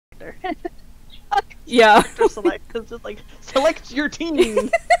character. Yeah. Character select. It's just like, select your team.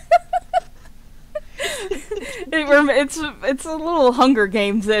 It's a little Hunger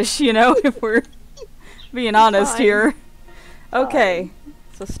Games-ish, you know, if we're being honest Fine. here. Okay,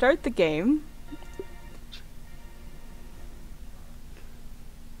 so start the game.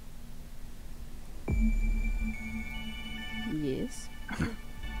 Yes.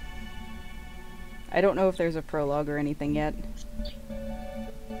 I don't know if there's a prologue or anything yet.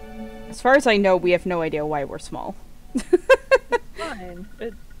 As far as I know, we have no idea why we're small. Fine.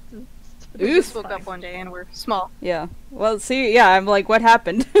 We just woke up one day and we're small. Yeah. Well, see, yeah, I'm like, what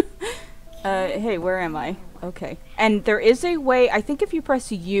happened? Hey, where am I? Okay. And there is a way, I think if you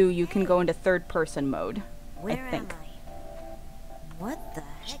press U, you can go into third person mode. Where I think. am I? What the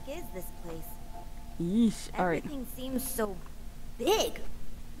heck is this place? Yeesh. Alright. Everything seems so big.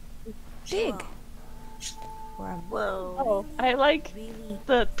 Big. Whoa. Oh, I like Really?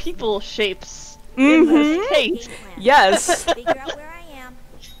 the people shapes in this case. Game plan. Yes. Figure out where I am.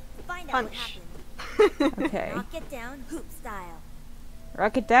 Find out what Punch. happened. Okay. Knock it down, hoop style.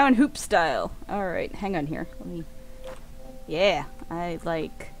 Rocket down hoop style. Alright, hang on here. Let me... Yeah, I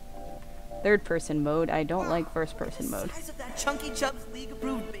like third person mode. I don't like first person mode. The size of that Chunky Chubb's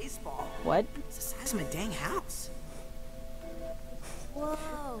league-approved baseball. What? It's the size of my dang house. Whoa.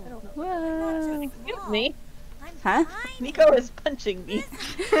 Whoa. Excuse me. I'm Huh? tiny. Nico is punching me.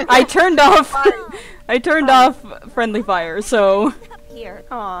 I turned off off friendly fire, so Up here.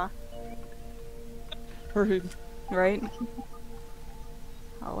 Aw. Rude. right?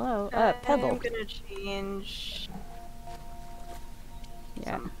 Hello. I'm Pebble. gonna change.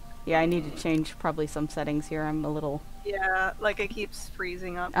 Yeah. Yeah, I need to change probably some settings here. I'm a little Yeah, like it keeps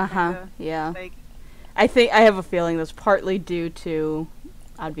freezing up. Uh-huh. kinda. Yeah. Like, I think I have a feeling that's partly due to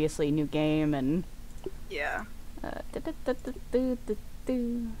obviously new game and yeah. I'm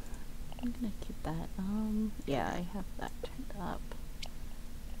gonna keep that. Yeah, I have that turned up.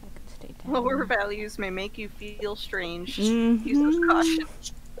 I can stay down. Lower values may make you feel strange. Mhm. Use with caution.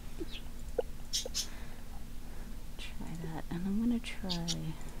 Try that, and I'm gonna try.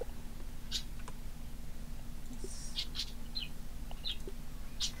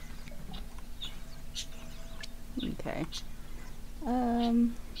 Okay.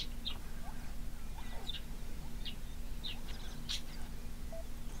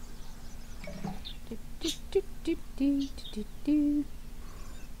 Do.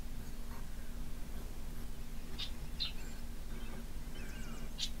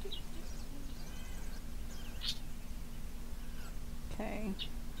 Okay.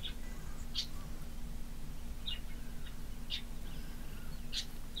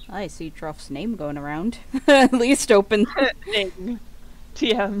 I see Druff's name going around. At least open. Ding.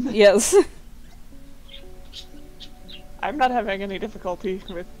 TM. Yes. I'm not having any difficulty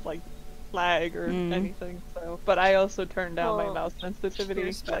with, like, lag or anything, so. But I also turned down my Well, mouse sensitivity, You're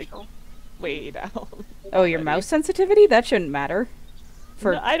like, special. way down. Oh, your mouse sensitivity? That shouldn't matter.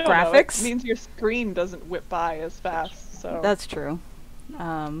 For No, I don't graphics? know. It means your screen doesn't whip by as fast, so. That's true.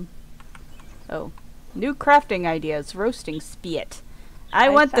 Oh. New crafting ideas. Roasting spiet. I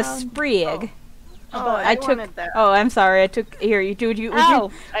want the found- sprig. Oh, I I took. wanted that. Oh, I'm sorry. I took. Here, you do. Would you?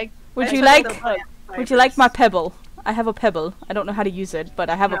 Ow! Would I you took like? the plant Would you like my fibers. pebble? I have a pebble. I don't know how to use it, but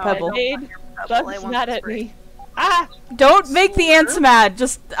I have a No, I pebble. don't want your pebble, I Bug's want mad the at spray. me. Ah! Don't make the ants mad.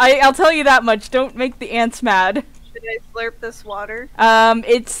 Just I'll tell you that much. Don't make the ants mad. Should I slurp this water?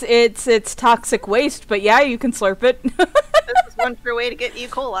 It's toxic waste, but yeah, you can slurp it. This is one true way to get E.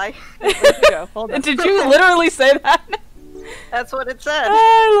 coli. Where'd you go? Hold on. Did you literally say that? That's what it said.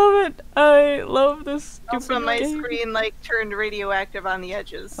 I love it. I love this Also, stupid my game. screen like turned radioactive on the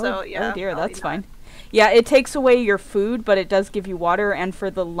edges. So Oh, yeah. oh dear, probably that's not. fine. Yeah, it takes away your food, but it does give you water, and for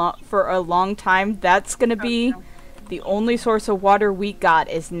a long time, that's gonna be the only source of water we got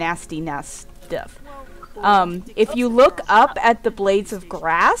is nasty stuff. If you look up at the blades of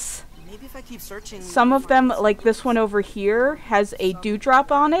grass, Maybe if I keep searching. some of them, like this one over here, has a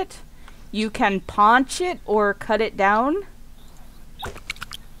dewdrop on it. You can paunch it or cut it down.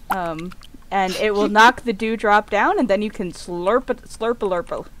 And it will knock the dewdrop down, and then you can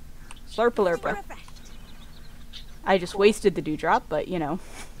slurp-a-lurple. I just wasted the dewdrop, but you know,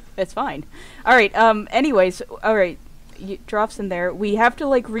 it's fine. Alright, anyways, alright, drops in there. We have to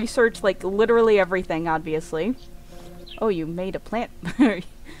like research like literally everything, obviously. Oh, you made a plant.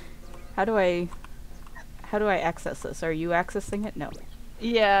 How do I access this? Are you accessing it? No.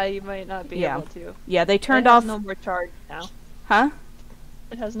 Yeah, you might not be Yeah. able to. Yeah, they turned It has off. no more charge now. Huh?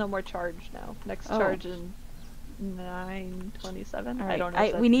 It has no more charge now. Next Oh. charge in 9:27. All I right. don't know.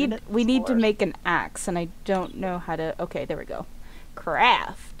 If we that's minutes need to or- make an axe, and I don't know how to. Okay, there we go.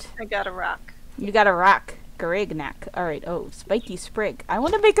 Craft. I got a rock. You got a rock. Garignac. Alright, oh, spiky sprig. I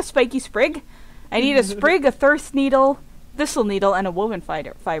want to make a spiky sprig. I need a sprig, a thirst needle, thistle needle, and a woven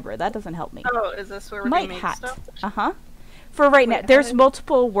fiber. That doesn't help me. Oh, is this where we're Might gonna make hat. stuff? Uh-huh. For right now, there's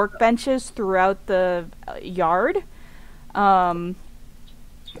multiple workbenches throughout the yard. And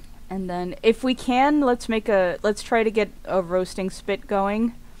then, if we can, let's try to get a roasting spit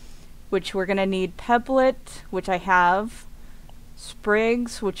going. Which we're gonna need pebblet, which I have.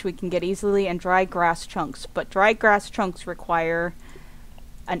 Sprigs, which we can get easily, and dry grass chunks. But dry grass chunks require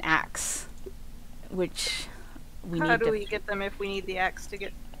an axe. Which we need to... How do we get them if we need the axe to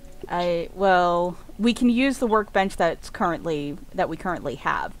get... well, we can use the workbench that we currently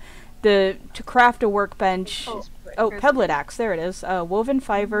have. To craft a workbench... Oh, pebblet axe, there it is. Woven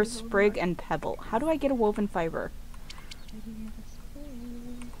fiber, sprig, and pebble. How do I get a woven fiber?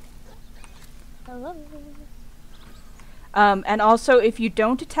 Hello. And also, if you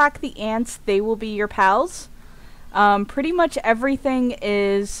don't attack the ants, they will be your pals. Pretty much everything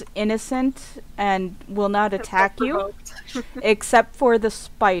is innocent and will not attack you, except for the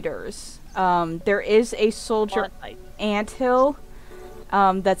spiders. There is a soldier anthill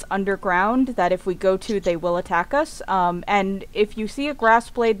that's underground that if we go to, they will attack us. And if you see a grass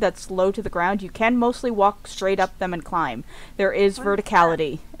blade that's low to the ground, you can mostly walk straight up them and climb. There is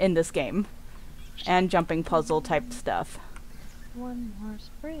verticality in this game. And jumping puzzle type stuff. One more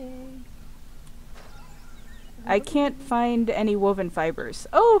spring. I can't find any woven fibers.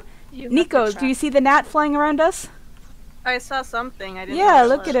 Oh, You have Nico, to do you track. see the gnat flying around us? I saw something. I didn't know Yeah, what it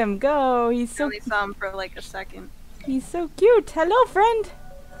look was. at him go. I He's only saw him for like a second. cute. Hello, friend.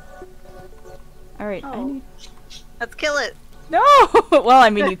 All right, I Oh. need... Let's kill it. No. Well, I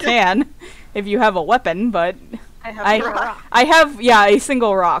mean you can if you have a weapon, but I have I a rock. I have a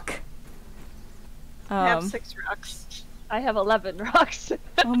single rock. I have 6 rocks. I have 11 rocks.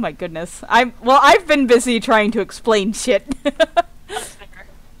 Oh my goodness. I've been busy trying to explain shit.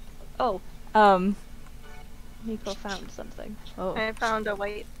 Oh, um Nico found something. oh. I found a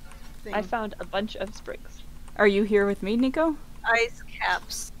white thing. I found a bunch of sprigs. Are you here with me, Nico? ice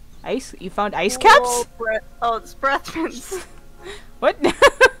caps. Ice? You found ice caps? Oh, it's breath mints. What?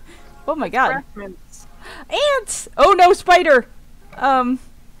 Oh my god. Breath mints. Ants! Oh no, spider!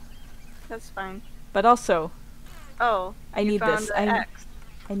 That's fine. But also, Oh, I you need found this. an axe.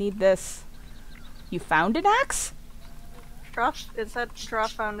 I need this. You found an axe? It said Draw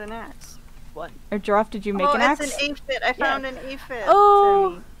found an axe. One. Or Droff, did you make Oh, an it's axe? an aphid. I found an aphid.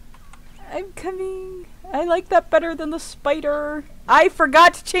 Oh. Sammy. I'm coming. I like that better than the spider. I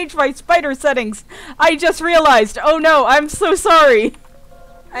forgot to change my spider settings. I just realized. Oh no, I'm so sorry.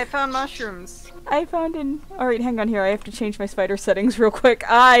 I found mushrooms. I found an... Alright, hang on here. I have to change my spider settings real quick.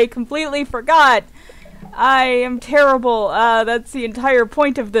 I completely forgot. I am terrible. That's the entire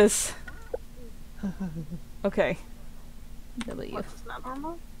point of this. Okay. W. What's not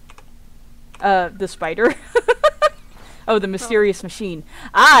normal? The spider. Oh, the mysterious machine.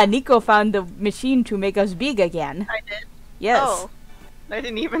 Ah, Nico found the machine to make us big again. I did. Yes. Oh, I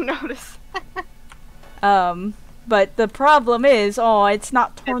didn't even notice. But the problem is, it's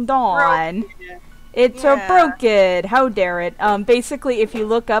not turned on. broken. It's Yeah. broken. How dare it? Basically, if you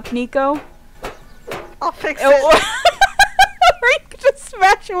look up, Nico... I'll fix Oh, it. or you could just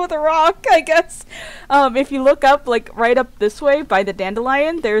smash it with a rock, I guess. If you look up, like, right up this way by the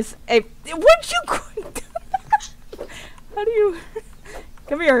dandelion, there's a... What'd you... How do you...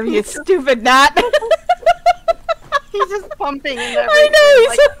 Come here, you stupid gnat. He's just pumping in everything. I know,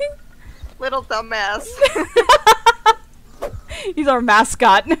 he's like little dumbass. He's our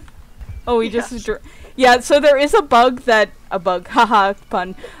mascot. Oh, he Yeah. just... Yeah, so there is a bug, haha,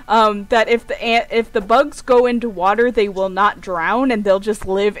 pun, that if the bugs go into water, they will not drown, and they'll just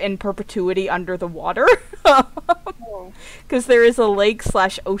live in perpetuity under the water. Because there is a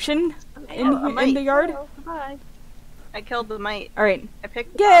lake/ocean in the yard. Oh, goodbye. I killed the mite. Alright. I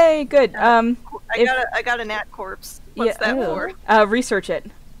picked. Yay, good. I if- got a gnat corpse. What's that ew. for? Research it.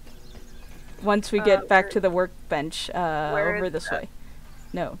 Once we get back where- to the workbench, where over is this that? way.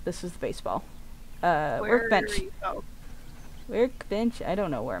 No, this is the baseball. Where Workbench. are you? Oh, Workbench. I don't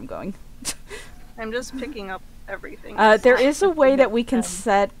know where I'm going. I'm just picking up everything. There is a way that we can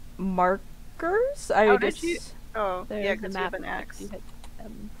set markers. How did you? Oh, There's yeah, the because you map. have an axe. You hit,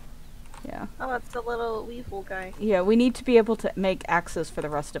 Yeah. Oh, it's the little weevil guy. Yeah, we need to be able to make axes for the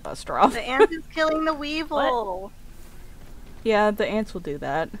rest of us, Droff. The ant is killing the weevil. Yeah, the ants will do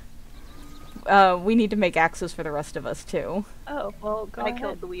that. We need to make axes for the rest of us, too. Oh, well, go I ahead.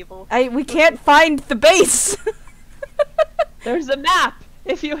 killed the weevil. We can't find the base! There's a map!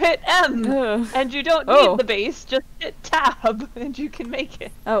 If you hit M Ugh. and you don't Oh. need the base, just hit tab and you can make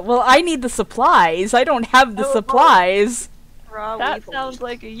it. Oh, well, I need the supplies. I don't have the Oh, oh. supplies. Raw That weevil. sounds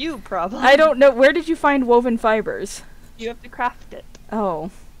like a you problem. I don't know. Where did you find woven fibers? You have to craft it,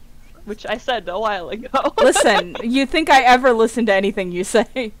 Oh. which I said a while ago. Listen, you think I ever listen to anything you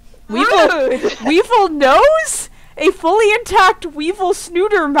say? Weevil, Rude! Weevil nose? A fully intact Weevil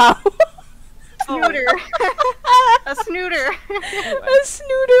snooter mouth. Snooter. A snooter. A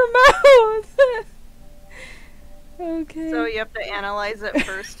snooter mouth. Okay. So you have to analyze it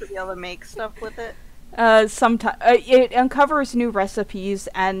first to be able to make stuff with it. Sometimes it uncovers new recipes,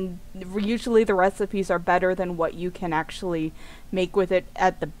 and usually the recipes are better than what you can actually make with it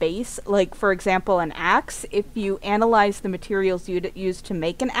at the base. Like, for example, an axe. If you analyze the materials you'd use to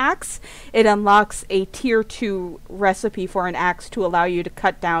make an axe, it unlocks a tier 2 recipe for an axe to allow you to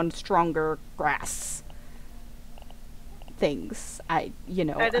cut down stronger grass things. I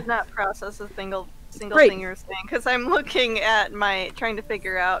did not process a single Great. thing you were saying because I'm looking at trying to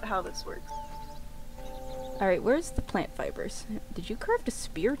figure out how this works. Alright, where's the plant fibers? Did you craft a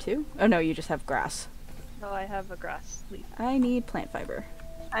spear too? Oh no, you just have grass. No, I have a grass leaf. I need plant fiber.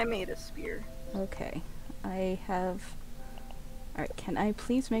 I made a spear. Okay, I have... Alright, can I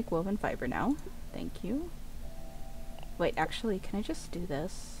please make woven fiber now? Thank you. Wait, actually, can I just do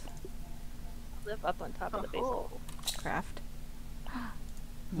this? Live up on top of the base. Oh, Craft. stabby,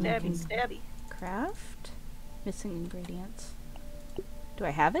 Making stabby. Craft. Missing ingredients. Do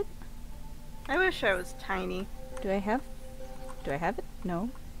I have it? I wish I was tiny. Do I have it? No.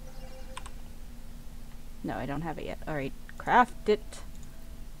 No, I don't have it yet. Alright, craft it.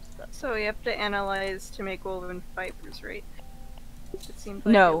 So you have to analyze to make woven fibers, right? It seems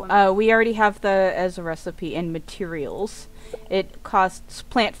like No, we already have the as a recipe in materials. It costs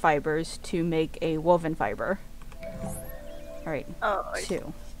plant fibers to make a woven fiber. Alright, Oh, I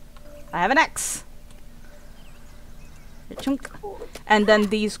 2. I have an X. A chunk. cool. And then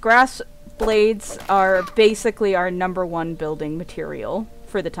these grass blades are basically our number 1 building material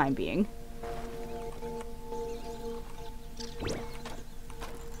for the time being.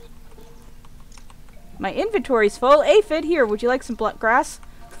 My inventory's full. Aphid, here, would you like some grass?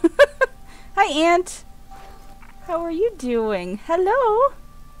 Hi, Ant. How are you doing? Hello.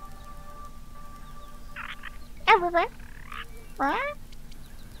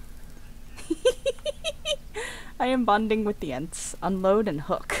 I am bonding with the ants. Unload and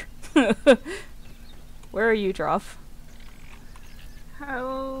hook. Where are you, Droff?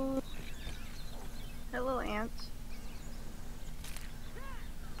 Hello, ants.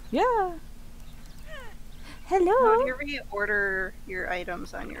 Yeah. How Hello. do you reorder your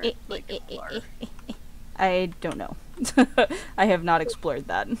items on your bar? I don't know. I have not explored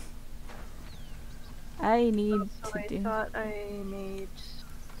that. I need So to I do... thought I made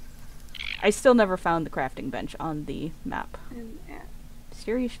I still never found the crafting bench on the map. an ant.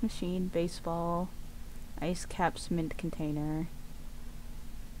 Serious machine, baseball, ice caps, mint container.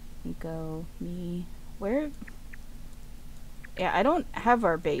 Nico, me. Where? Yeah, I don't have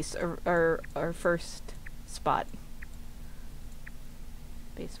our base, or our first spot.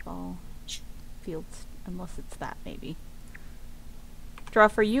 Baseball, fields, unless it's that, maybe.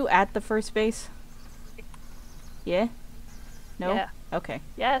 Droff, are you at the first base? Yeah? No? Yeah. Okay.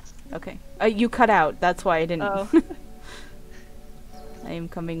 Yes. Okay. You cut out, that's why I didn't. Oh. I am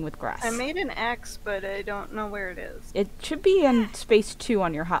coming with grass. I made an axe, but I don't know where it is. It should be in space 2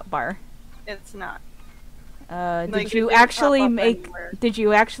 on your hotbar. It's not. Like, Like, did it you didn't actually pop up make? anywhere. Did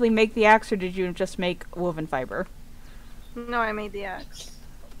you actually make the axe, or did you just make woven fiber? No, I made the axe.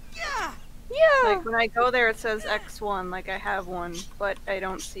 Yeah! Yeah. Like, when I go there, it says X1, like I have one, but I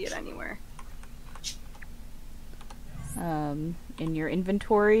don't see it anywhere. In your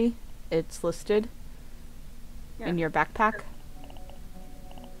inventory, it's listed. Yeah. In your backpack.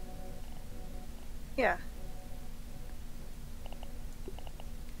 Yeah.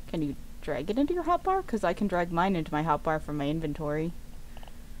 Can you drag it into your hotbar? Because I can drag mine into my hotbar from my inventory.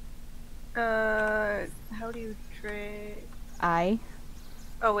 How do you trade? I.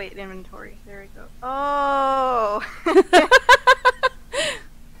 Oh, wait, inventory. There we go. Oh!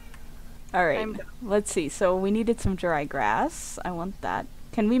 Alright, I'm done. let's see. So we needed some dry grass. I want that.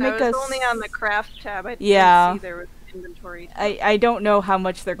 Can we I make was us... only on the craft tab. I Yeah. didn't see there was inventory. I don't know how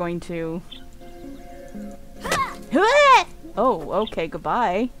much they're going to... Oh, okay,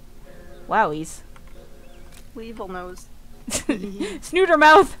 goodbye. Wowies. Weevil nose. Snooter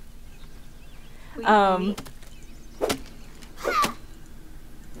mouth! Weevil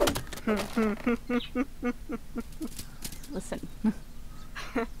Listen.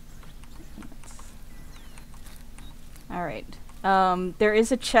 Alright. There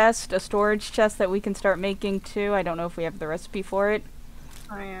is a chest, a storage chest that we can start making too. I don't know if we have the recipe for it.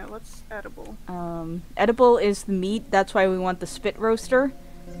 Oh yeah, what's edible? Edible is the meat. That's why we want the spit roaster.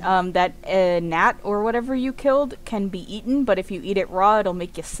 That gnat or whatever you killed can be eaten, but if you eat it raw, it'll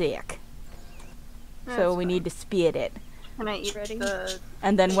make you sick. So we need to spit it. Can I eat the...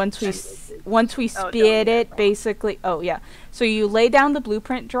 And then once we spit it, basically... Oh, yeah. So you lay down the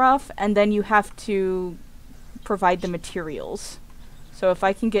blueprint draft, and then you have to provide the materials. So if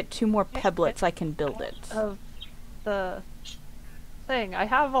I can get 2 more pebblets, I can build it. Of the thing, I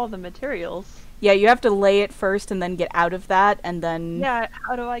have all the materials. Yeah, you have to lay it first and then get out of that, and then... Yeah,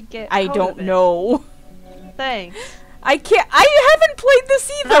 how do I get I out don't of it? know. Thanks. I can't... I haven't played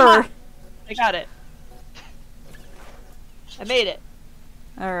this either! I got it. I made it.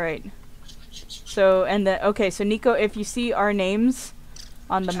 Alright. So, and then... Okay, so Nico, if you see our names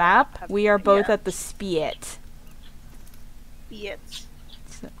on the map, we are both at the Spiet. Yes.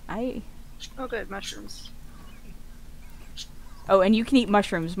 So Oh good, mushrooms. Oh, and you can eat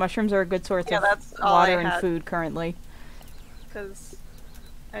mushrooms. Mushrooms are a good source of that's all water I and had. food currently. Because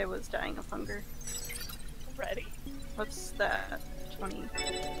I was dying of hunger. Ready. What's that? 20.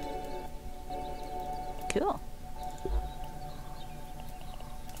 Cool.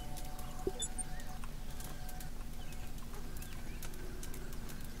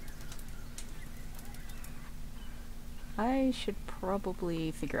 I should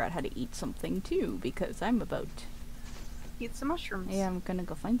probably figure out how to eat something too, because I'm about... Eat some mushrooms. Yeah, I'm gonna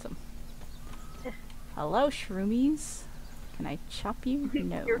go find some. Hello, shroomies. Can I chop you?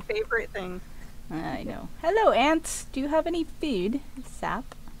 No. Your favorite thing. I know. Hello, ants. Do you have any food?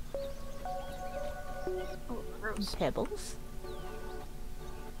 Sap? Oh, gross. Pebbles?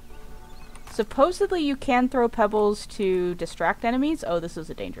 Supposedly you can throw pebbles to distract enemies. Oh, this is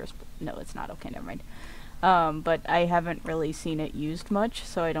a dangerous... No, it's not. Okay, never mind. But I haven't really seen it used much,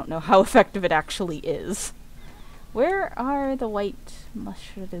 so I don't know how effective it actually is. Where are the white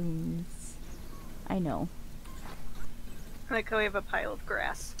mushrooms? I know. Like how we have a pile of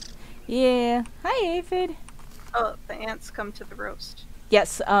grass. Yeah. Hi, Aphid. Oh, the ants come to the roast.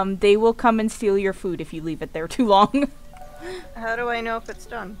 Yes, they will come and steal your food if you leave it there too long. How do I know if it's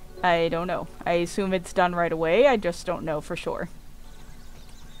done? I don't know. I assume it's done right away, I just don't know for sure.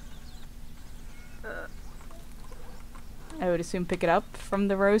 I would assume pick it up from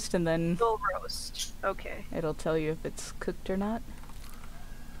the roast and then... Full roast. Okay. It'll tell you if it's cooked or not.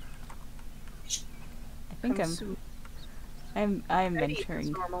 I think I'm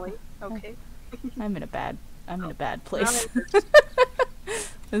entering... normally. Okay. I'm in a bad place. This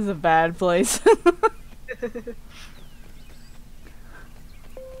is a bad place.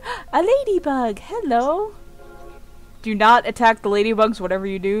 A ladybug! Hello! Do not attack the ladybugs, whatever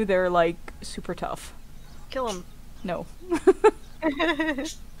you do, they're like super tough. Kill him. No.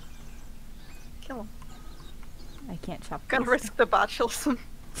 Kill him. I can't chop Gonna these. risk the botulism.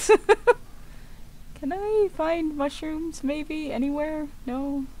 Can I find mushrooms maybe anywhere?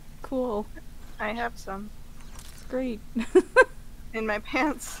 No? Cool. I have some. Great. In my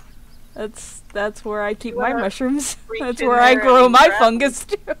pants. That's where I keep You my wanna mushrooms. reach That's in where I there grow and my grab fungus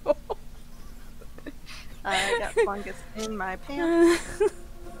too. I got fungus in my pants.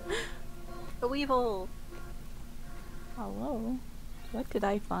 The weevil. Hello. What did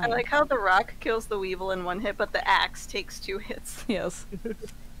I I find? like how the rock kills the weevil in 1 hit, but the axe takes 2 hits. Yes.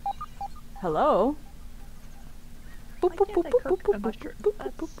 Hello. Why can't I cook a mushroom?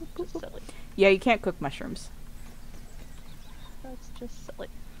 That's just silly. Yeah, you can't cook mushrooms. That's just silly.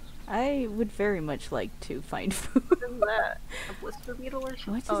 I would very much like to find food. What is that? A blister beetle or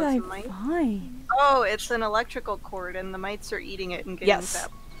something? What Oh, did it's I a mite? find? Oh, it's an electrical cord, and the mites are eating it and getting Yes.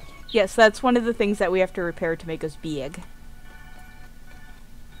 zapped. Yes, that's one of the things that we have to repair to make us big.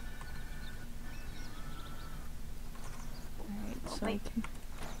 Alright, so I can...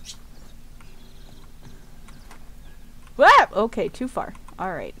 Whap! Okay, too far.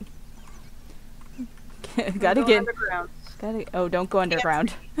 Alright. Gotta Go get... underground. Gotta... Oh, don't go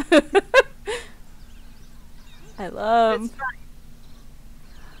underground. I love... It's fine.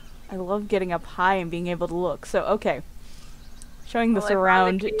 I love getting up high and being able to look. So, okay. Showing this Well, I found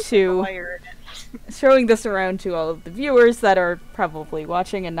around a case with a to... wire in it. Showing this around to all of the viewers that are probably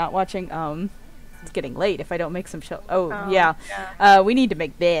watching and not watching. It's getting late if I don't make some show. Oh, yeah. We need to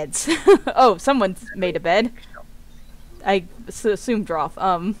make beds. Oh, someone's made a bed. I assume Droff.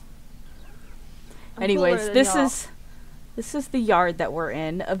 Anyways, this is the yard that we're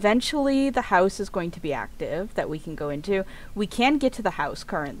in. Eventually, the house is going to be active that we can go into. We can get to the house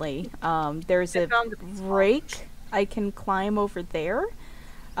currently. There's a break. I can climb over there.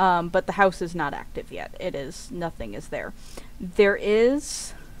 but the house is not active yet. Nothing is there. There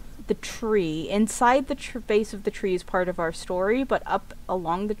is the tree. Inside the base of the tree is part of our story, but up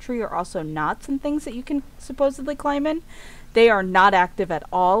along the tree are also knots and things that you can supposedly climb in. They are not active at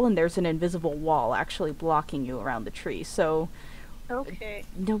all, and there's an invisible wall actually blocking you around the tree. So Okay.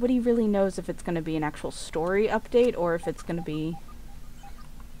 nobody really knows if it's going to be an actual story update or if it's going to be...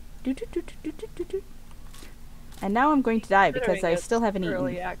 And now I'm going to die because Considering I it's still haven't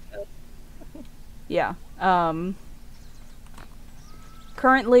early eaten. access. Yeah.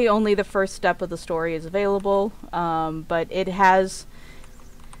 Currently, only the first step of the story is available, but it has...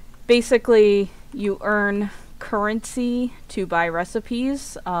 Basically, you earn currency to buy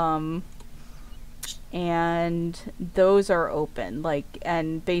recipes, and those are open.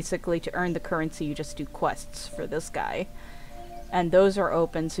 And basically, to earn the currency, you just do quests for this guy. And those are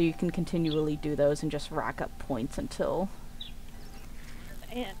open, so you can continually do those and just rack up points until...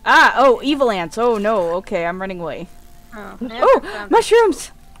 Ant. Ah! Oh, evil ants! Oh no, okay, I'm running away. Oh, Oh!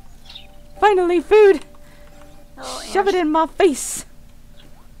 Mushrooms! Finally, food! Oh, Shove it in my face!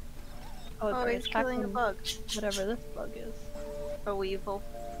 Oh, it's he's killing a attacking bug. Whatever this bug is. A weevil.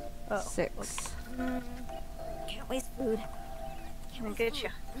 Oh, 6. Can't waste food. Can I get you?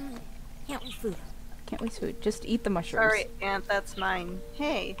 Can't waste food. Can't waste food. Just eat the mushrooms. Sorry, Aunt, that's mine.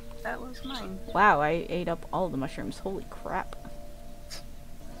 Hey, that was mine. Wow, I ate up all the mushrooms. Holy crap.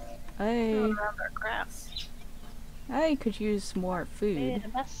 Around our grass. I could use more Made food. a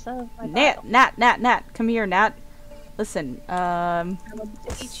mess of my Nat, Nat, come here, Nat. Listen,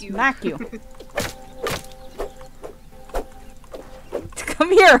 Eat you. smack you.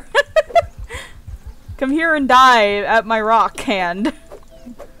 Come here. Come here and die at my rock hand.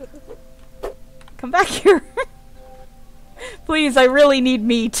 Come back here. Please, I really need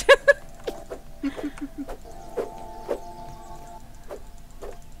meat.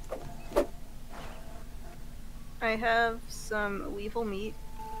 I have some weevil meat.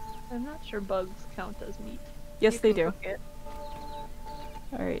 I'm not sure bugs count as meat. Yes, You they can do. cook it.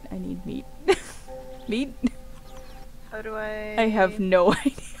 Alright, I need meat. Meat? How do I... I have no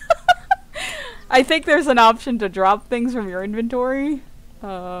idea. I think there's an option to drop things from your inventory.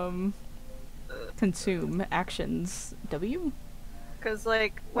 Consume actions. W? Because,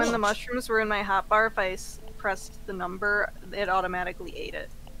 like, when the mushrooms were in my hotbar, if I pressed the number, it automatically ate it.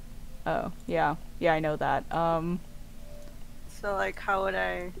 Oh, yeah. Yeah, I know that. So, like, how would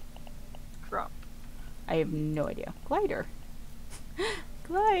I drop? I have no idea. Glider.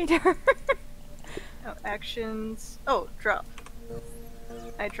 Glider. Oh, actions... Oh, drop.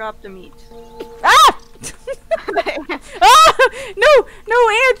 I dropped a meat. Ah! Ah! No! No,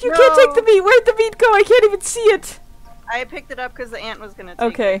 Ant! You can't take the meat! Where'd the meat go? I can't even see it! I picked it up because the ant was gonna take it.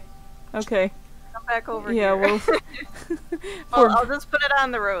 Okay. Okay. Come back over Yeah, here. well... I'll just put it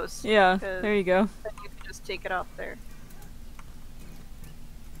on the roast. Yeah, 'cause there you go. Then you can just take it off there.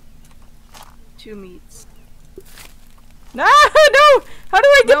 2 meats. Ah! No! How do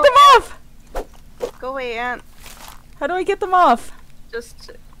I get No, them off? Go away, ant. How do I get them off?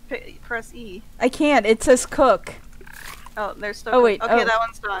 Just press E. I can't. It says cook. Oh, they're still. Oh, wait, Okay, oh. that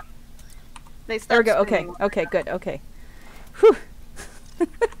one's done. They There we start go. Okay. spinning. Okay, good. Okay. Whew.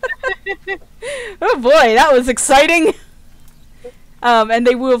 Oh boy, that was exciting. And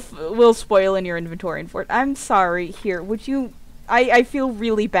they will spoil in your inventory and for it. I'm sorry. Here, would you... I feel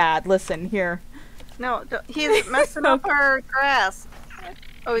really bad. Listen, here. No, he's messing up our grass.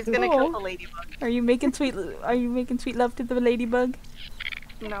 Oh, he's gonna kill No. the ladybug. Are you making sweet love to the ladybug?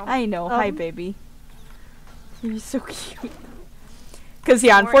 No. I know. Hi, baby. You're so cute. Because,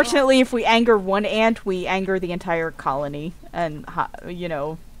 yeah, Don't worry. unfortunately, if we anger one ant, we anger the entire colony. And, you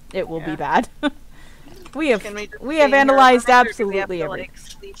know, it will be Yeah. bad. we have Can just we have stay here analyzed all night, or do we have absolutely to, everything. like,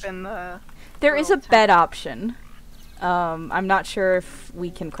 sleep in the There is a little bed tent? option. I'm not sure if we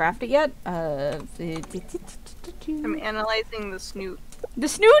can craft it yet. I'm analyzing the snoot. The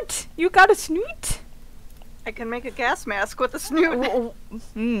snoot! You got a snoot? I can make a gas mask with the snoot.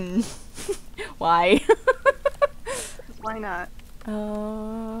 Why? Why not?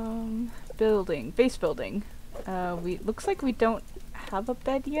 Building. Base building. Looks like we don't have a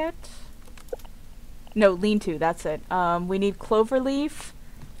bed yet. No, lean-to, that's it. We need clover leaf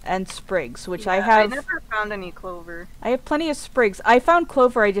and sprigs, which I Yeah, have... I never found any clover. I have plenty of sprigs. I found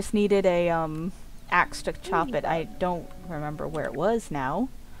clover, I just needed a, axe to chop it. I don't remember where it was now.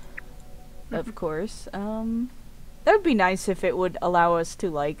 Of course. That would be nice if it would allow us to,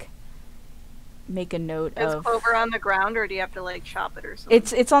 like, make a note Is of... clover on the ground, or do you have to, like, chop it or something?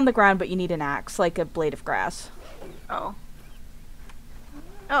 It's on the ground, but you need an axe, like a blade of grass. Oh.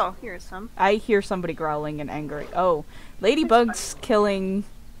 Oh, here's some. I hear somebody growling and angry. Oh, ladybugs killing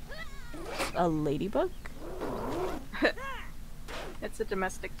a ladybug? It's a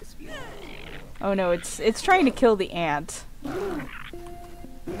domestic dispute. Oh no, it's trying to kill the ant.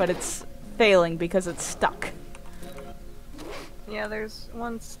 But it's failing because it's stuck. Yeah, there's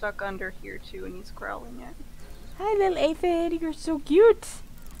one stuck under here too, and he's growling at. Hi, little aphid, you're so cute.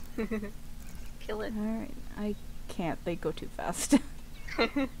 Kill it. Alright, I can't, they go too fast.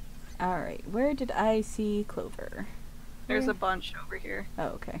 Alright, where did I see Clover? There's a bunch over here. Oh,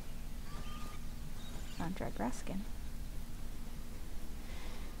 okay. On dry grass again.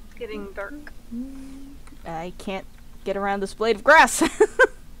 It's getting dark. I can't get around this blade of grass.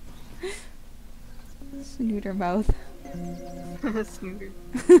 Snooter mouth. Snooter.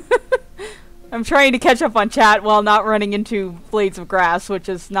 I'm trying to catch up on chat while not running into blades of grass, which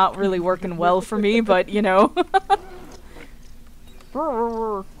is not really working well for me, but you know.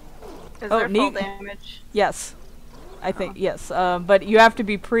 Is there full neat. damage? Yes. I think, yes. But you have to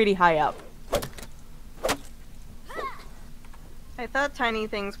be pretty high up. I thought tiny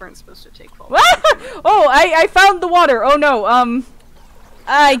things weren't supposed to take full. Oh, I found the water. Oh no,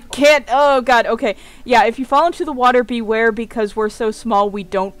 I can't. Oh god, okay. Yeah, if you fall into the water, beware because we're so small we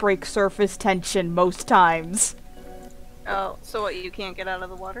don't break surface tension most times. Oh, so what, you can't get out of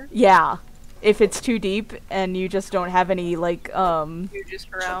the water? Yeah. If it's too deep and you just don't have any, like, You're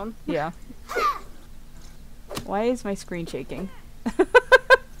just around? Yeah. Why is my screen shaking?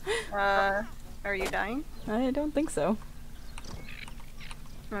 Are you dying? I don't think so.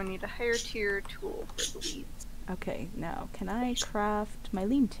 I need a higher tier tool for the weeds. Okay, now, can I craft my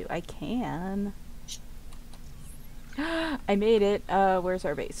lean-to? I can. I made it. Where's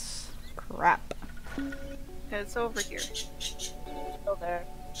our base? Crap. It's over here. Still there.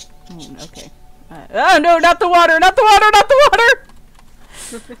 Okay. Oh no, not the water! Not the water! Not the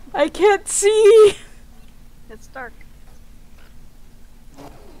water! I can't see! It's dark.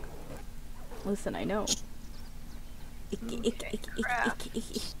 Listen, I know. Okay, craft.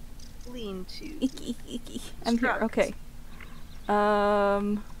 Lean to. I'm here, Struct. okay.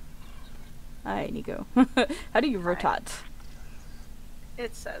 Hi, Nico. How do you rotate?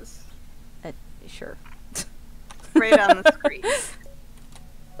 It says. Sure. Right on the screen.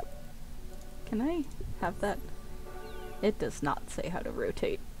 Can I have that? It does not say how to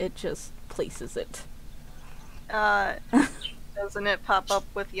rotate. It just places it. Doesn't it pop up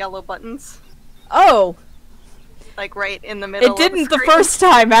with yellow buttons? Oh! Like right in the middle It didn't of the the screen? first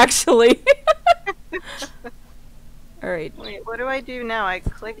time, actually. Alright. Wait, what do I do now? I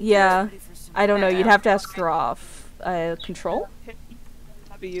click. Yeah. I don't know, you'd have to ask Okay. Droff. Control?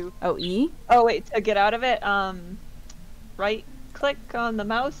 W. Oh, E? Oh wait, to get out of it, right click on the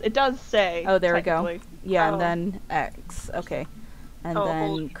mouse. It does say. Oh, there we go. technically. Yeah, Oh. and then X. Okay. And Oh, then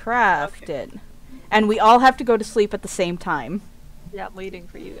hold- craft okay. it. And we all have to go to sleep at the same time. Yeah, I'm waiting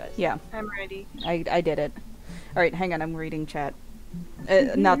for you guys. Yeah, I'm ready. I did it. Alright, hang on, I'm reading chat.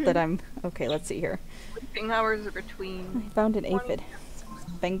 Not that I'm... Okay, let's see here. Sleeping hours are I between. found an aphid.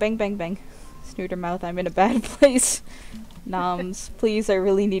 Bang, bang, bang, bang. Snooter mouth, I'm in a bad place. Noms, please, I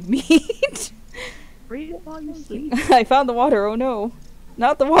really need meat. Read it while you sleep. I found the water, oh no.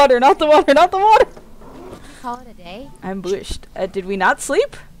 Not the water, not the water, not the water! Call it a day? I'm bushed. Did we not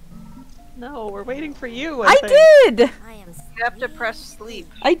sleep? No, we're waiting for you. I think. did! I am You have to press sleep.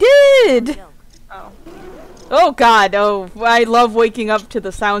 I did! joke. Oh. Oh god, oh, I love waking up to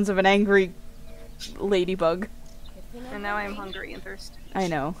the sounds of an angry ladybug. And now I'm hungry and thirsty. I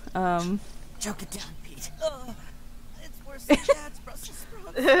know, Choke it down, Pete. Ugh, it's worse than Chad's Brussels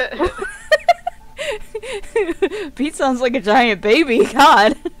sprouts. Pete sounds like a giant baby,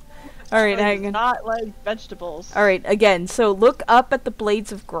 god. Alright, Like, hang on. not like vegetables. Alright, again, so look up at the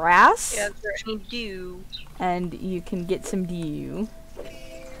blades of grass, Yeah, is there any dew? and you can get some dew.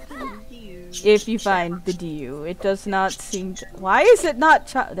 Dew. If you find the dew. It does not seem to... Why is it not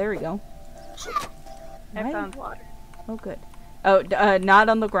there we go. I Why? found water. Oh, good. Oh, not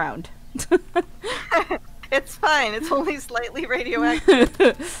on the ground. It's fine. It's only slightly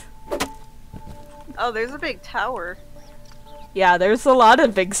radioactive. Oh, there's a big tower. Yeah, there's a lot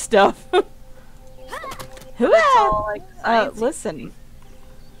of big stuff. Who It's all like sciencey. listen.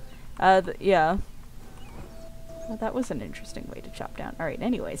 Yeah. Well, that was an interesting way to chop down. Alright,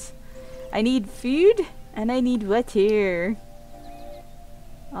 anyways. I need food, and I need water.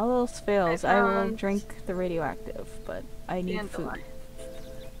 All else fails. I will found drink the radioactive, but I need food. Dandelion.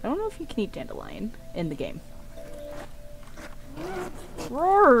 I don't know if you can eat dandelion in the game.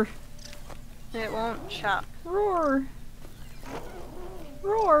 Roar! It won't chop. Roar!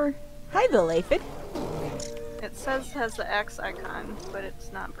 Roar! Hi, little aphid. It says it has the X icon, but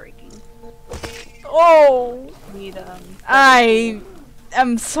it's not breaking. Oh! Need I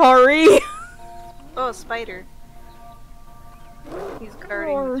am sorry. Oh, a spider. He's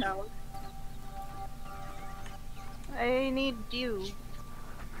guarding Lord. the tower. I need you.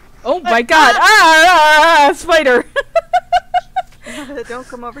 Oh my god! Ah, spider! Don't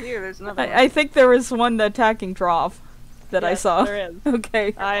come over here, there's another one. I think there was one attacking Droff that I Yes, saw. there is.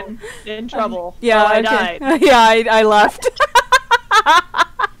 Okay. I'm in trouble. Yeah, Oh, I okay. died. Yeah, I left.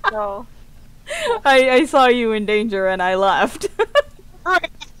 No. I saw you in danger and I left.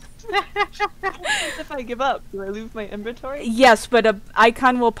 If I give up, do I lose my inventory? Yes, but a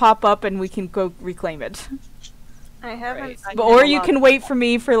icon will pop up and we can go reclaim it. I haven't Right. seen Or a you lot can of- wait for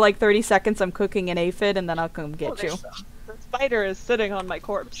me for like 30 seconds. I'm cooking an aphid and then I'll come get you. there's some. The spider is sitting on my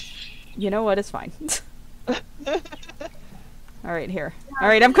corpse. You know what? It's fine. Alright, here.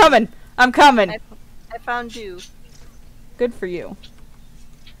 Alright, I'm coming! I'm coming! I found you. Good for you.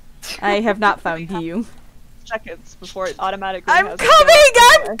 I have not found you. Seconds before it automatically I'm has coming!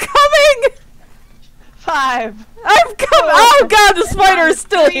 to I'm coming! 5, I'm coming! Oh god, the spider is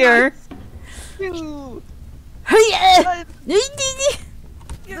still here! 2, Oh,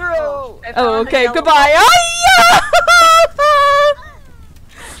 0. I found oh a okay, yellow- goodbye! Oh, yeah!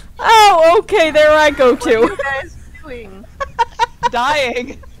 Oh, okay, there I go What are you to. guys doing?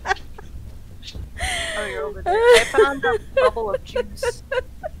 Dying. Oh, you're over there. I found a bubble of juice.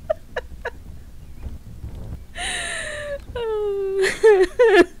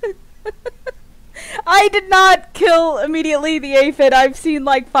 I did not kill immediately the aphid. I've seen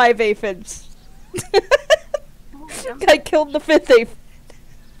like 5 aphids. I killed the 5th aphid.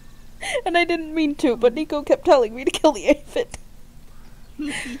 And I didn't mean to, but Nico kept telling me to kill the aphid.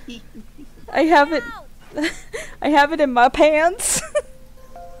 I have it. I have it in my pants.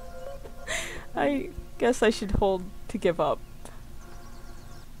 I guess I should hold to give up.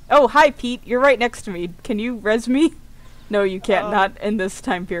 Oh, hi Pete. You're right next to me. Can you res me? No, you can't. Not in this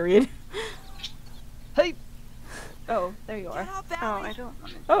time period. Hey. Oh, there you are. Oh, I don't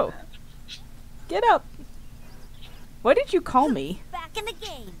want to. Oh. Get up. What did you call me? Back in the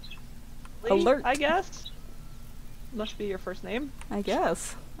game. Lee, Alert. I guess. Must be your first name. I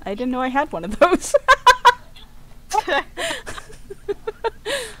guess. I didn't know I had one of those.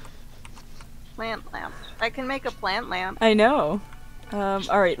 Plant lamp. I can make a plant lamp. I know.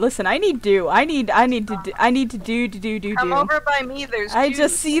 Alright, listen, I need do. I need to do. Come over by me, there's I juice.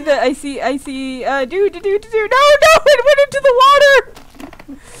 just see the, I see, do. No, it went into the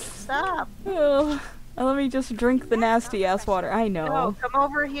water! Stop. Oh, let me just drink the nasty ass water. I No, know. come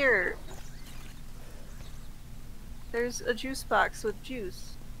over here. There's a juice box with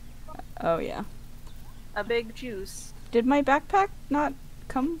juice. Oh, yeah. A big juice. Did my backpack not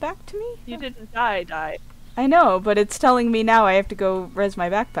come back to me? You didn't die. I know, but it's telling me now I have to go res my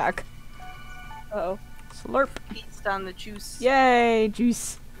backpack. Uh-oh. Slurp. Feast on the juice. Yay,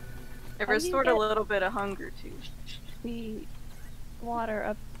 juice. It How do you restored a get- little bit of hunger too. The water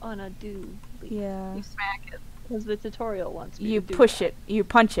up on a dew. Yeah. You smack it. Because the tutorial wants me You to do push that. it. You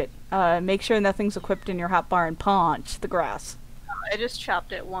punch it. Make sure nothing's equipped in your hotbar and punch the grass. I just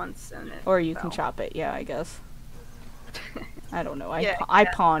chopped it once and it Or you can fell. chop it, yeah, I guess. I don't know. Yeah, I yeah,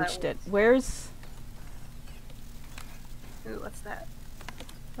 that paunched it. works. Where's... Ooh, what's that?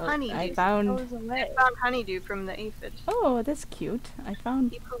 Oh, Honeydew. I found... Goes away. I found honeydew from the aphid. Oh, that's cute. I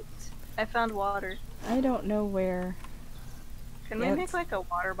found... He pooped. I found water. I don't know where... Can Yeah, we make it's- like a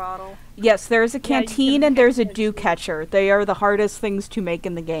water bottle? Yes, there's a Yeah, you canteen can and there's a catch dew it. catcher. They are the hardest things to make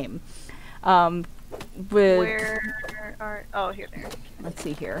in the game. With... Where are... Oh, here, there. Let's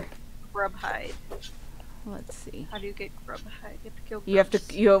see here. Grub hide. Let's see. How do you get grub hide? You have to kill You have to...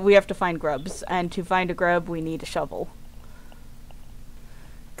 grubs. we have to find grubs. And to find a grub, we need a shovel.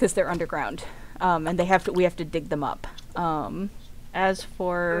 Because they're underground. And they have to... we have to dig them up. As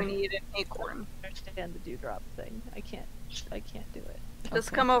for... We need an acorn. I understand the dewdrop thing. I can't do it. Just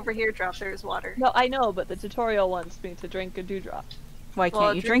Okay. come over here, drop. There's water. No, I know, but the tutorial wants me to drink a dewdrop. Why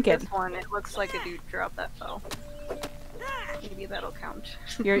can't you drink it? This one. It looks like a dewdrop that fell. Maybe that'll count.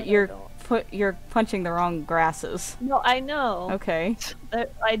 You're punching the wrong grasses. No, I know. Okay.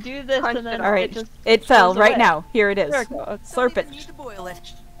 I do this Punch and then it. All right. it just It fell goes right away. now. Here it is. There it goes. Slurp it. Need to boil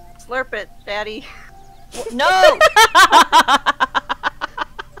it. Slurp it, daddy. No!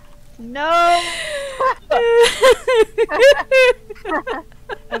 No!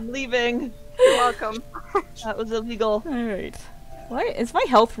 I'm leaving. You're welcome. That was illegal. All right. Why is my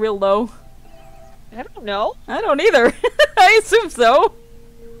health real low? I don't know. I don't either. I assume so.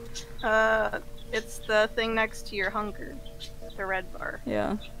 It's the thing next to your hunger. The red bar.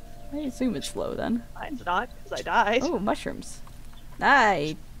 Yeah. I assume it's low then. Mine's not, because I died. Oh, mushrooms.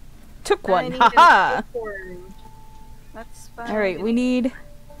 I took I one. need Haha. an acorn. That's fine. All right. We need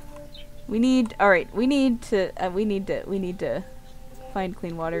We need. All right. We need to. We need to find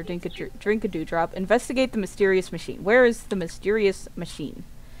clean water. Drink a dewdrop. Investigate the mysterious machine. Where is the mysterious machine?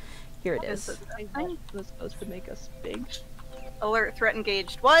 Here it is. I thought it was supposed to make us big. Alert, threat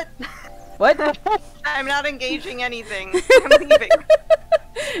engaged. What? What? I'm not engaging anything. I'm leaving.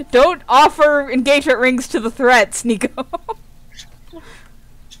 Don't offer engagement rings to the threats, Nico.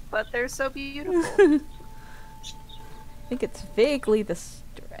 But they're so beautiful. I think it's vaguely this.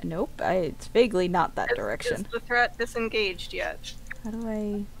 Nope, it's vaguely not that direction. Is the threat disengaged yet? How do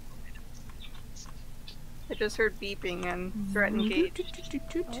I? I just heard beeping and threat engaged.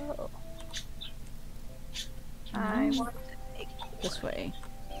 Oh. I want to take This way.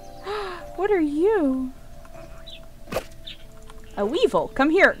 What are you? A weevil. Come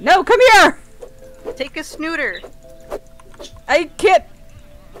here. No, come here! Take a snooter. I can't.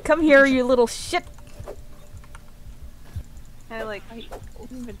 Come here, you little shit. I like My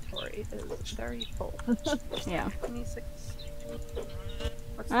inventory is very full. Yeah. 26.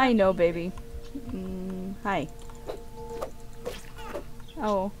 What's I that? know, baby. Hi.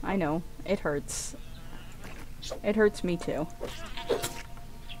 Oh, I know. It hurts. It hurts me too.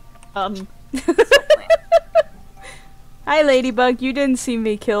 Hi, Ladybug. You didn't see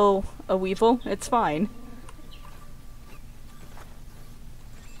me kill a weevil. It's fine.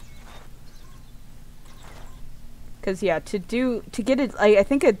 Cause yeah, to get it, I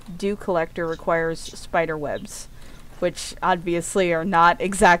think a dew collector requires spider webs, which obviously are not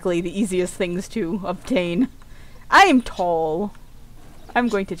exactly the easiest things to obtain. I am tall. I'm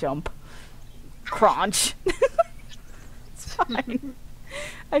going to jump. Crunch. It's fine.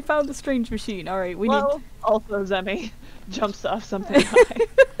 I found the strange machine. All right, we need. Also Zemi jumps off something high.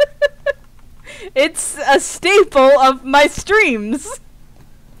 It's a staple of my streams.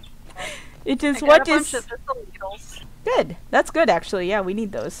 It is I got what a bunch is of thistle needles. good. That's good, actually. Yeah, we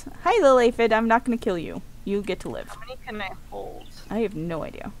need those. Hi, little aphid. I'm not going to kill you. You get to live. How many can I hold? I have no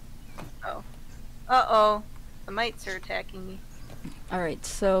idea. Oh. Uh-oh. The mites are attacking me. All right,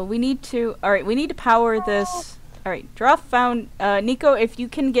 so we need to. All right, we need to power this. All right, Droff found Nico. If you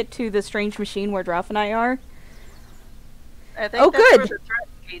can get to the strange machine where Droff and I are. I think Oh, that's good. where the threat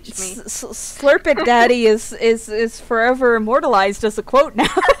engaged me. Slurp it, Daddy is forever immortalized as a quote now.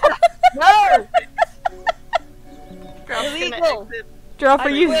 No! Dropp's gonna Illegal. exit. Droff, I are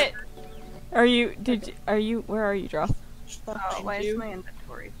you? quit. Are you? Did you? Are you? Where are you, Droff? Oh, Behind why is you. my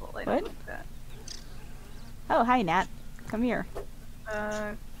inventory full? I What? don't like that. Oh, hi, Nat. Come here.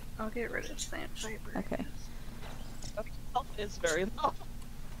 I'll get rid of plant fiber. Okay. Okay, health is very low.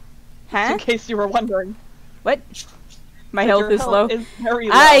 Huh? In case you were wondering. What? My But health your is low. Is very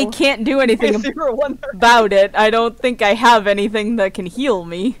low. I can't do In anything case you were wondering. about it. I don't think I have anything that can heal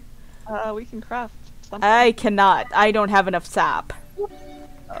me. We can craft something. I cannot. I don't have enough sap.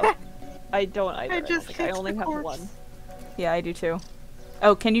 Oh. I don't either. I I don't just think I kicked only the have corpse. one. Yeah, I do too.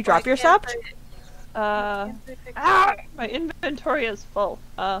 Oh, can you drop Why your can't sap? My inventory is full.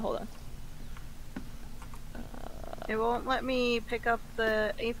 Hold on. It won't let me pick up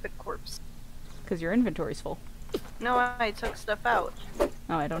the aphid corpse. Because your inventory's full. No, I took stuff out, Oh,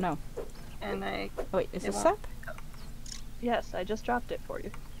 I don't know. and I Oh, wait, is It this won't. sap? Yes, I just dropped it for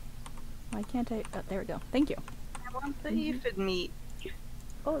you. Why can't I? Oh, there we go. Thank you. want the aphid meat.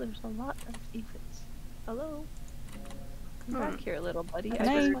 Oh, there's a lot of aphids. Hello? Come Hmm. back here, little buddy. Can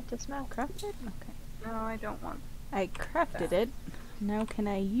I I- just want to smell. Craft it? Okay. No, I don't want. I crafted it. Now can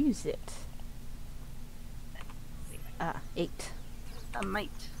I use it? Ah, 8. A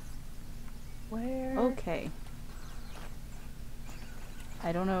mite. Where? Okay.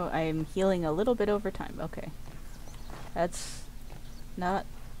 I don't know. I'm healing a little bit over time. Okay. That's not...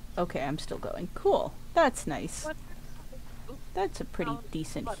 Okay, I'm still going. Cool. That's nice. What? That's a pretty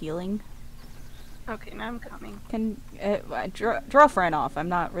decent healing. Okay, now I'm coming. Can... draw ran off. I'm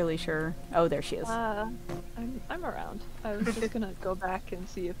not really sure. Oh, there she is. I'm around. I was just gonna go back and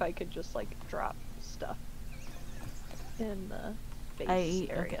see if I could just like drop stuff in the base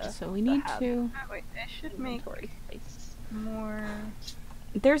area. Okay, so we need have to... Oh, wait, I should make inventory space. more.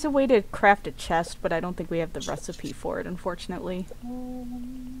 There's a way to craft a chest, but I don't think we have the recipe for it, unfortunately.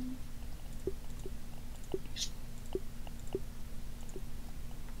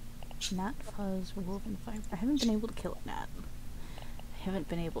 Gnat fuzz, woven fiber. I haven't been able to kill a gnat. I haven't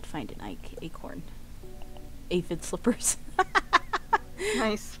been able to find an acorn. Aphid slippers.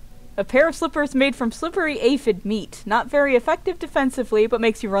 Nice. A pair of slippers made from slippery aphid meat. Not very effective defensively, but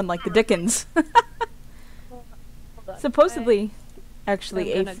makes you run like the Dickens. Hold on, Supposedly,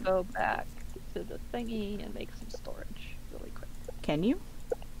 actually, I'm gonna go back to the thingy and make some storage really quick. Can you?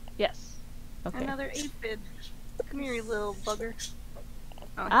 Yes. Okay. Another aphid. Come here, you little bugger.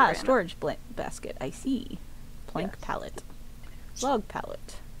 Oh, Ah, here, storage basket. I see. Plank Yes. pallet. Log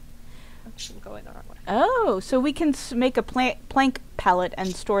pallet. I'm going the wrong way. Oh, so we can make a plank pallet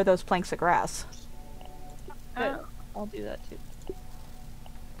and store those planks of grass. Good. Oh. I'll do that too.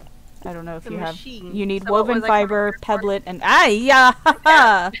 I don't know if The you have. machine. You need So what woven was I coming fiber, here for? pebblet, and yeah, ha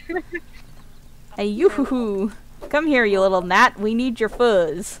ha. Hey, yoo-hoo-hoo. Come here, you little gnat. We need your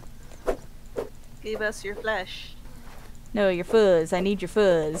fuzz. Give us your flesh. No, your fuzz. I need your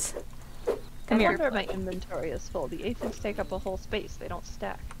fuzz. Come I here. wonder my inventory is full. The aphids take up a whole space. They don't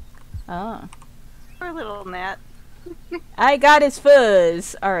stack. Ah. Poor little gnat. I got his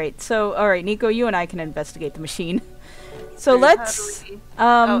fuzz. Alright, Nico, you and I can investigate the machine. So How do let's, we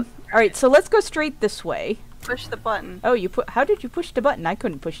alright, so let's go straight this way. push the button? Oh, how did you push the button? I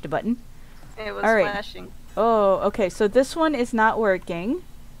couldn't push the button. It was All right. flashing. Oh, okay, so this one is not working.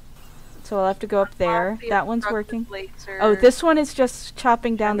 So I'll have to go up there. All the That one's obstructed working. plates are- Oh, this one is just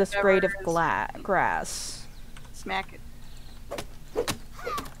chopping down the sprayed of Whatever is- grass. Smack it.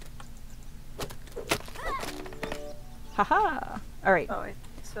 Haha. Alright. Oh,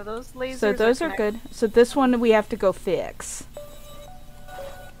 so those lasers. So those are good. So this one we have to go fix.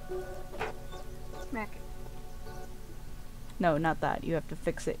 Smack it. No, not that. You have to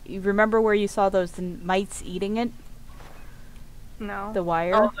fix it. You remember where you saw those mites eating it? No. The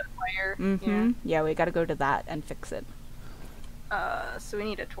wire? Oh, the wire. Mm-hmm. Yeah, we gotta go to that and fix it. Yeah. So we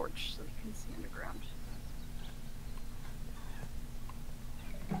need a torch so we can see underground.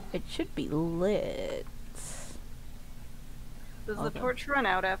 It should be lit. Does Okay. the torch run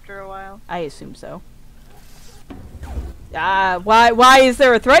out after a while? I assume so. Why is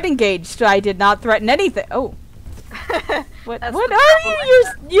there a threat engaged? I did not threaten anything. Oh. What That's what the are problem you?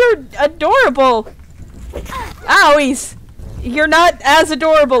 You're adorable. Owies. You're not as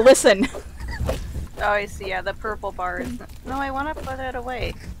adorable. Listen. Oh, I see. Yeah, the purple bar is. No, I want to put it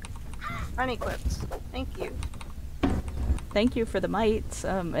away. Run equipped. Thank you. Thank you for the mites.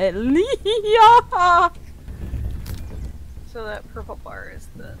 Yeah. So that purple bar is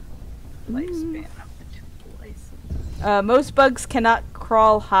the lifespan of the tool. I see. Most bugs cannot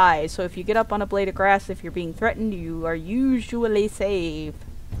crawl high, so if you get up on a blade of grass, if you're being threatened, you are usually safe.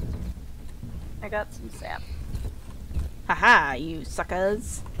 I got some sap. Haha, you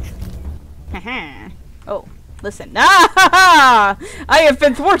suckers. Haha. Oh, listen. Ah ha ha! I have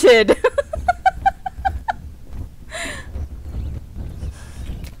been thwarted!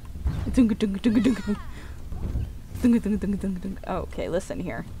 Okay, listen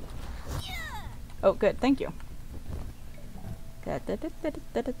here. Oh, good, thank you. How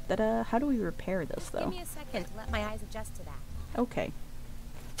do we repair this, though? Give me a second to let my eyes adjust to that. Okay.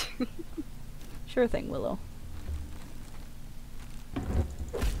 Sure thing, Willow.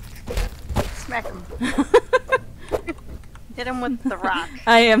 Smack him. Hit him with the rock.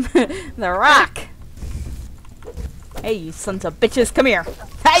 I am the rock! Hey, you sons of bitches, come here!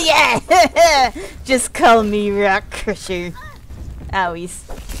 Ah, yeah! Just call me Rock Crusher. Owies.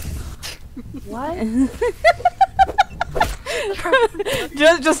 What?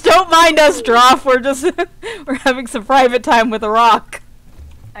 just don't mind us, Droff. We're having some private time with a rock.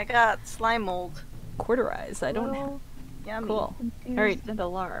 I got slime mold. Quarterize. I don't. Well, Yummy. Cool. confused Alright. and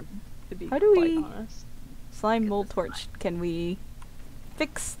alarmed, to be How do quite we- honest. Slime Get mold this torch. Can we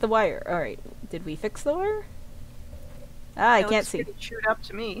fix the wire? All right. Did we fix the wire? Ah, I It can't looks see. pretty chewed up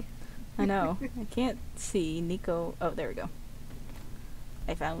to me. I know. I can't see. Nico. Oh, there we go.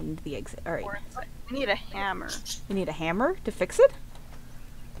 I found the exit. All right. Or we need a hammer. We need a hammer to fix it.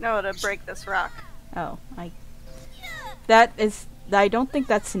 No, to break this rock. Oh, that is. I don't think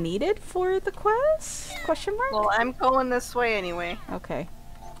that's needed for the quest? Question mark? Well, I'm going this way anyway. Okay.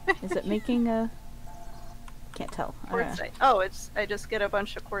 Is it making a? Can't tell. Quartzite. Oh, it's. I just get a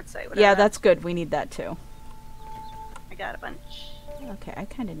bunch of quartzite. Whatever Yeah, that's good. We need that too. I got a bunch. Okay, I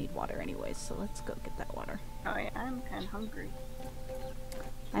kind of need water anyways, so let's go get that water. Oh yeah, I'm kind of hungry.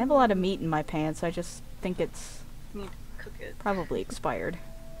 I have a lot of meat in my pants. I just think it's Need to cook it. probably expired.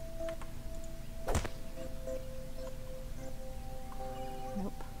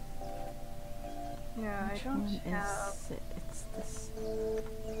 Nope. Yeah, Which I don't one have. is it? It's this.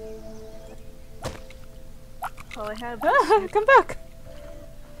 Well, I have. Ah, come back!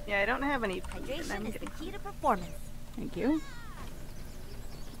 Yeah, I don't have any food, and I'm Hydration is the getting. key to performance. Thank you.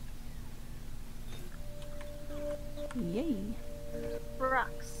 Yay.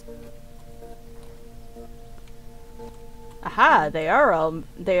 Rocks. Aha! They are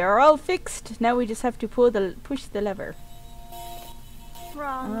all fixed. Now we just have to push the lever.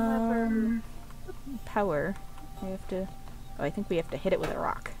 Wrong lever. Power. I have to. Oh, I think we have to hit it with a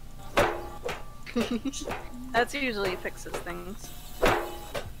rock. That's usually fixes things.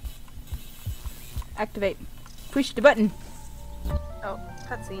 Activate. Push the button. Oh,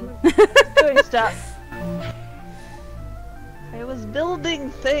 cutscene. Doing stuff. I was building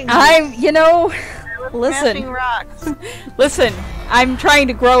things. You know, Smashing listen, rocks. listen. I'm trying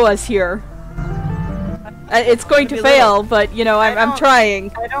to grow us here. It's going to Maybe fail, but you know, I'm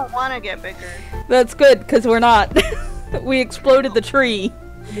trying. I don't want to get bigger. That's good, because we're not. We exploded the tree.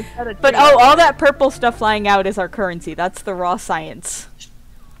 You had a But tree. oh, all that purple stuff flying out is our currency. That's the raw science.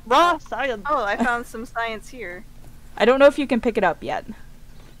 Raw science. Oh, I found some science here. I don't know if you can pick it up yet.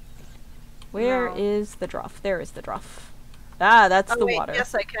 Where No. is the Druff? There is the Druff. Ah, that's the wait, water.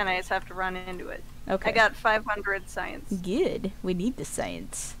 yes I can. I just have to run into it. Okay. I got 500 science. Good. We need the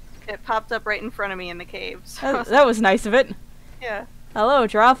science. It popped up right in front of me in the cave. So That was nice of it. yeah. Hello,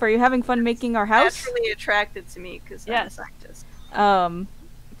 Druff. Are you having fun making our house? Naturally attracted to me because I'm a Yes. scientist.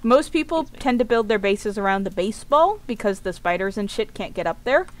 Most people Excuse me. tend to build their bases around the baseball because the spiders and shit can't get up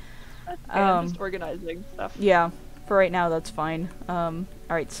there. Okay, I'm just organizing stuff. Yeah, for right now that's fine.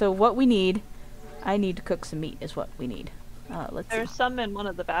 Alright, so what we need, I need to cook some meat is what we need. Let's see. There's some in one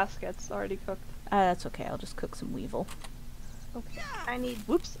of the baskets already cooked. That's okay, I'll just cook some weevil. Okay. I need.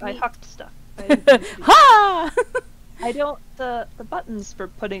 Whoops, I meat. hucked stuff. I didn't mean to do that. Ha! I don't. The buttons for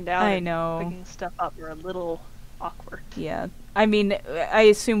putting down I and know. picking stuff up are a little awkward. Yeah, I mean, I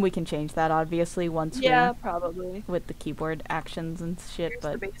assume we can change that obviously once Yeah, probably. with the keyboard actions and shit, Here's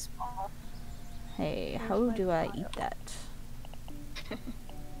but the baseball. hey, Where's how my do I file? eat that?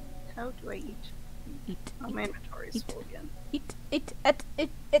 How do I eat? Eat, Oh, my inventory's eat. full again. eat.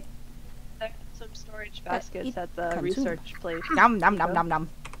 There's some storage baskets eat, at the consume. research place. Nom nom nom nom nom.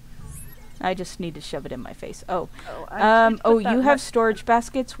 I just need to shove it in my face. Oh, Oh, I should oh, put that you have next storage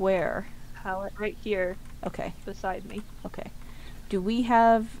baskets where? pallet right here Okay, beside me. okay. Do we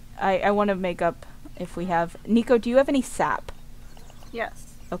have? I want to make up if we have. Nico, do you have any sap?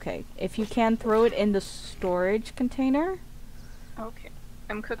 Yes. Okay, if you can throw it in the storage container. Okay.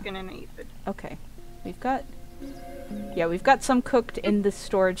 I'm cooking an aphid. Okay, we've got. Yeah, we've got some cooked in the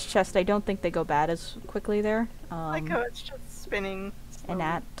storage chest. I don't think they go bad as quickly there. Like how it's just spinning. And slowly.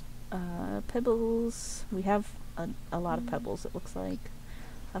 at pebbles, we have a lot of pebbles. It looks like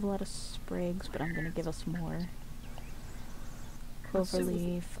I have a lot of sprigs, but I'm gonna give us more.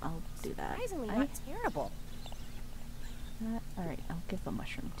 Cloverleaf, I'll do that. Surprisingly not terrible. All right, I'll give the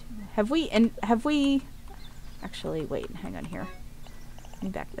mushroom too. Have we? Actually, wait, hang on here. Let me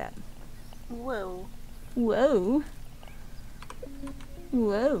back that. Whoa. Whoa.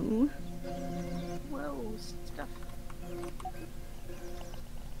 Whoa. Whoa, stuff.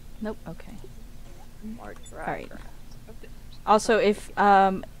 Nope. Okay. More dry Alright. grass. Okay. Also, if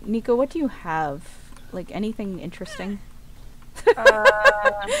Nico, what do you have? Like anything interesting?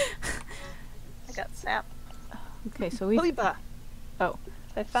 I got sap. Okay, so we. Hoiba. Oh,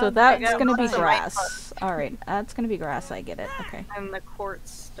 I so found that's got gonna be lots of white grass. All right, that's gonna be grass. I get it. Okay. And the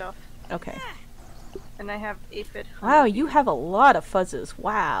quartz stuff. Okay. And I have aphid. Wow, honey. you have a lot of fuzzes.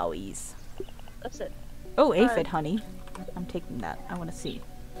 Wowies. That's it. Oh, aphid honey. I'm taking that. I want to see.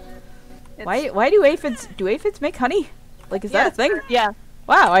 It's- Why do aphids make honey? Like, is that a Yes, thing? Yeah,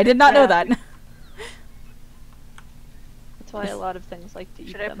 Wow, I did not know Yeah. that. that's why a lot of things like to eat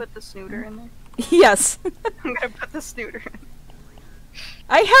Should I them. put the snooter in there? Yes. I'm gonna put the snooter in.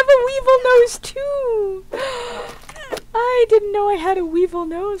 I have a weevil nose too. I didn't know I had a weevil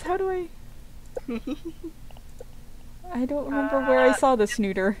nose. How do I? I don't remember where I saw the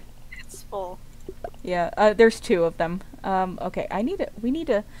snooter. It's full. Yeah, there's two of them. Okay, we need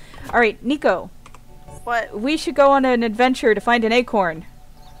to. All right, Nico, What? we should go on an adventure to find an acorn.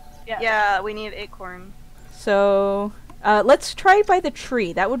 Yeah, we need acorn. So, let's try by the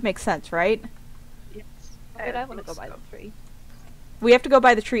tree. That would make sense, right? Yes. I Wait, I want to think go by so. the tree. We have to go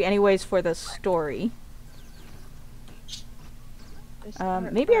by the tree anyways for the story. There's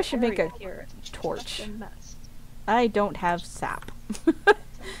Maybe I our should make area a here. torch. It's a mess. I don't have sap. It's a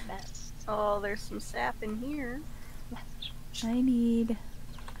mess. Oh, there's some sap in here.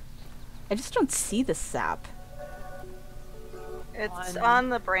 I just don't see the sap. It's On- on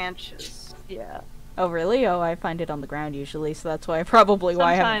the branches. Yeah. Oh, really? Oh, I find it on the ground usually, so that's why probably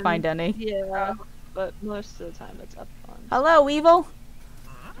why I haven't found any. Yeah, but most of the time it's up on. Hello, Weevil.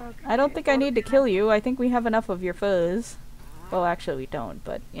 Okay. I don't think I need to kill you. I think we have enough of your fuzz. Well, actually, we don't,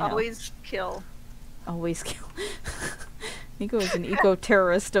 but you know. Always kill. Always kill. Nico is an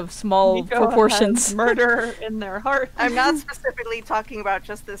eco-terrorist of small Nico proportions. has murder in their heart. I'm not specifically talking about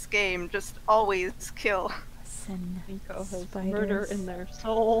just this game, just always kill. Listen, Nico has spiders. murder in their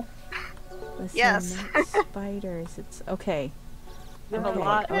soul. Listen, Yes. spiders. It's okay. We have Okay, a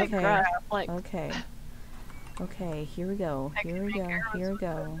lot okay. of grass. Like, Okay. Okay, here we go. I can Here we make go. arrows Here we with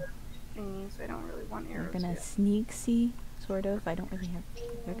go. thingies. I don't really want We're arrows gonna yet. sneak see, sort of. I don't really have.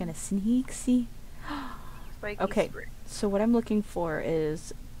 We're gonna sneak see. Spiky Okay, spray. so what I'm looking for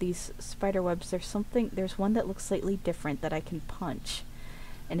is these spider webs. There's one that looks slightly different that I can punch.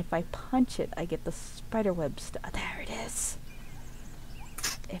 And if I punch it, I get the spider web there it is!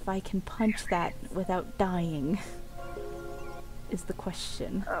 If I can punch that without dying, is the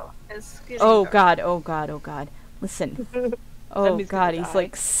question. Oh, it's getting Oh dark. god, oh god, oh god. Listen. Oh means god, gonna he's die.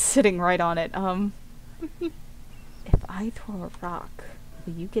 like sitting right on it. If I throw a rock,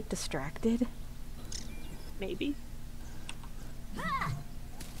 will you get distracted? Maybe.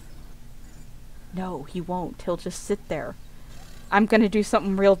 No, he won't. He'll just sit there. I'm gonna do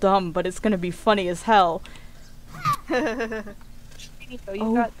something real dumb, but it's gonna be funny as hell. So you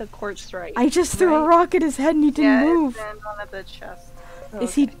Oh. got the quartz right. I just threw a right? rock at his head and he didn't Yeah, move. it's on the chest. Oh,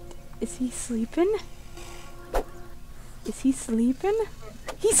 Is okay. he sleeping? Is he sleeping?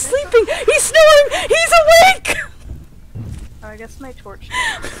 He's sleeping! He's snoring! He's awake! Oh, I guess my torch.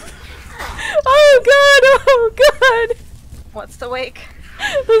 Oh god, oh god! What's the wake?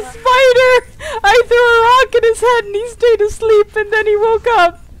 The spider! I threw a rock at his head and he stayed asleep and then he woke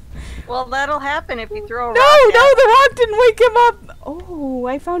up. Well, that'll happen if you throw a No, rock at no, him. the rock didn't wake him up! Oh,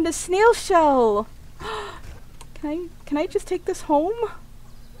 I found a snail shell! Can I just take this home?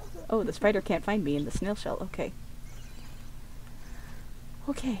 Oh, the spider can't find me in the snail shell, okay.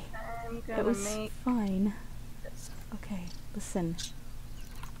 Okay, I'm that gonna was make fine. this. Okay, listen.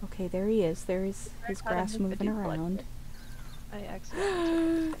 Okay, there he is. There is his How to grass make the moving dew blood around. kit. I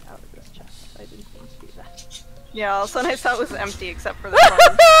accidentally took it out of this chest. I didn't mean to do that. Yeah, all of a sudden I saw it was empty except for the No, one.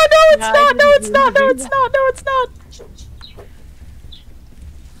 it's No, I not! No, didn't it's not! No, do it's that. not! No, it's not!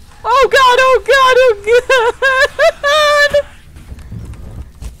 Oh god! Oh god! Oh god!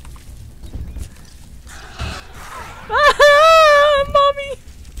 Ah, mommy!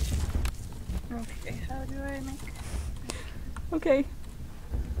 Okay, how do I make... Okay.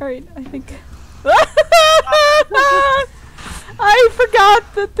 Alright, I think... I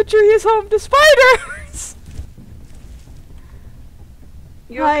forgot that the tree is home to spiders!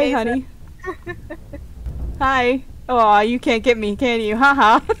 You Hi, okay, honey. Hi. Aw, you can't get me, can you?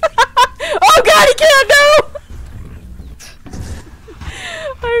 Haha. Oh god, he can't! No!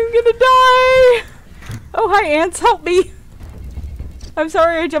 I'm gonna die! Oh, hi, ants, help me! I'm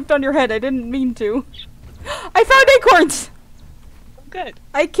sorry I jumped on your head, I didn't mean to. I found acorns! Good.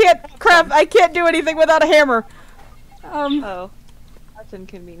 I can't craft, I can't do anything without a hammer. Oh, that's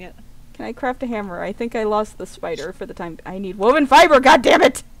inconvenient. Can I craft a hammer? I think I lost the spider for the time. I need woven fiber, god damn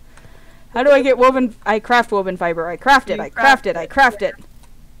it! How do I get woven? I craft woven fiber. I craft it. You I craft it. I craft it.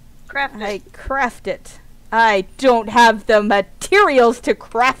 Craft it. I craft it. I don't have the materials to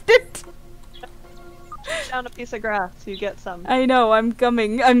craft it. Down a piece of grass, you get some. I know. I'm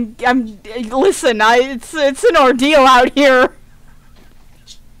coming. Listen. It's an ordeal out here.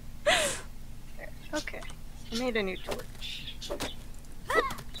 Okay, I made a new torch.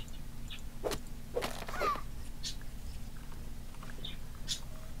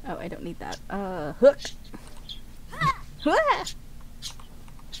 Oh, I don't need that. Hook. Ah!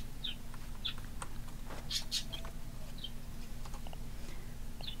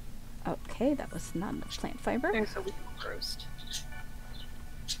 Okay, that was not enough plant fiber. There's a weevil roast.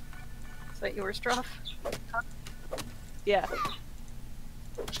 Is that yours, Droff? Yeah.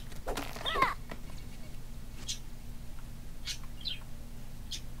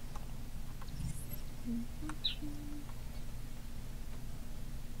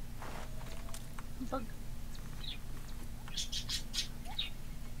 Bug.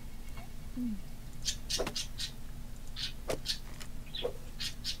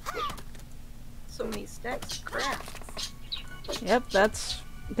 So many stacks of crafts. Yep, that's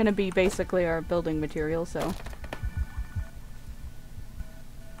gonna be basically our building material, so.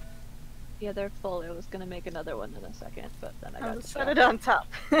 Yeah, they're full. I was gonna make another one in a second, but then I I'll got set it distracted on top.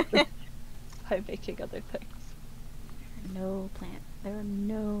 by making other things. No plant. There are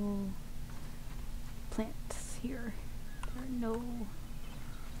no plants here. There are no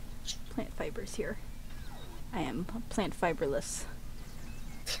plant fibers here. I am plant fiberless.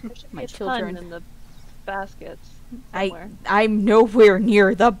 There should be My a ton children. in the baskets somewhere. I'm nowhere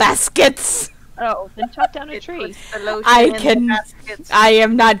near the baskets. Oh, then chop down a It tree. puts the lotion I in the can. baskets. I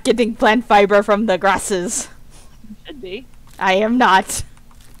am not getting plant fiber from the grasses. Should be. I am not.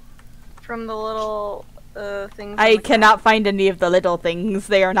 From the little things. I on the cannot find any of the little things.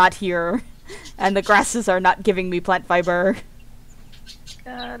 They are not here. And the grasses are not giving me plant fiber.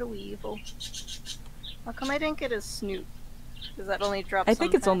 God, a weevil. How come I didn't get his snoot? Does that only drop I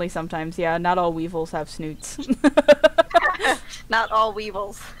think it's sometimes? only sometimes, yeah. Not all weevils have snoots. Not all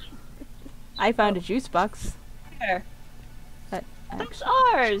weevils. I found a juice box. Here. That That's actually,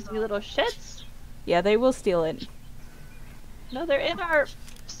 ours, you little shits. yeah, they will steal it. No, they're in our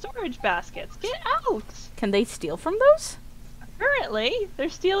storage baskets. Get out! Can they steal from those? Apparently, they're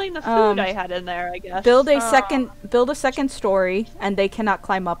stealing the food I had in there, I guess. Build a second story, and they cannot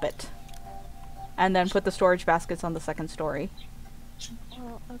climb up it. And then put the storage baskets on the second story.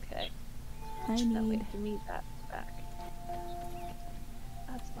 Well, okay. I That way, need give me that back.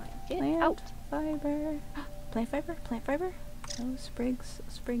 That's mine. Get plant out! fiber. Plant fiber. Plant fiber. Oh, sprigs,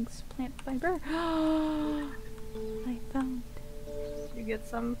 plant fiber. I found You get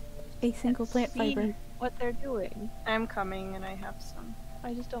some? a single plant See fiber. what they're doing. I'm coming and I have some.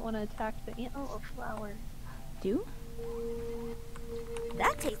 I just don't want to attack the ants. Oh, a flower. Do?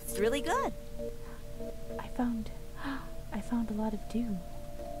 That tastes really good. I found a lot of dew.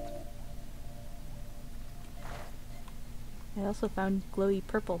 I also found glowy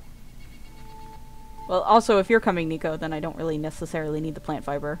purple. Well, also, if you're coming, Nico, then I don't really necessarily need the plant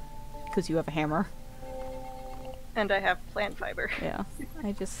fiber, because you have a hammer. And I have plant fiber. Yeah,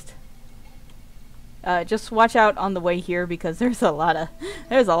 I just watch out on the way here because there's a lot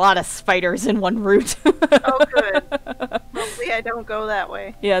of spiders in one route. Oh, good. Hopefully I don't go that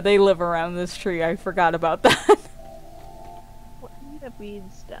way. Yeah, they live around this tree. I forgot about that. What, I need a weed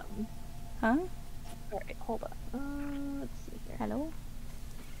stem. Huh? Alright, hold on. Let's see here. Hello?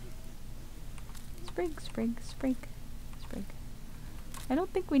 Sprig. I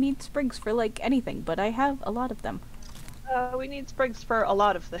don't think we need sprigs for, like, anything, but I have a lot of them. We need sprigs for a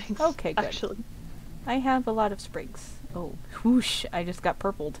lot of things. Okay, good. Actually. I have a lot of sprigs. Oh, whoosh, I just got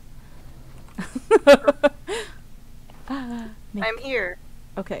purpled. I'm here.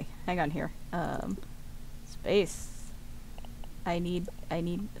 Okay, hang on here. Space. I need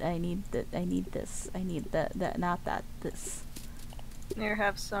this. I need that, not that, this. Here,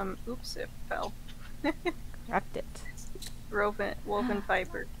 have some. Oops, it fell. Craft it. Woven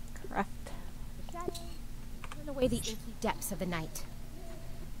fiber. Craft. Turn away the inky depths of the night.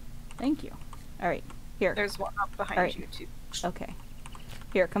 Thank you. Alright, here. There's one up behind Alright. you, too. Okay.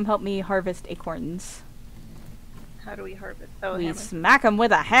 Here, come help me harvest acorns. How do we harvest? Oh, We hammer. smack them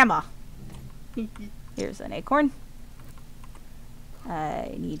with a hammer. Here's an acorn.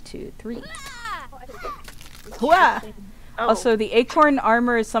 I need 2, 3. Hooah! Oh, Also, the acorn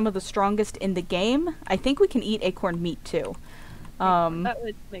armor is some of the strongest in the game. I think we can eat acorn meat too. That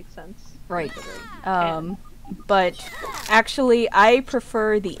would make sense. Right. considering- But actually, I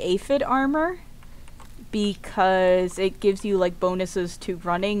prefer the aphid armor because it gives you like bonuses to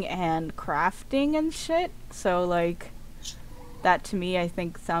running and crafting and shit. So like, that to me I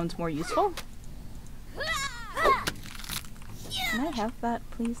think sounds more useful. Can I have that,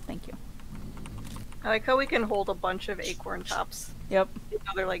 please? Thank you. I like how we can hold a bunch of acorn tops. Yep. Even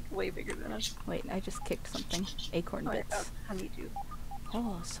though they're like way bigger than us. Wait, I just kicked something. Acorn Oh, I bits. found honeydew.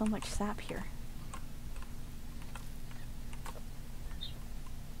 Oh, so much sap here.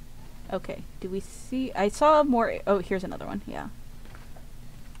 Okay, do we see? I saw more. Oh, here's another one. Yeah.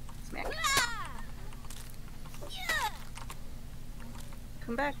 Smack.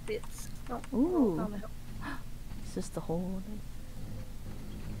 Come back, bits. No. Ooh. down the hill. Is this the hole?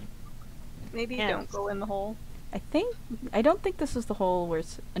 Maybe Ants. don't go in the hole. I don't think this is the hole where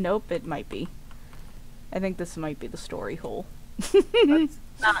it's. Nope, it might be. I think this might be the story hole.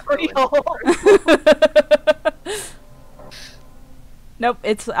 Not go in the hole. Nope,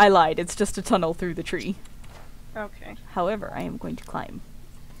 I lied. It's just a tunnel through the tree. Okay. However, I am going to climb.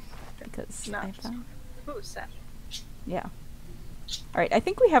 Because I Nice. found. Ooh, sap. Yeah. Alright, I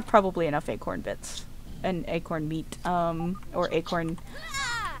think we have probably enough acorn bits. And acorn meat. Or acorn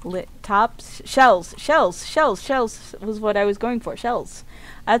lit tops. Shells was what I was going for. Shells.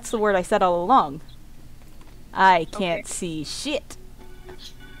 That's the word I said all along. I can't Okay. see shit.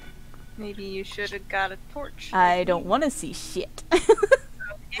 Maybe you should have got a torch. I don't want to see shit.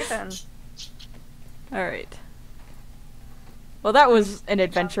 Okay, then. Alright. Well, that was an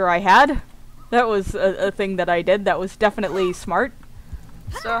adventure I had. That was a thing that I did that was definitely smart.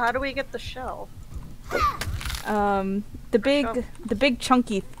 So how do we get the shell? The big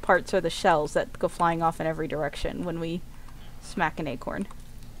chunky parts are the shells that go flying off in every direction when we smack an acorn.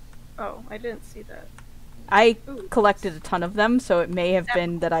 Oh, I didn't see that. I Ooh. collected a ton of them, so it may have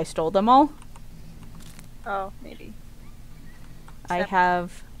been that I stole them all. Oh, maybe. I Sap.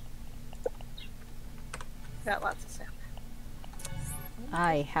 have Got lots of sap.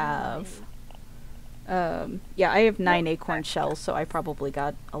 yeah, I have 9 acorn shells, so I probably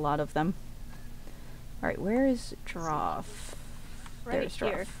got a lot of them. Alright, where is Droff? Right There's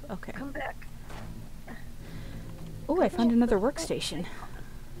here. Droff. Okay. Come back. Oh, I found another workstation.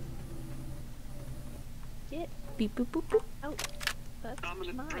 Beep boop boop boop. Oh, that's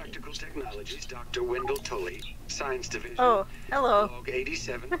Dominant mine. Practical Technologies, Dr. Wendell Tully, Science Division. Oh, hello. Log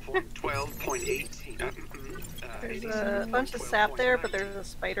 87.12.18. There's a bunch of sap there, but there's a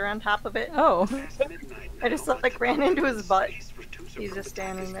spider on top of it. Oh. I just like ran into his butt. He's just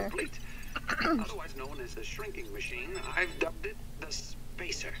standing there. Otherwise known as the shrinking machine, I've dubbed it the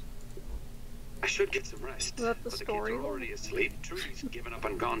spacer. I should get some rest. Is that the but the story? kids are already asleep. Trudy's given up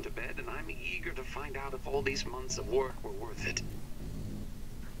and gone to bed, and I'm eager to find out if all these months of work were worth it.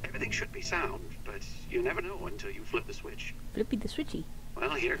 Everything should be sound, but you never know until you flip the switch. Flippy the switchy.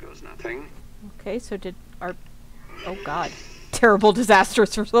 Well, here goes nothing. Okay, so did our... Oh god. Terrible,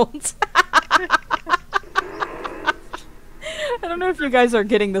 disastrous results. I don't know if you guys are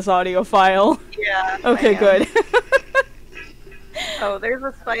getting this audio file. Yeah. Okay, good. Oh, there's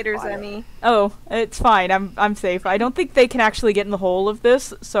a spider, Emmy. Oh, it's fine. I'm safe. I don't think they can actually get in the hole of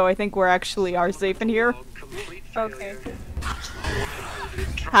this, so I think we're actually are safe in here. Okay.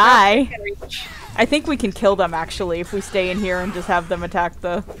 Hi. I think we can kill them actually if we stay in here and just have them attack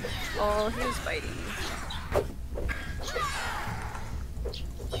the... Oh, here's Spidey.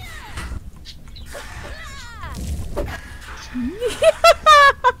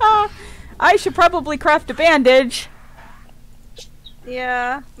 I should probably craft a bandage.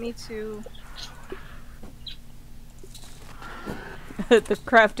 Yeah, me too. The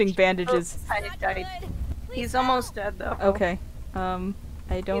crafting bandages. Oh, I died. He's almost dead though. Okay.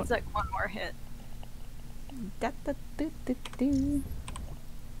 I don't... Needs like one more hit.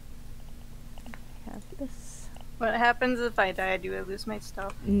 Have this. What happens if I die? Do I lose my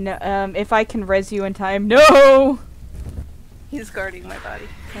stuff? No, if I can res you in time. No! He's guarding my body.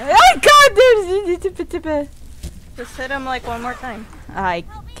 Oh god! Just hit him like one more time. I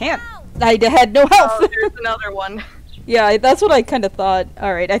can't. I had no health. Oh, there's another one. Yeah, that's what I kind of thought.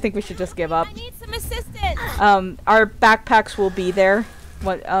 Alright, I think we should just give up. I need some assistance. Our backpacks will be there.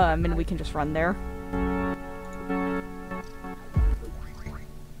 What, and we can just run there.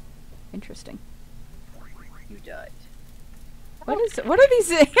 Interesting. You died. What are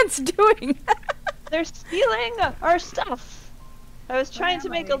these ants doing? They're stealing our stuff. I was trying to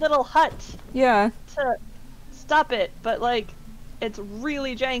make a little hut Yeah. to stop it, but like, it's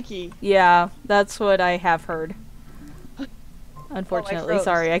really janky. Yeah, that's what I have heard. Unfortunately, froze.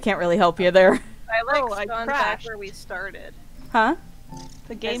 sorry, I can't really help you there. I like Oh, I spawned back crashed. where we started. Huh?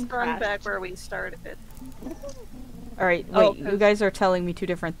 The I game spawned crashed. back where we started. Alright, Oh, wait, you 'cause- guys are telling me two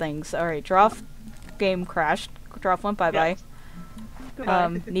different things. Alright, Droff game crashed. Droff went bye-bye. Yes.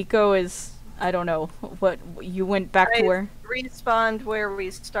 Goodbye. Nico is, I don't know, what, you went back to I where? respawned where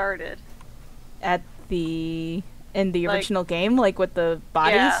we started. At the, in the Like- original game, like with the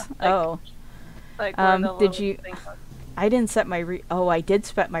bodies? Yeah, like- Oh. Like where the Did little you- thing was. I didn't set my I did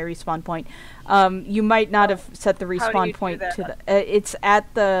set my respawn point. You might not have set the How do respawn you do point to that? the. It's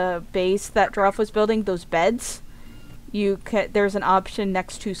at the base that Droff was building. Those beds. There's an option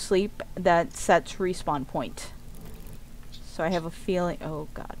next to sleep that sets respawn point. So I have a feeling. Oh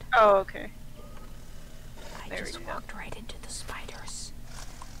god. Oh, okay. I There just we go. walked right into the spiders,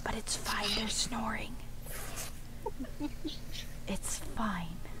 but it's fine. They're snoring. It's fine.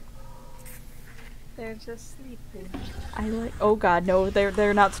 They're just sleeping. I like. Oh god, no,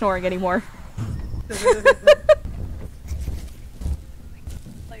 they're not snoring anymore.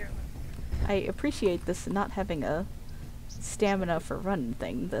 I appreciate this not having a stamina for run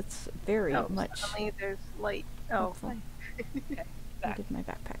thing. That's very Oh, much. suddenly there's light. Oh, helpful. Where Back. did my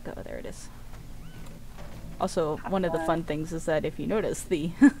backpack go? There it is. Also, one of the fun things is that if you notice,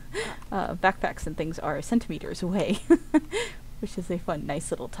 the backpacks and things are centimeters away, which is a fun,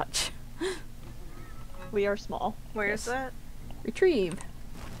 nice little touch. We are small. where's that? Retrieve.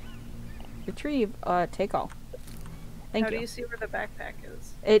 Retrieve. Take all. Thank How you. do you see where the backpack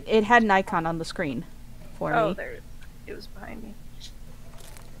is? It had an icon on the screen for Oh, me. there. It was behind me.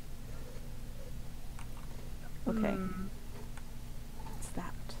 Okay. Hmm. What's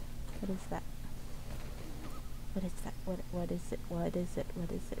that? What is that? What is that? What is it? What is it?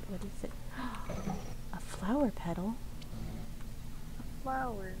 What is it? What is it? A flower petal?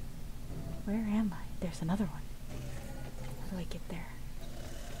 Flower. Where am I? There's another one. How do I get there?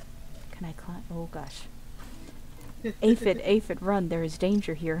 Can I climb? Oh gosh. Aphid, run. There is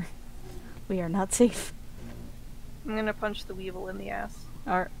danger here. We are not safe. I'm gonna punch the weevil in the ass.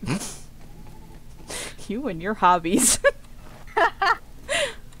 Our You and your hobbies.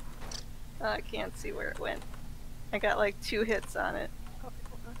 I can't see where it went. I got like 2 hits on it.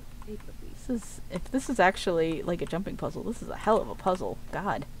 If this is actually like a jumping puzzle, this is a hell of a puzzle.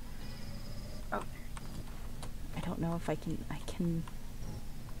 God. Oh. I don't know if I can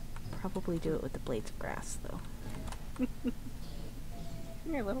Probably do it with the blades of grass, though.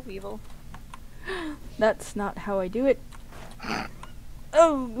 Come here, little weevil. That's not how I do it.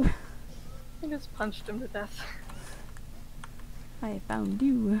 Oh! I just punched him to death. I found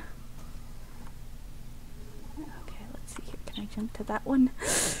you. Okay, let's see here. Can I jump to that one?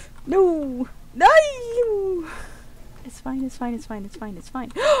 No! No! It's fine, it's fine, it's fine, it's fine, it's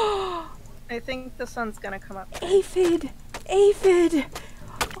fine. I think the sun's gonna come up. Aphid! Aphid!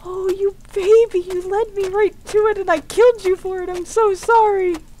 Oh, you baby! You led me right to it and I killed you for it! I'm so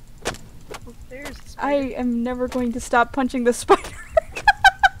sorry! Oh, there's a I spider. am never going to stop punching the spider.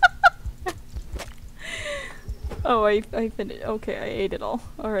 Oh, I finished. Okay, I ate it all.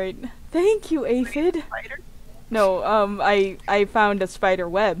 Alright. Thank you, Aphid! Spider? No, I found a spider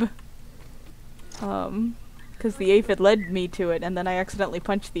web. Because the aphid led me to it, and then I accidentally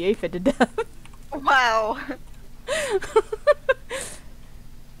punched the aphid to death. Wow.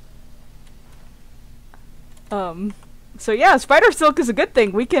 So yeah, spider silk is a good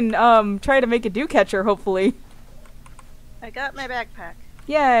thing. We can, try to make a dew catcher, hopefully. I got my backpack.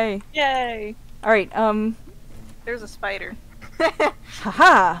 Yay! Yay! Alright, There's a spider.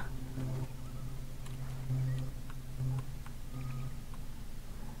 haha!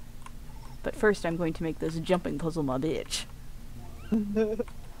 But first I'm going to make this jumping puzzle my bitch. Not like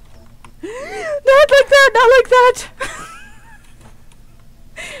that! Not like that!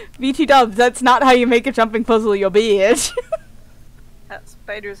 VT dubs, that's not how you make a jumping puzzle, you bitch! That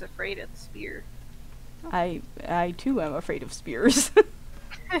spider's afraid of the spear. I too am afraid of spears.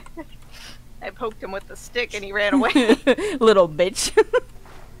 I poked him with the stick and he ran away. Little bitch.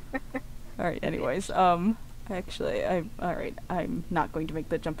 Alright, anyways, actually, alright, I'm not going to make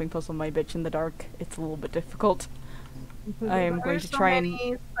the jumping puzzle my bitch in the dark. It's a little bit difficult. I am going There's to so try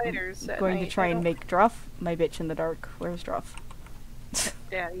many spiders at going to night. try I and don't- make Druff my bitch in the dark. Where's Druff?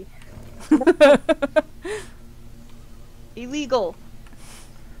 Daddy. Illegal.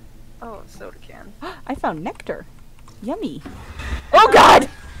 Oh, soda can. I found nectar. Yummy. Oh god!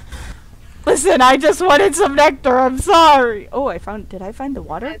 Listen, I just wanted some nectar, I'm sorry! Oh, did I find the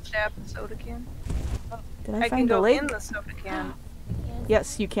water? I tap the soda can. Did I I can find the go lake? in the soda can.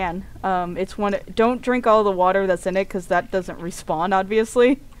 Yes, you can. Don't drink all the water that's in it, because that doesn't respawn,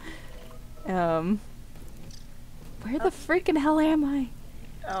 obviously. Where the freaking hell am I?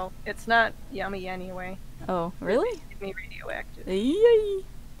 Oh, it's not yummy anyway. Oh, really? Give me radioactive. Yay!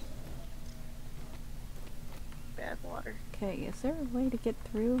 Bad water. Okay, is there a way to get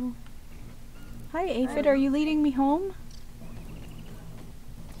through? Hi, Aphid, are you leading me home?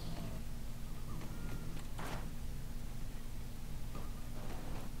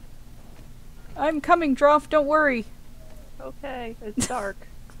 I'm coming, Droff, don't worry. Okay, it's dark.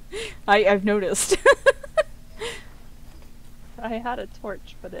 I've noticed. I had a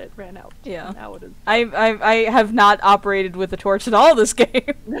torch, but it ran out. Yeah. Now it is. I have not operated with a torch at all this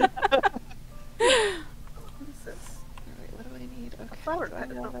game. What is this? Alright, what do I need? Okay. flower do I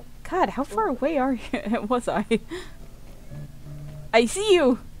petal. have a- God, how far away are you? Was I? I see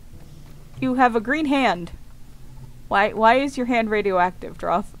you! You have a green hand. Why is your hand radioactive,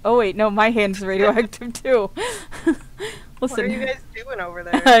 Droth? Oh wait, no, my hand's radioactive too. What are Listen, you guys doing over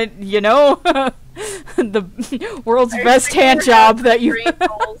there? you know, the world's I best figured hand out job the that you. green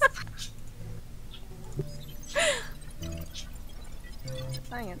holes.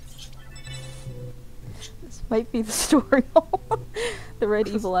 Science. This might be the story. The red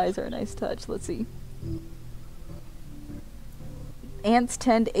evil eyes are a nice touch. Let's see. Ants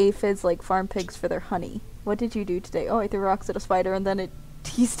tend aphids like farm pigs for their honey. What did you do today? Oh, I threw rocks at a spider and then it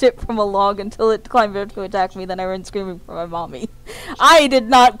teased it from a log until it climbed up to attack me. Then I ran screaming for my mommy. I did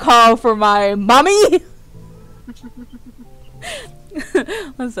not call for my mommy!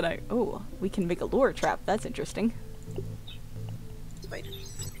 Listen, oh, we can make a lure trap. That's interesting.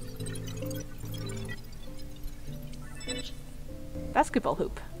 Spiders. Basketball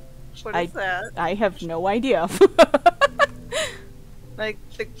hoop. What is that? I have no idea. Like,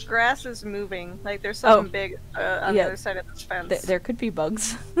 the grass is moving. Like, there's something Oh. big on Yeah. the other side of this fence. There could be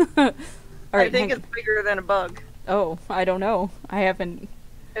bugs. I Alright, think it's bigger than a bug. Oh, I don't know. I haven't.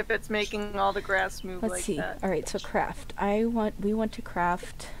 If it's making all the grass move Let's like see. that. Alright, so craft. We want to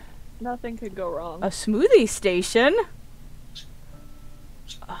craft Nothing could go wrong. a smoothie station.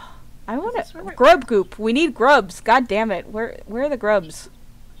 I want this a right? grub goop. We need grubs. God damn it. Where are the grubs?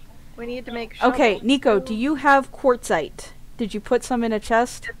 We need to make Okay, shovels. Nico, do you have quartzite? Did you put some in a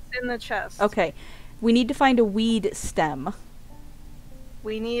chest? It's in the chest. Okay. We need to find a weed stem.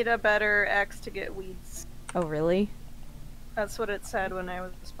 We need a better axe to get weeds. Oh, really? That's what it said when I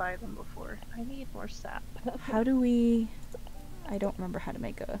was by them before. I need more sap. How do we... I don't remember how to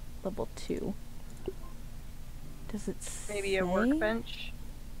make a level 2. Does it Maybe a say? workbench.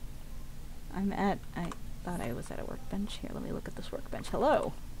 I thought I was at a workbench. Here, let me look at this workbench.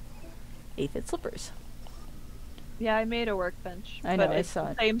 Hello. Aphid slippers. Yeah, I made a workbench. I know, but I it's saw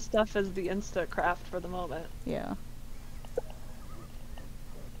the it. same stuff as the Insta craft for the moment. Yeah.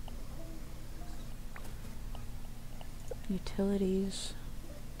 Utilities.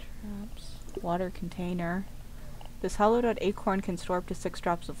 Traps. Water container. This hollowed out acorn can store up to 6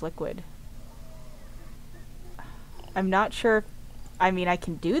 drops of liquid. I'm not sure. I mean, I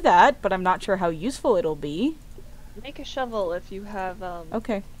can do that, but I'm not sure how useful it'll be. Make a shovel if you have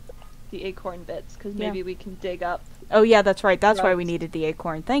Okay. the acorn bits, because Yeah. maybe we can dig up. Oh yeah, that's right. That's why we Drugs. needed the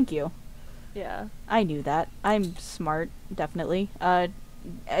acorn. Thank you. Yeah. I knew that. I'm smart, definitely.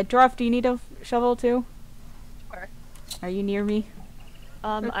 Droff, do you need a shovel too? Sure. Are you near me?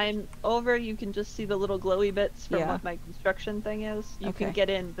 I'm over. You can just see the little glowy bits from Yeah. what my construction thing is. You Okay. can get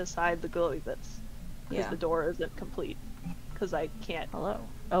in beside the glowy bits, because Yeah. the door isn't complete. Because I can't. Hello.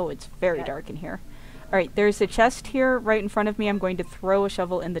 Oh, it's very Yeah. dark in here. Alright, there's a chest here right in front of me. I'm going to throw a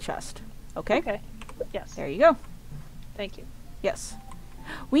shovel in the chest. Okay? Okay. Yes. There you go. Thank you. Yes.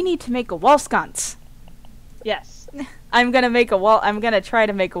 We need to make a wall sconce. Yes. I'm gonna try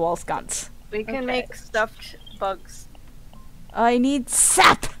to make a wall sconce. We can Okay. make stuffed bugs. I need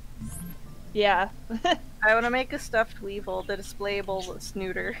sap! Yeah. I want to make a stuffed weevil, the displayable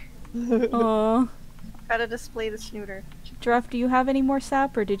snooter. Aww. Gotta display the snooter. Droff, do you have any more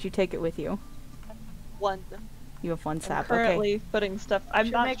sap, or did you take it with you? One. You have one I'm sap, currently okay. putting stuff. I'm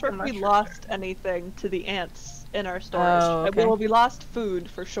Should not make sure a if we mushroom. lost anything to the ants in our storage. Oh, okay. Well, we lost food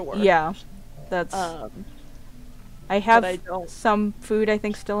for sure. Yeah. That's... I have I don't- some food, I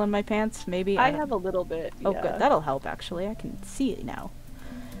think, still in my pants. Maybe I don't- have a little bit. Oh, yeah. good. That'll help, actually. I can see it now.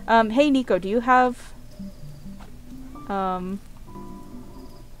 Hey, Nico, do you have...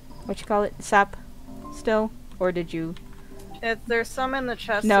 what you call it? Sap still? Or did you... There's some in the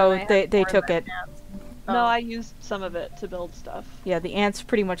chest. No, and I they have more in took my it. pants. No, Oh. I used some of it to build stuff. Yeah, the ants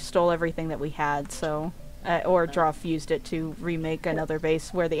pretty much stole everything that we had, so... or Droff used it to remake another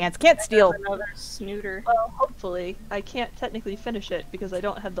base where the ants can't steal. Another snooter. Well, hopefully. I can't technically finish it because I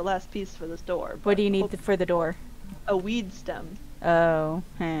don't have the last piece for this door. What but do you need for the door? a weed stem. Oh,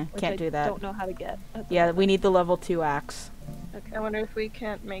 Which can't I do that. don't know how to get. at the Yeah, moment. we need the level 2 axe. Okay. I wonder if we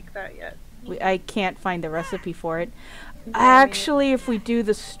can't make that yet. I can't find the recipe for it. Yeah, Actually, if we do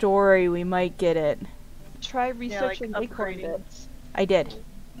the story, we might get it. Try researching acorn upgrading. bits. I did.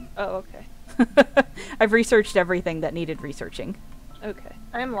 Oh, okay. I've researched everything that needed researching. Okay.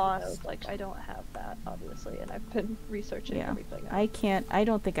 I'm I lost. was like, I don't have that, obviously, and I've been researching Yeah. everything. I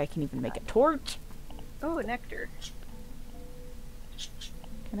don't think I can even make a torch. Oh, nectar.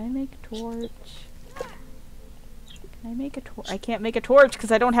 Can I make a torch? Can I make a torch? I can't make a torch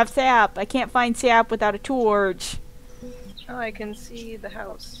because I don't have sap. I can't find sap without a torch. Oh, I can see the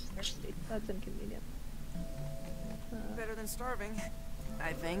house. That's inconvenient. Better than starving,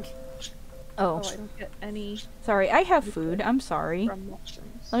 I think. Oh, Oh, I don't get any sorry. I have food. I'm sorry. from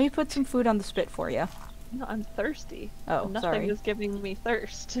mushrooms. Let me put some food on the spit for you. No, I'm thirsty. Oh, and nothing sorry. is giving me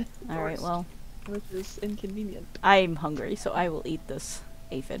thirst, All right. Well, which is inconvenient. I'm hungry, so I will eat this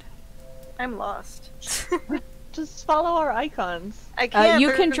aphid. I'm lost. Just follow our icons. I can't. You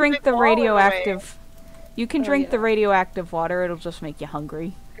there's can a drink big the wall in way. radioactive. You can Oh, drink the yeah. radioactive water. It'll just make you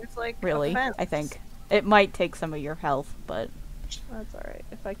hungry. It's like a Really, fence. I think. It might take some of your health, but That's alright.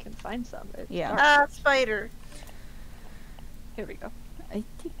 If I can find some. It's Yeah. dark. Ah, spider. Here we go. I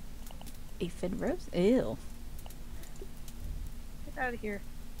think aphid rose. Ew. Get out of here.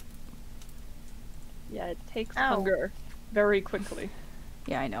 Yeah, it takes Ow. hunger very quickly.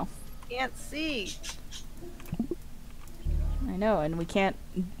 Yeah, I know. Can't see. I know, and we can't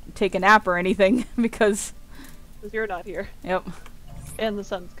take a nap or anything because. Because you're not here. Yep. And the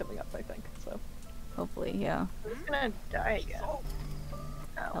sun's coming up, I think, so. Hopefully, yeah. I'm just gonna die again. Ow.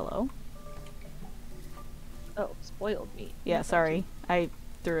 Hello. Oh, spoiled meat. Yeah, Thank sorry. you. I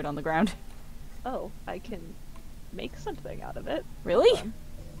threw it on the ground. Oh, I can make something out of it. Really?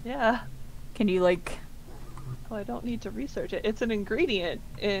 Yeah. Can you like? Oh, I don't need to research it. It's an ingredient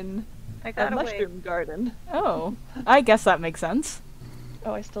in I a got away. mushroom garden. Oh, I guess that makes sense.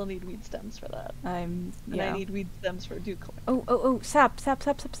 Oh, I still need weed stems for that. I'm. And Yeah. I need weed stems for dew collect. Oh! Sap! Sap!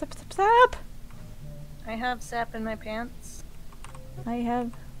 I have sap in my pants. I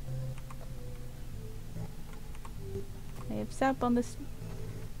have sap on this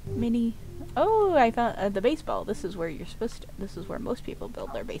mini. Oh, I found the baseball. This is where you're supposed to. This is where most people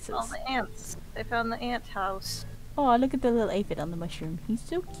build their bases. All the ants. I found the ant house. Oh, look at the little aphid on the mushroom. He's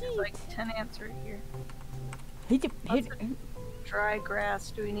so There's cute. like 10 ants right here. Hit it, hit Lots it. Dry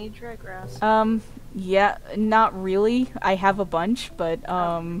grass. Do we need dry grass? Yeah, not really. I have a bunch, but,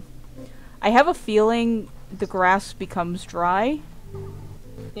 I have a feeling the grass becomes dry,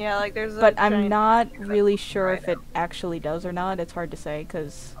 Yeah, like there's a but I'm giant not tree really that's sure right if it actually does or not. It's hard to say,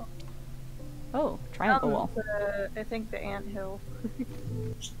 because... Oh, triangle wall. I think the anthill.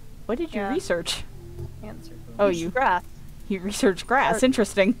 What did you yeah. research? Ant circle. Oh, you Grass. researched grass. Or-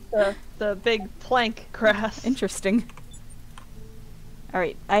 Interesting. The big plank grass. Interesting.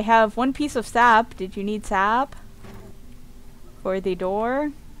 Alright, I have one piece of sap. Did you need sap? For the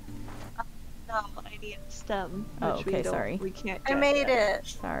door? No, I need stem. Oh, which okay, we don't- sorry. We can't I get made yet. it.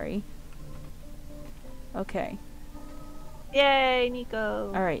 Sorry. Okay. Yay,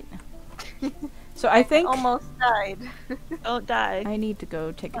 Nico. Alright. So I think Almost died. Don't die. I need to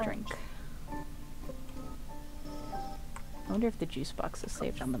go take a drink. I wonder if the juice box is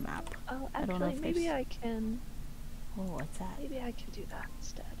saved on the map. Oh, I don't know actually, if maybe there's- I can. Oh, what's that? Maybe I can do that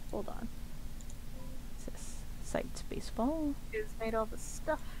instead. Hold on. What's this? Sights baseball. Who's made all this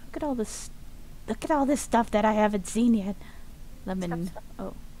stuff? Look at all this. Look at all this stuff that I haven't seen yet. Lemon. Stuff.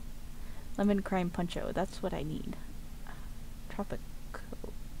 Oh, lemon crime puncho. That's what I need.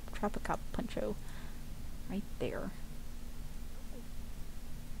 Tropico puncho. Right there.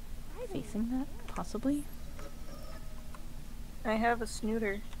 Facing that, possibly. I have a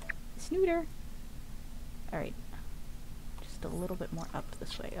snooter. Snooter. Alright. Just a little bit more up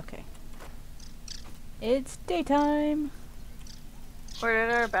this way. Okay. It's daytime. Where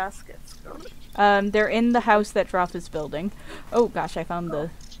did our baskets go? They're in the house that Drop is building. Oh gosh, I found the...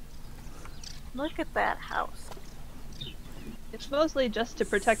 Look at that house. It's mostly just to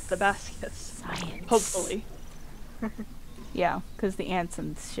protect the baskets. Science. Hopefully. Yeah, because the ants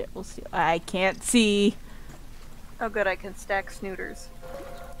and shit will steal. I can't see. Oh good, I can stack snooters.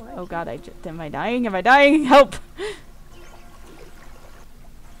 Oh god, am I dying? Am I dying? Help!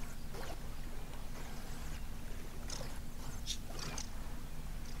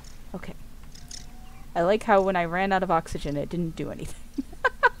 Okay. I like how when I ran out of oxygen, it didn't do anything.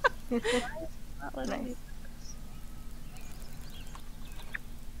 Not letting me- Nice.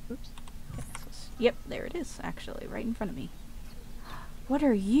 Oops. Yep, there it is, actually, right in front of me. What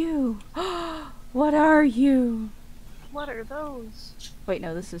are you? What are you? What are those? Wait,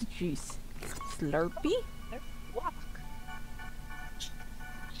 no, this is juice. Slurpee? Walk.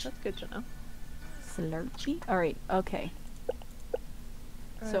 That's good to know. Slurpee? Alright, okay.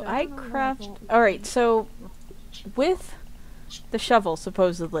 So Alright, I don't know why craft... won't- Alright, so with the shovel,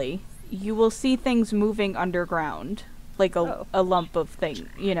 supposedly, you will see things moving underground. Like Oh. a lump of thing,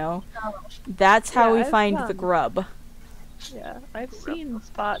 you know? That's how Yeah, we I've find the done. grub. Yeah, I've seen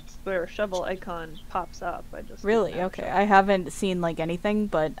spots where a shovel icon pops up. I just Really? didn't have Okay. shovel. I haven't seen, like, anything,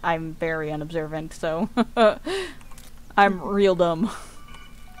 but I'm very unobservant, so... I'm real dumb.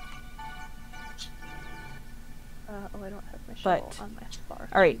 Oh, I don't have my But- shovel on my bar.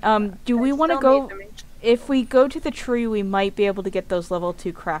 Alright, do we want to Still go... need to make- If we go to the tree, we might be able to get those level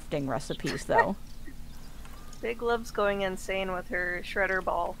 2 crafting recipes, though. Big Love's going insane with her shredder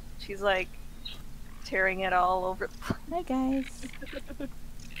ball. She's like tearing it all over, Hi, guys.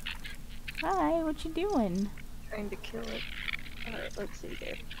 Hi, what you doing? trying to kill it. Alright, let's see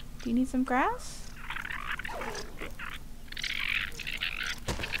here. Do you need some grass?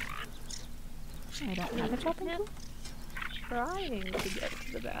 I don't have a chopping tool. Trying to get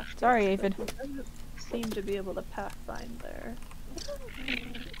to the basket. Sorry, but Aphid. he doesn't seem to be able to pathfind there.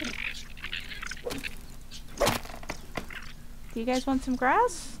 Do you guys want some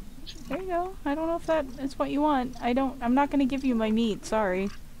grass? There you go. I don't know if that is what you want. I'm not gonna give you my meat, sorry.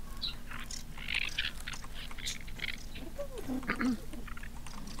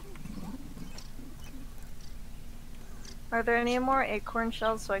 Are there any more acorn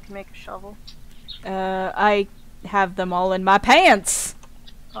shells so I can make a shovel? I have them all in my pants!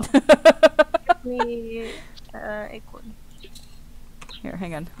 Me, acorn. Here,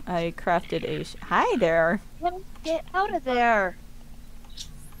 hang on. I crafted a Hi there! Get out of there!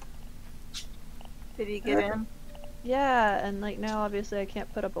 Did he get in? Yeah, and like now obviously I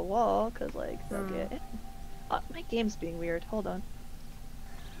can't put up a wall because like they'll get in. My game's being weird. Hold on.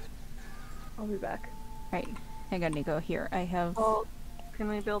 I'll be back. Right. Hang on, Nico. Here, I have... Well, can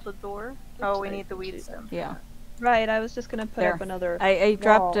we build a door? Oh, we I need the can weed do stem. Yeah. Right, I was just gonna put There. up another. I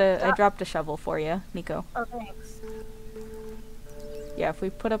dropped wall. I dropped a shovel for you, Nico. Oh, thanks. Yeah, if we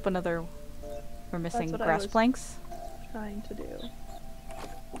put up another... We're missing what I grass was- planks. Trying to do,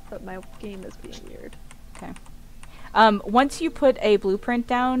 but my game is being weird. Okay. Once you put a blueprint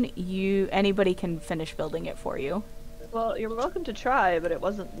down, anybody can finish building it for you. Well, you're welcome to try, but it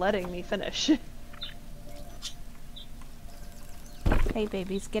wasn't letting me finish. Hey,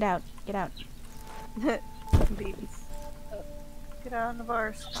 babies, get out. Get out. Babies. Get out of our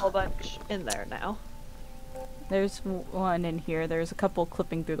A spot. whole bunch in there now. There's one in here. There's a couple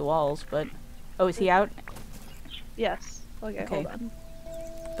clipping through the walls, but... Oh, is he out? Yes. Okay, Okay. hold on.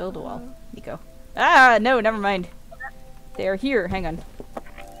 Build a wall. Nico. Ah, no, never mind. They are here. Hang on.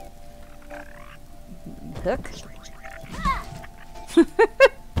 Hook.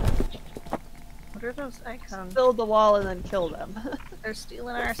 What are those icons? Build the wall and then kill them. They're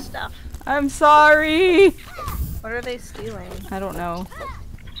stealing our stuff. I'm sorry! What are they stealing? I don't know.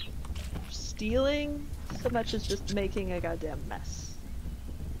 Stealing so much as just making a goddamn mess.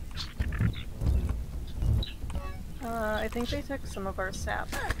 I think they took some of our sap.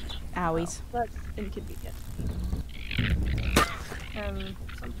 Owies. That's inconvenient. And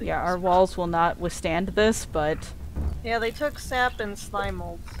something Yeah, our else. walls will not withstand this, but... Yeah, they took sap and slime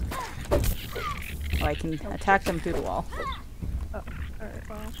molds. Oh, I can attack them through the wall. Oh, alright,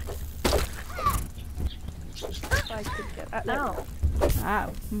 well. If I could get out. No. Ah,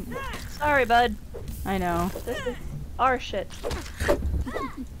 Sorry, bud. I know. This is our shit.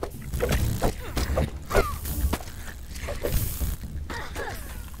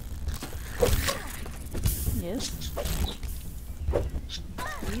 Yes?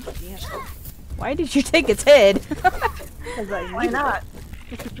 Damn. Why did you take its head? Because I Why need not?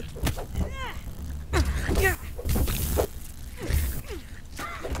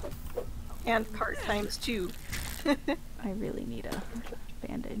 And part times 2. I really need a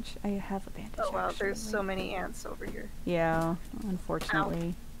bandage. I have a bandage. Oh wow, there's actually. so many ants over here. Yeah,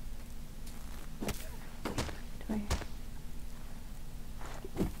 unfortunately. Do I...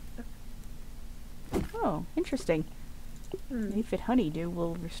 Oh, interesting. Aphid honeydew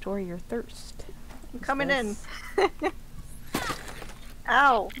will restore your thirst. I'm coming in. Yes.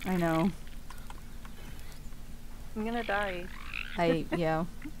 Ow! I know. I'm gonna die. Yeah.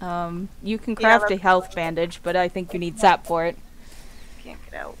 You can Yeah, craft a that's- health bandage, but I think you need sap for it. Can't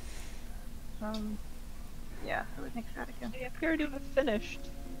get out. Yeah, I would make that again. They appear to have finished.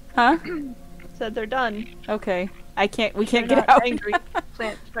 Huh? Said they're done. Okay. We can't They're get not out. angry.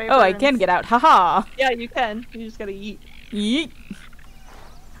 Plant Oh, I can get out. Haha. Yeah, you can. You just gotta eat. Yeet.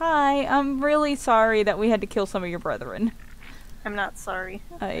 Hi, I'm really sorry that we had to kill some of your brethren. I'm not sorry.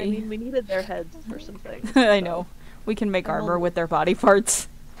 I mean, we needed their heads or something. I know. We can make armor with their body parts.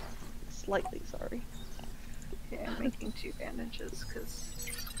 Slightly sorry. Okay, I'm making 2 bandages because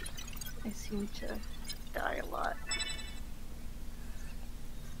I seem to die a lot.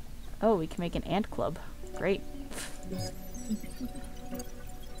 Oh, we can make an ant club. Great.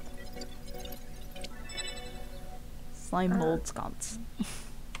 Slime mold sconce.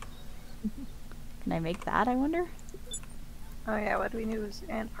 Can I make that, I wonder? Oh yeah, what do we use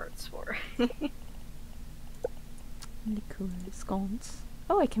ant parts for? Liqueur sconce.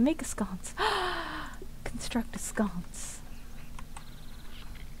 Oh, I can make a sconce. Construct a sconce.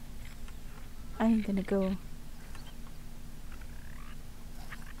 I'm gonna go.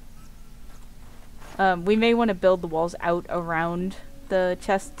 We may want to build the walls out around the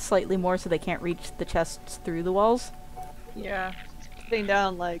chests slightly more so they can't reach the chests through the walls. Yeah. Putting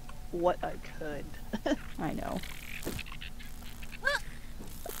down, like, what I could. I know.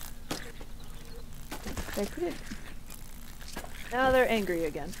 Did I put it? Now they're angry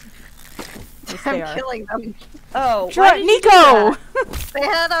again. Yes, they I'm are. killing them. Oh, why did you do Nico! They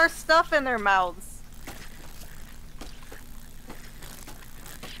had our stuff in their mouths.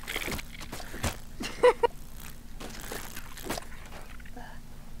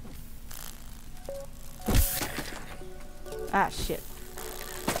 Ah, shit.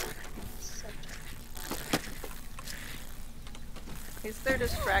 At least they're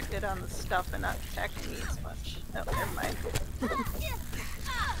distracted on the stuff and not attacking me as much. Oh, never mind.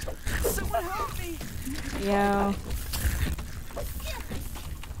 Someone help me! Yeah.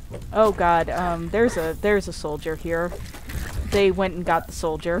 Oh god, there's a soldier here. They went and got the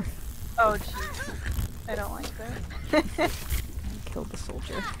soldier. Oh jeez. I don't like that. Killed the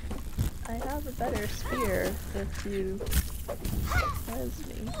soldier. I have a better spear if you res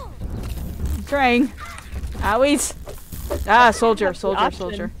me. I'm trying. Owies! Ah, soldier, I have the soldier, option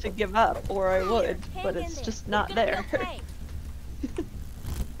soldier. to give up, or I would, but it's just not there.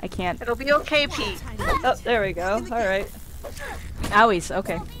 I can't. It'll be okay, Pete. Oh, there we go. Alright. Owies,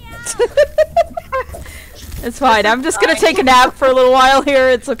 okay. It's fine, I'm just gonna take a nap for a little while here,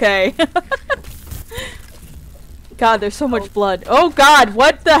 it's okay. God, there's so much blood. Oh god,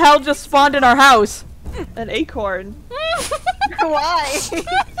 what the hell just spawned in our house? An acorn. Why?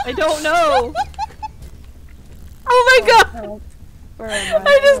 I don't know! Oh my god! Where am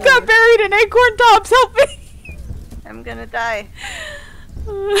I just got buried in acorn tops, help me! I'm gonna die.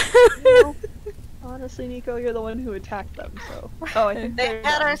 No. Honestly, Nico, you're the one who attacked them, so. Oh, I think They they're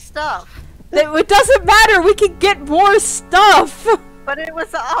had done. our stuff, It doesn't matter. We can get more stuff. but it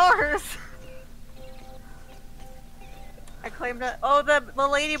was ours. I claimed it. Oh, the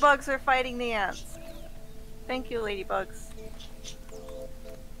ladybugs are fighting the ants. Thank you, ladybugs.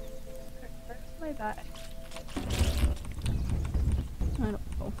 Where's my bag? I don't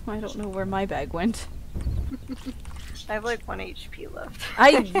know. I don't know where my bag went. I have like 1 HP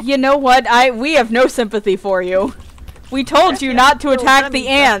left. You know what? We have no sympathy for you. We told you not to attack the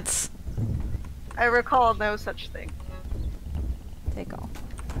ants. I recall no such thing. Take all.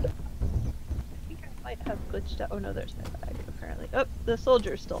 I think I might have glitched out. Oh no, there's my bag, apparently. Oh, the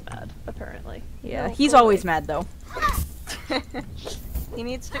soldier's still mad, apparently. Yeah, No, he's go always away. mad though. He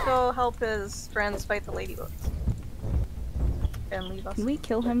needs to go help his friends fight the ladybugs. And leave us. Can we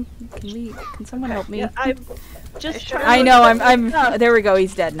kill him? Can someone help me? Yeah, I'm just trying I to know, look at my stuff. there we go,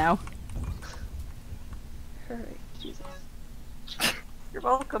 he's dead now. Alright, Jesus. You're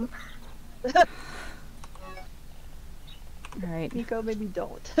welcome. Alright. Nico, maybe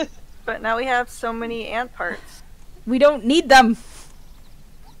don't. But now we have so many ant parts. We don't need them!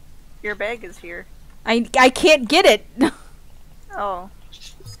 Your bag is here. I can't get it! Oh.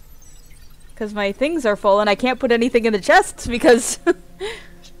 Because my things are full and I can't put anything in the chests because...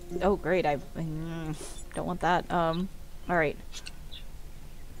 Oh great, I don't want that. Alright.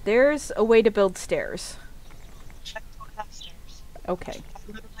 There's a way to build stairs. I don't have stairs. Okay. I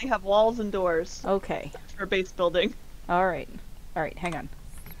literally have walls and doors Okay. for base building. Alright. Alright, hang on.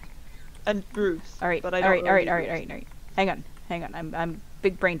 And roofs. Alright, but I don't alright. really need roofs. Hang on. I'm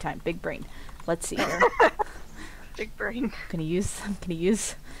big brain time, big brain. Let's see here. Big brain. I'm gonna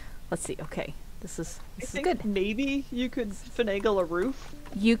use let's see, okay. This is I think good. maybe you could finagle a roof.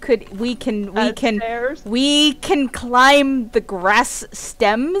 We can Stairs. we can climb the grass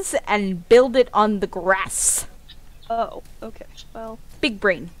stems and build it on the grass. Oh, okay. Well, Big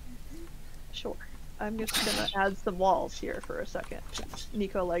brain. sure. I'm just gonna add some walls here for a second. 'Cause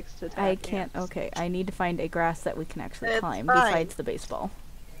Nico likes to attack I can't. ants. Okay, I need to find a grass that we can actually It's climb fine. besides the baseball.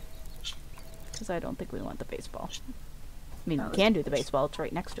 Because I don't think we want the baseball. I mean, No, we can do the baseball. It's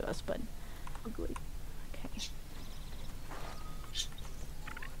right next to us, but Ugly. okay.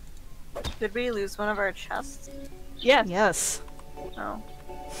 Did we lose one of our chests? Yes. Yes. Oh.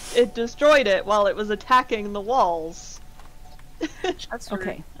 It destroyed it while it was attacking the walls. That's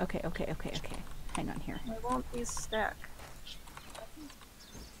rude. Okay. Hang on here. Why won't these stack?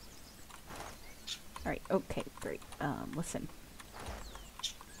 All right. Okay. Great. Listen.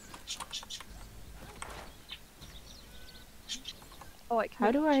 Oh, I can How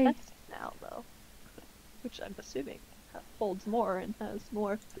make do I- chests now though, which I'm assuming holds more and has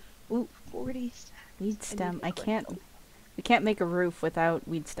more. Ooh, 40 stacks. Weed stem. to I click can't. them. We can't make a roof without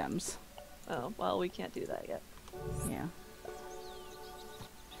weed stems. Oh well, we can't do that yet. Yeah.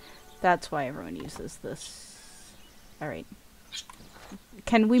 That's why everyone uses this. Alright.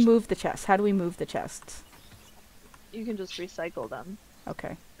 Can we move the chests? How do we move the chests? You can just recycle them,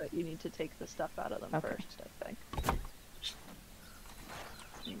 Okay. but you need to take the stuff out of them Okay. first, I think.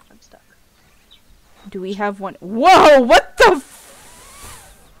 I'm stuck. Do we have one? Whoa! What the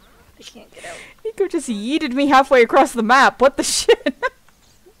f- I can't get out. Nico just yeeted me halfway across the map. What the shit?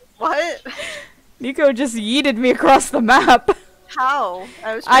 What? Nico just yeeted me across the map. How?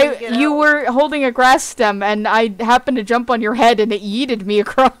 I was trying to get You out. were holding a grass stem and I happened to jump on your head and it yeeted me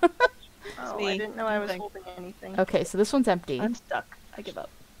across. Oh, me. I didn't know I was Thank- holding anything. Okay, so this one's empty. I'm stuck. I give up.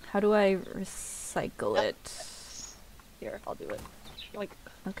 How do I recycle it? Here, I'll do it. Like,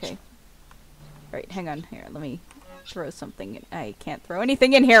 Okay. Alright, hang on. Here, let me throw something in. I can't throw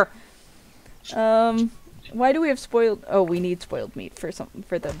anything in here! Why do we have spoiled... Oh, we need spoiled meat for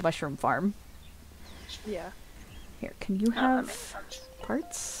the mushroom farm. yeah. Here, can you Oh, that have makes sense.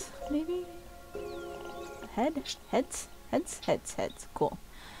 parts, maybe? Heads? Cool.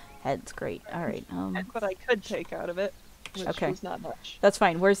 Heads, great. Alright, But I could take out of it, which Okay. was not much. that's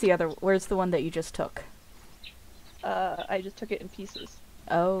fine. Where's the one that you just took? I just took it in pieces.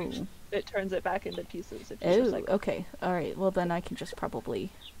 Oh. It turns it back into pieces if you Oh, recycle. okay. Alright, well then I can just probably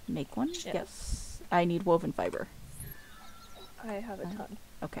make one. Yeah. Yes. I need woven fiber. I have a ton.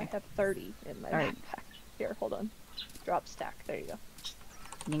 I Okay. have 30 in my Alright. backpack. Here, hold on. Drop stack. There you go.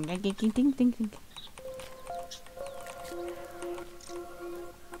 Ding, ding, ding, ding, ding, ding, ding.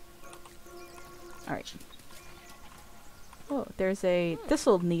 Alright. Oh, there's a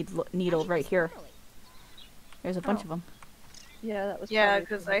thistle needle right here. There's a bunch Oh. of them. Yeah, that was Yeah, probably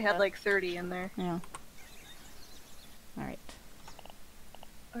because from I had that. like 30 in there. Yeah. Alright.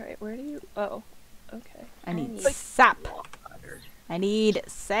 Alright, where do you... Oh, okay. I need need- sap. water. I need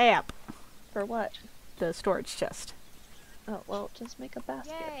sap. For what? The storage chest. Oh, well, just make a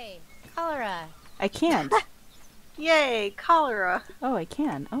basket. Yay! Cholera. I can't. Yay, cholera. Oh, I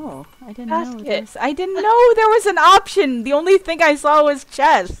can. Oh, I didn't know Basket. this. I didn't know there was an option. The only thing I saw was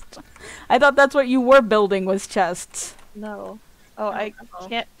chests. I thought that's what you were building was chests. No. Oh, I no.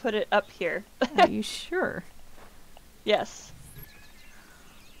 can't put it up here. Are you sure? Yes.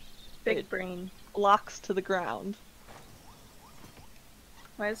 Big It brain. locks to the ground.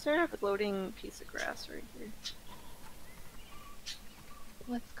 Why is there a floating piece of grass right here?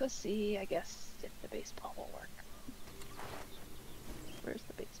 Let's go see, I guess, if the baseball will work. Where's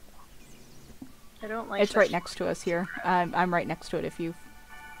the baseball? I don't like It's that right next to us here. I'm right next to it if you...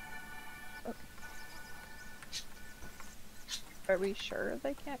 Are we sure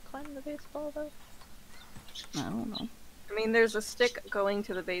they can't climb the baseball, though? I don't know. I mean, there's a stick going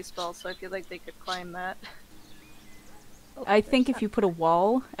to the baseball, so I feel like they could climb that. Oh, I think if you put a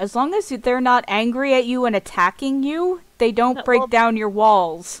wall, as long as they're not angry at you and attacking you, they don't No, break well- down your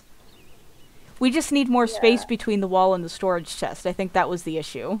walls. We just need more space Yeah. between the wall and the storage chest. I think that was the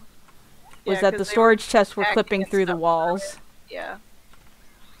issue. Was Yeah, that 'cause the they were storage chests were attacking clipping and through the stuff through walls. it. Yeah.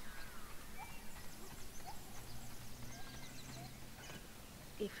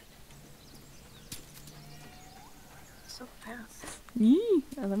 So fast. Yee.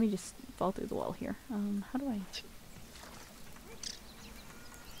 Let me just fall through the wall here. How do I...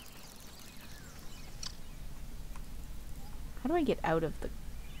 How do I get out of the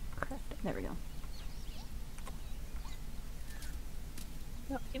craft? There we go.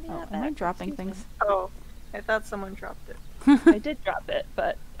 No, give me Oh, that am I back. dropping Excuse me. things? Oh, I thought someone dropped it. I did drop it,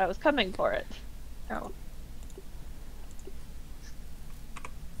 but I was coming for it. Oh.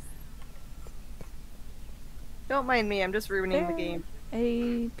 Don't mind me, I'm just ruining the game.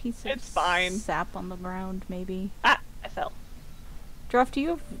 A piece of It's fine. sap on the ground, maybe. Ah, I fell. Droff, do you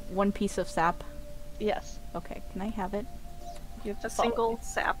have one piece of sap? Yes. Okay, can I have it? You have to A follow single me.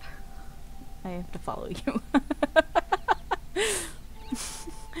 sap. I have to follow you.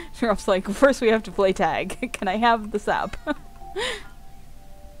 Droff's like, first we have to play tag. Can I have the sap?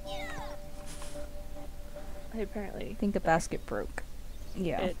 I apparently. I think the basket broke.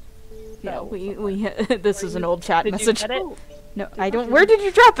 Yeah. It Yeah, fell. we this is an old chat Did message. you get it? No, I don't. Where did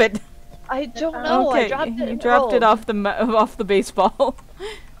you drop it? I don't know. Okay, I dropped it. you in the dropped it roll. off the off the baseball.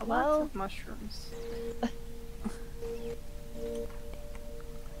 Lots Well, of mushrooms.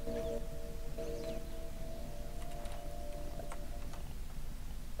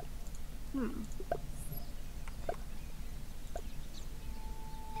 Hmm.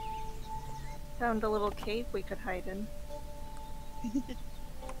 Found a little cave we could hide in.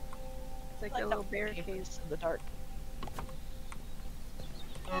 It's like a little bear cave. in the dark.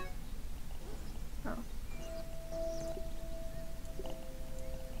 Oh.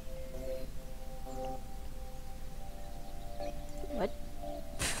 What?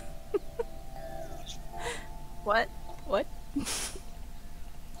 What? What?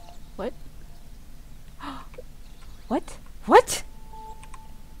 What? What? What?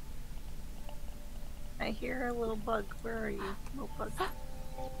 I hear a little bug. Where are you, little bug?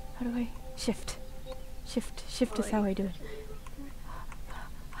 How do I shift? Shift. Shift is Wait. how I do it.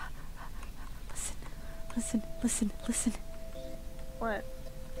 Listen. Listen. Listen. Listen. What?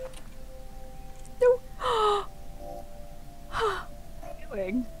 No.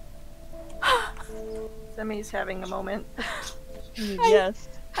 Doing. Semi's having a moment. Yes.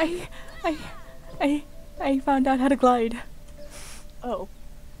 I found out how to glide. Oh.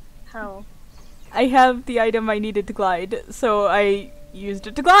 How? I have the item I needed to glide, so I used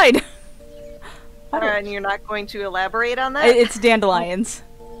it to glide. And you're not going to elaborate on that? It's dandelions.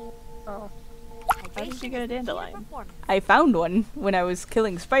 Oh. How did you get a dandelion? I found one when I was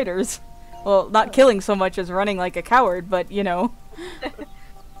killing spiders. Well, not killing so much as running like a coward, but you know.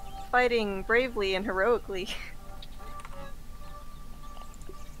 Fighting bravely and heroically.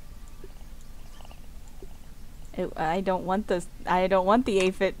 I don't want this. I don't want the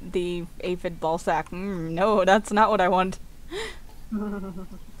aphid ball sack. No, that's not what I want.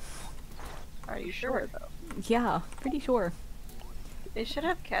 Are you sure, though? Yeah, pretty sure. They should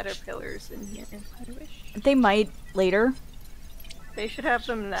have caterpillars in here. I wish. They might later. They should have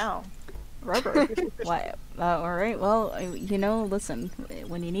them now. Rubber. Why? All right. Well, you know, listen.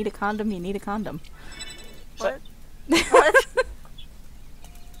 When you need a condom, you need a condom. What? What?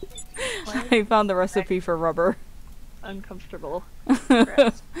 I found the recipe for rubber. Uncomfortable.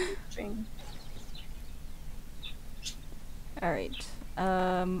 Grasping. All right.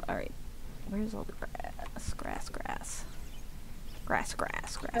 All right. Where's all the grass?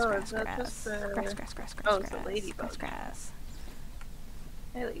 Oh, is that just the- Grass. Oh, it's the ladybug. Grass.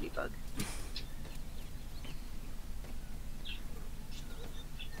 Hey, ladybug.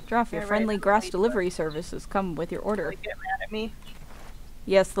 Droff, your Yeah, friendly right. grass delivery service has come with your order. Like, get mad at me.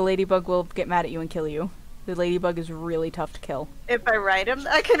 Yes, the ladybug will get mad at you and kill you. The ladybug is really tough to kill. If I ride him,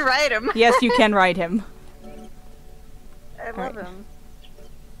 I can ride him. Yes, you can ride him. I love Alright. him.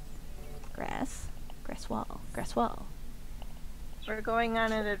 Grass. Grass wall. Grass wall. We're going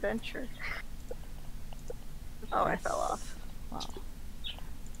on an adventure. Oh, I fell off. Wow.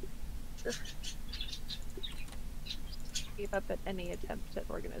 Give up at any attempt at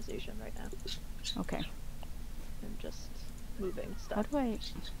organization right now. Okay. And just moving How stuff. do I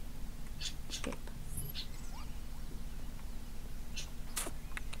escape?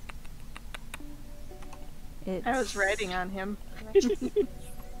 It's... I was riding on him.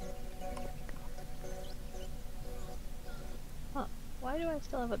 Huh. Why do I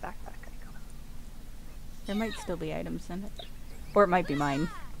still have a backpack icon? There might still be items in it. Or it might be mine.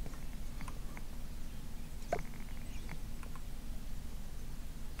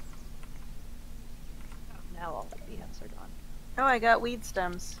 Now all of the ants are gone. Oh, I got weed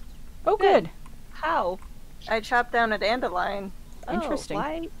stems. Oh, good. How? I chopped down a dandelion Interesting. Oh,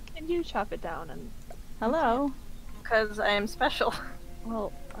 why can you chop it down and... Hello. because I am special.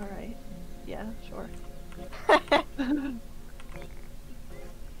 Well, alright. Yeah, sure.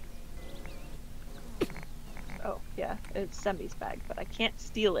 Oh, yeah, it's Semi's bag, but I can't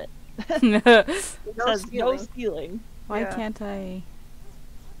steal it. It No says no stealing. stealing. Why Yeah. can't I?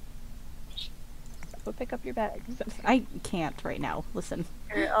 Go pick up your bags. I can't right now. Listen.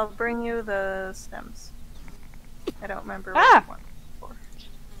 Here, I'll bring you the stems. I don't remember Ah! what one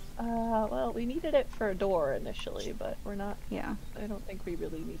for. Well, we needed it for a door initially, but we're not... Yeah. I don't think we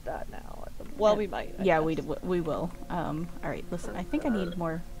really need that now. Well, we might. I Yeah, guess. we will. Alright, listen. I think I need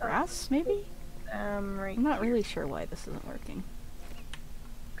more grass, maybe? Right I'm not really sure why this isn't working.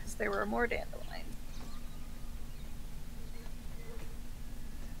 because there were more dandelion.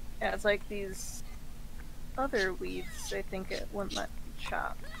 Yeah, it's like these other weeds. I think it wouldn't let me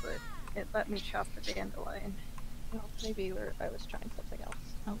chop, but it let me chop the dandelion. Well, maybe I was trying something else.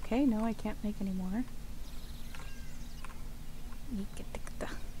 Okay, no, I can't make any more.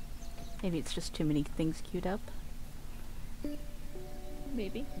 Maybe it's just too many things queued up.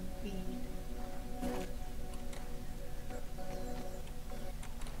 Maybe.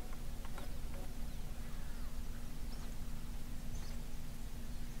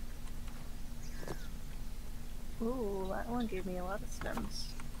 Ooh, that one gave me a lot of stems.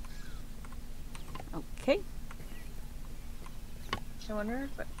 Okay. I wonder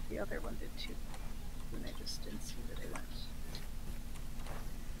if the other one did too. And I just didn't see that it went.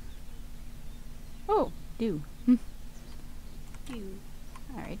 Oh, do. Ew.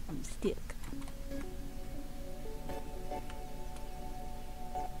 Alright, I'm stuck.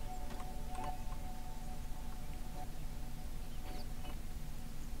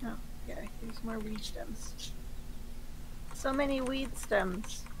 Oh, yeah, here's more weed stems. So many weed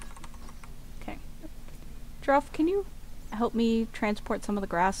stems. Okay. Droff, can you help me transport some of the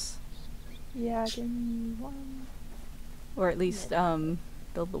grass? Yeah, give me one. Or at least, build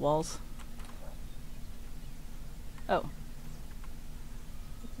the walls? Oh.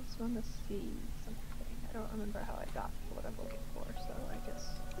 I just want to see something. I don't remember how I got what I'm looking for, so I guess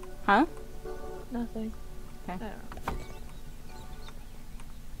Huh? nothing. Okay. I don't know.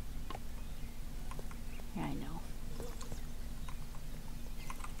 Yeah, I know.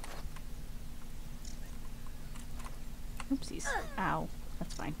 Oopsies. Ow.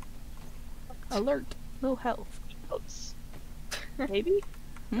 That's fine. Alert. Low health. Oops. Maybe?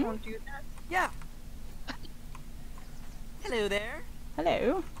 Hmm? Don't do that. Yeah. Hello there.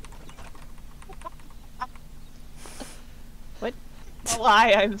 Hello. What?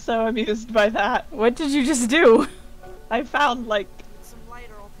 Why? I'm so amused by that. What did you just do? I found, like, Some light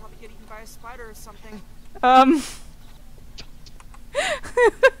or I'll probably get eaten by a spider or something.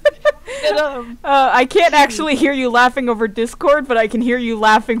 I can't actually hear you laughing over Discord, but I can hear you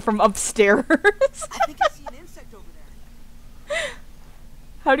laughing from upstairs. I think I see an insect over there.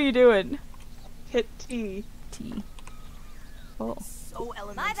 How do you do it? hit T. T. Oh. So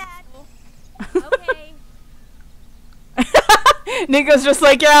elemental. My bad. Okay. Nico's just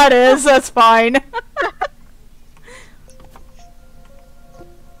like, yeah, it is. That's fine.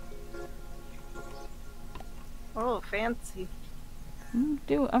 Oh, fancy.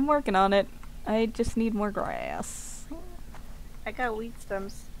 I'm working on it. I just need more grass. I got weed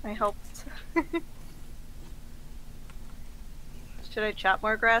stems. I helped. Should I chop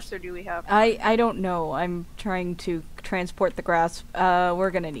more grass or do we have? I don't know. I'm trying to transport the grass.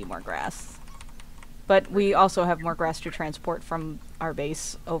 We're gonna need more grass. but we also have more grass to transport from our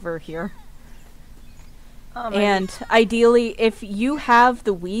base over here. And ideally, if you have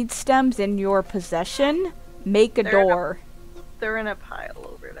the weed stems in your possession, make a door. They're in a pile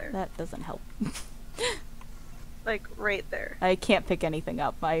over there. That doesn't help. Like, right there. I can't pick anything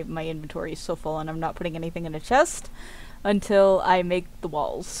up. My inventory is so full, and I'm not putting anything in a chest until I make the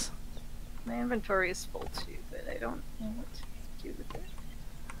walls. My inventory is full too, but I don't know what to do with it.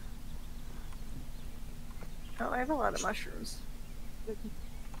 Oh, I have a lot of mushrooms.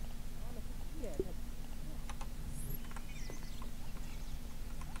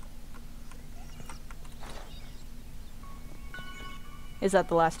 Is that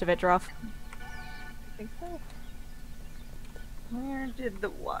the last of it, Droff? I think so. Where did the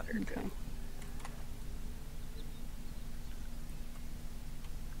water go?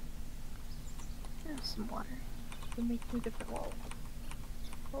 There's some water. To make 2 different walls.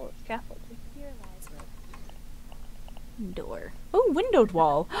 Oh, it's scaffolding. Here lies where Door. Oh, windowed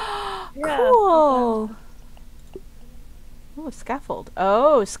wall. Yeah, Cool. Oh, scaffold.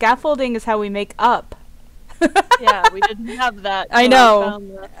 Oh, scaffolding is how we make up. Yeah, we didn't have that. I so know.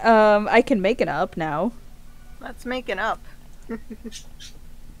 found the- I can make it up now. Let's make an up.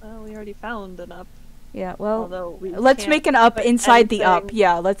 Well, we already found an up. Yeah, well, Although we let's can't make an up put inside the up. anything-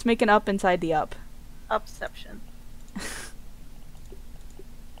 Yeah, let's make an up inside the up. Upception.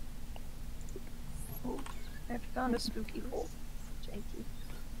 Oh, I found a spooky hole. Janky.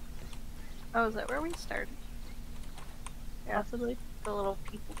 Oh, is that where we started? Yeah, Possibly. the little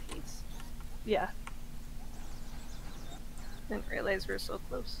people piece. Yeah. Didn't realize we were so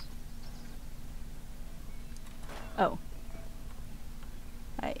close. Oh.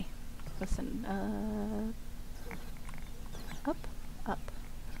 Hi. Listen, up, up,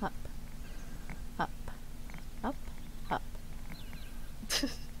 up, up, up, up.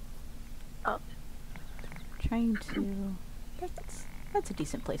 Up. Trying to... That's a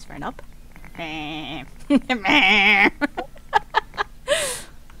decent place for an up.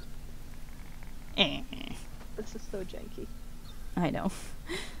 This is so janky. I know.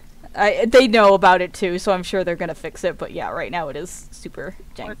 They know about it too, so I'm sure they're gonna fix it, but yeah, right now it is super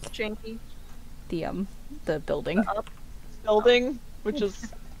jank. What's janky? The building. Up. Building, which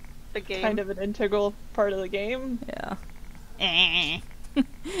is The game. kind of an integral part of the game. Yeah.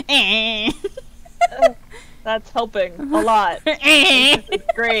 That's helping a lot. This is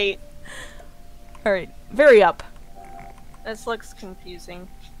great. Alright, very up. This looks confusing.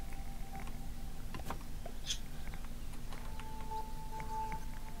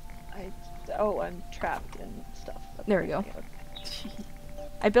 I'm trapped in stuff. There we go.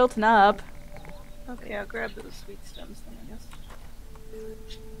 I built an up. Okay, I'll grab those sweet stems then, I guess.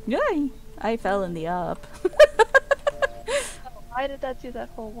 Yay! I fell in the up. Why did that do that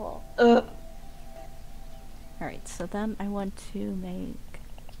whole wall? Ugh. Alright, so then I want to make...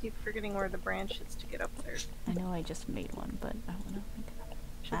 Keep forgetting where the branch is to get up there. I know I just made one, but I want to make another.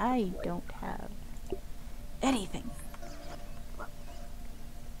 Should I put don't have anything.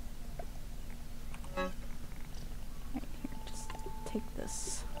 Right here, just take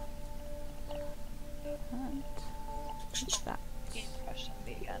this. And take that. Game crashed on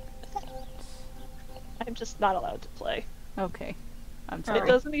me again. I'm just not allowed to play. Okay. I'm It sorry.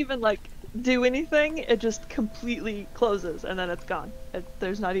 doesn't even like do anything. It just completely closes and then it's gone.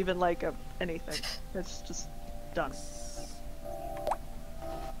 There's not even like anything. It's just done.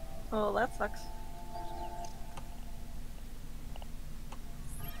 Oh, that sucks.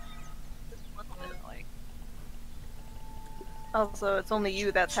 Just a little bit annoying. Also, it's only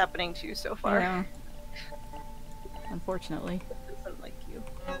you that's happening to so far. Yeah. Unfortunately. It isn't like you.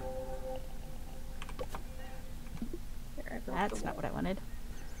 There, I built the That's not wall. what I wanted.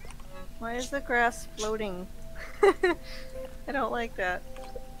 Why is the grass floating? I don't like that.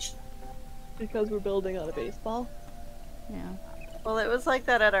 Because we're building on a baseball. Yeah. Well, it was like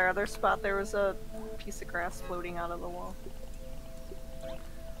that at our other spot. There was a piece of grass floating out of the wall.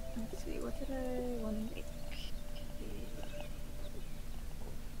 Let's see, what did I want to make?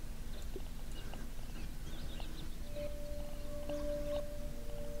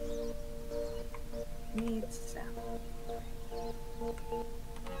 Needs sap.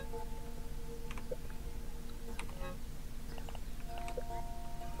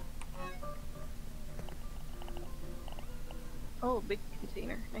 Oh, big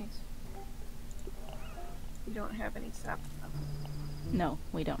container. Nice. You don't have any sap though. No,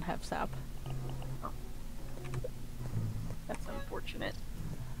 we don't have sap. That's unfortunate.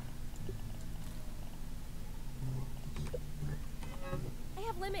 I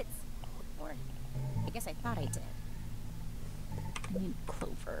have limits. Or, I guess I thought I did. I need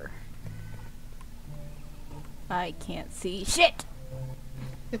clover. I can't see shit!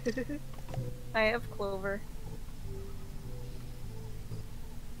 I have clover.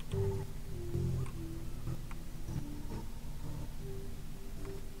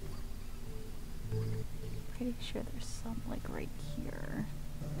 Pretty sure there's some, like, right here.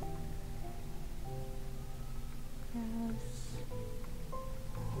 Grass.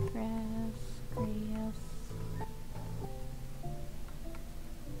 Grass. Grass.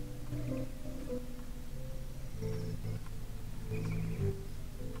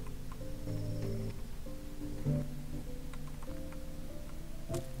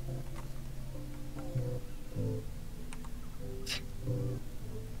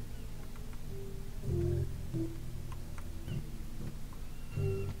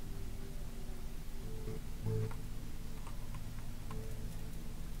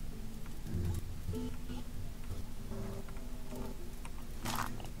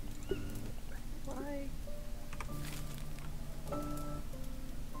 Why?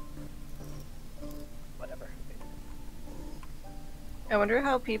 Whatever. I wonder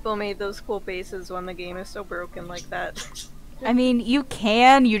how people made those cool bases when the game is so broken like that. I mean, you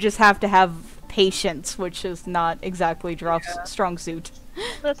can, you just have to have patience, which is not exactly Droff's Yeah. strong suit.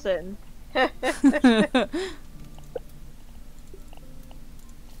 Listen, Okay,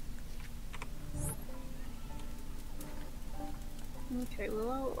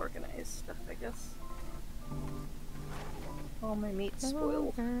 well, I'll organize stuff, I guess. All my meat's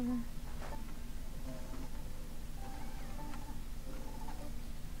spoiled.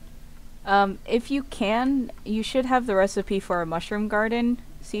 If you can, you should have the recipe for a mushroom garden.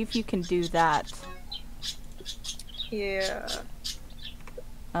 See if you can do that. Yeah.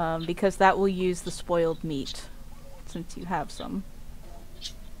 Because that will use the spoiled meat, since you have some.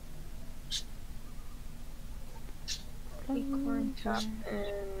 Acorn top and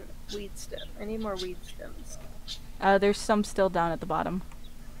weed stem. I need more weed stems. There's some still down at the bottom.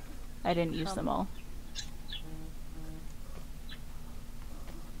 I didn't use them all.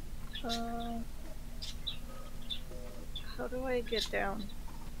 How do I get down?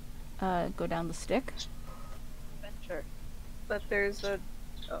 Go down the stick. sure. But there's a...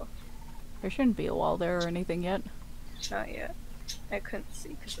 Oh, There shouldn't be a wall there or anything yet. not yet. I couldn't see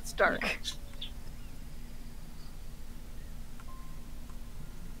because it's dark.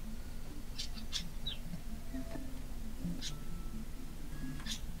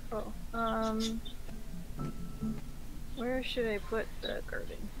 Oh, where should I put the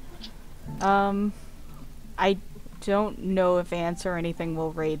garden? I don't know if ants or anything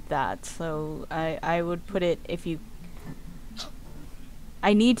will raid that, so I would put it if you...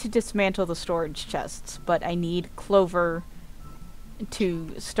 I need to dismantle the storage chests, but I need clover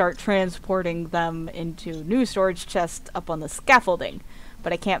to start transporting them into new storage chests up on the scaffolding.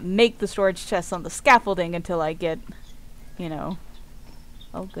 But I can't make the storage chests on the scaffolding until I get, you know...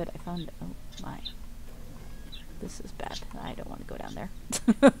 Oh good, I found... Oh my. This is bad. I don't want to go down there.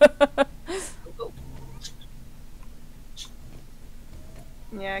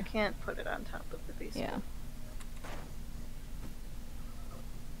 Yeah, I can't put it on top of the basement. Yeah.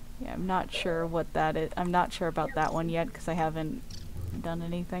 Yeah, I'm not sure what that is. I'm not sure about that one yet, because I haven't done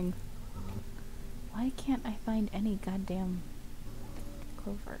anything. Why can't I find any goddamn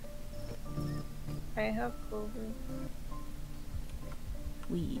clover? I have clover.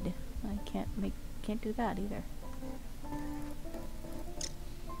 Weed. I can't do that either.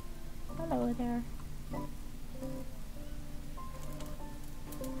 Hello there.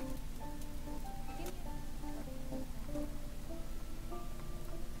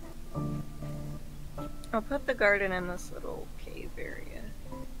 I'll put the garden in this little cave area.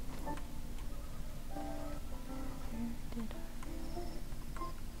 Where did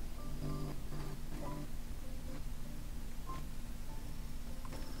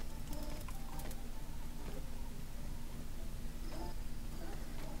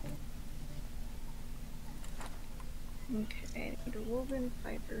Okay, I need woven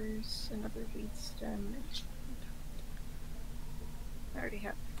fibers, another weed stem. I already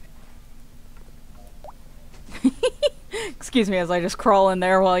have. Excuse me as I just crawl in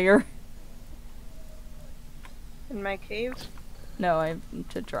there while you're... In my cave? No, I'm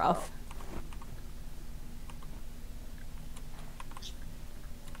to Droff.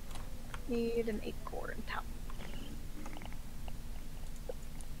 Need an acorn top.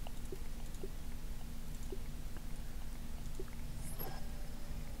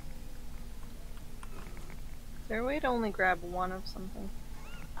 Is there a way to only grab one of something?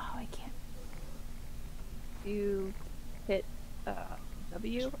 Oh, I can't. You hit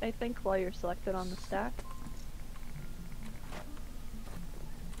W, I think, while you're selected on the stack.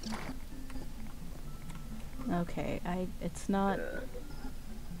 Okay, it's not...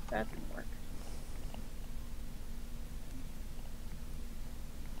 That didn't work.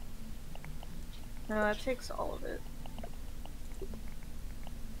 No, that takes all of it.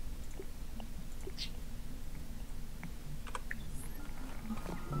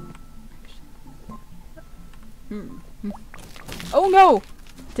 Oh no!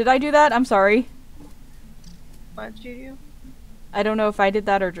 Did I do that? I'm sorry. What did you do? I don't know if I did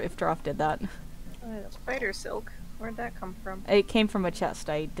that or if Droff did that. Spider silk. Where'd that come from? It came from a chest.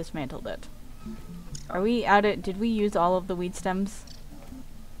 I dismantled it. Are we out of... Did we use all of the weed stems?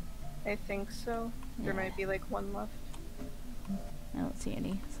 I think so. There might be like one left. I don't see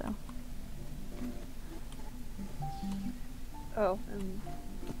any, so... Oh, I'm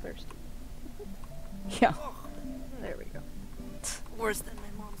thirsty. Yeah. There we go. Worse than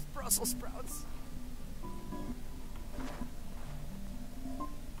my mom's Brussels sprouts.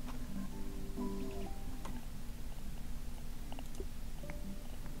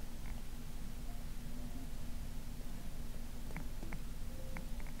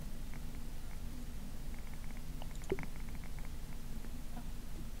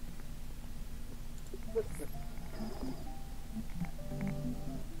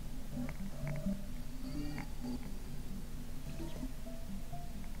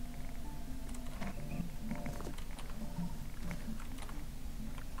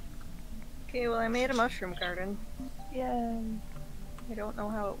 Okay, well I made a mushroom garden. Yeah. I don't know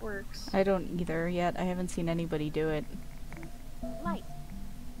how it works. I don't either yet. I haven't seen anybody do it. Light.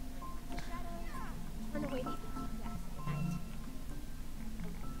 Turn away the inky depths at night.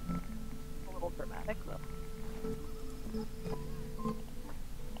 A little dramatic though.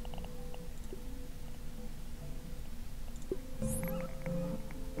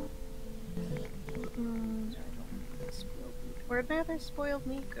 Where'd my other spoiled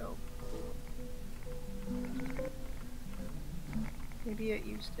meat go? Maybe it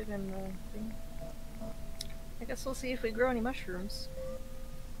used it in the thing. I guess we'll see if we grow any mushrooms.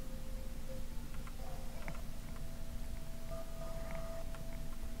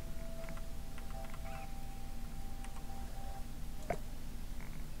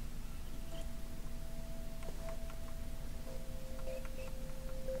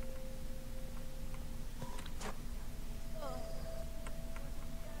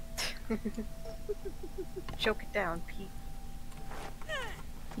 Choke it down, Pete.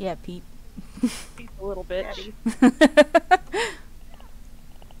 Yeah, Pete. A little bitch.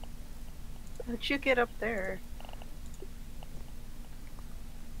 How'd you get up there?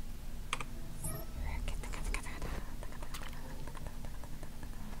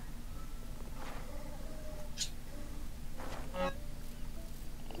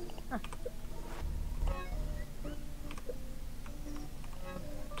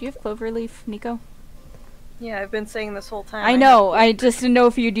 Do you have cloverleaf, Nico? Yeah, I've been saying this whole time. I know, I just didn't know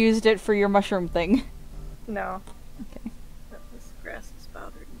if you'd used it for your mushroom thing. No. Okay. This grass is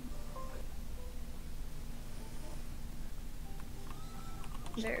bothering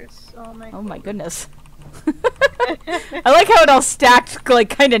me. There's all my... Oh my goodness. I like how it all stacked,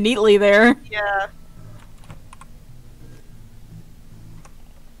 like, kinda neatly there. Yeah.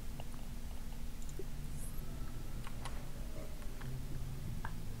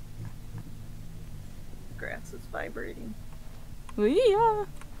 Grass is vibrating. Yeah.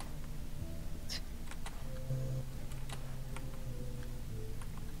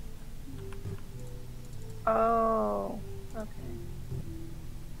 Oh, okay.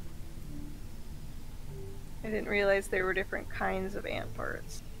 I didn't realize there were different kinds of ant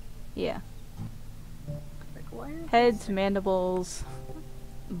parts. Yeah. Like, why are Heads, mandibles,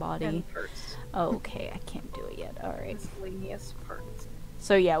 body. ant parts? Okay, I can't do it yet. Alright. Miscellaneous parts.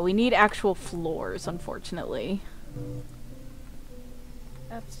 So yeah, we need actual floors, unfortunately.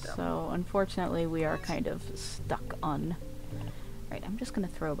 That's dumb. So, unfortunately, we are kind of stuck on... Right, I'm just gonna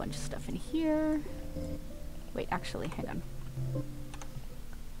throw a bunch of stuff in here. Wait, actually, hang on.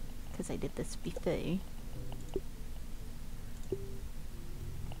 Because I did this before.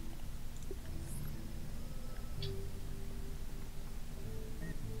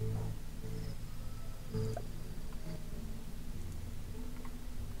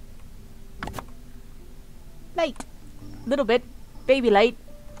 Light! Little bit. Baby light.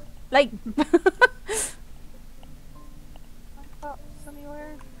 Light! Oh,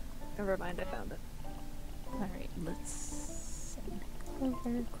 anywhere? Never mind, I found it. Alright, let's send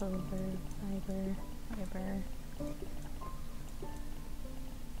clover, clover, fiber, fiber.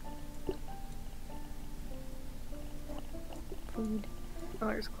 Food, Oh,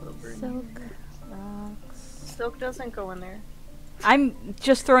 there's clover in silk, here. rocks. Silk doesn't go in there. I'm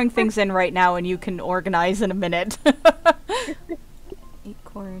just throwing things in right now and you can organize in a minute.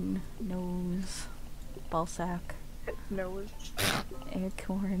 Acorn, nose, ballsack, Nose.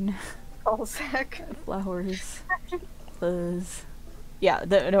 acorn, Ballsack. flowers, fuzz. Yeah,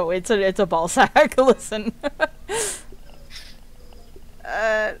 no, it's a ballsack. Listen.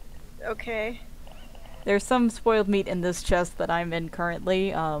 Okay. There's some spoiled meat in this chest that I'm in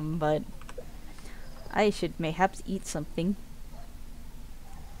currently, but I should mayhaps eat something.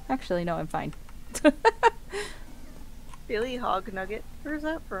 Actually, no, I'm fine. Billy Hog Nugget. Where's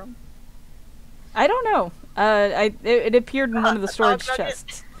that from? I don't know. It appeared in one of the storage Hog nugget.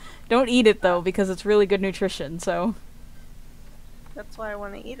 chests. Don't eat it though, because it's really good nutrition. So, That's why I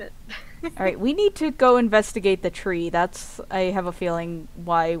want to eat it. all right, we need to go investigate the tree. That's, I have a feeling,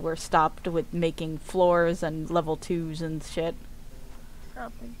 why we're stopped with making floors and level 2s and shit.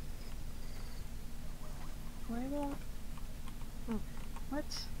 Probably. Why won't... What?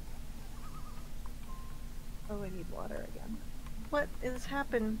 Oh, I need water again. What is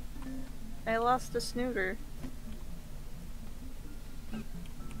happened? I lost a snooter. I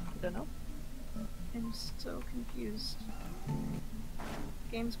don't know. I'm so confused.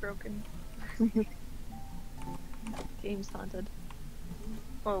 Game's broken. Game's haunted.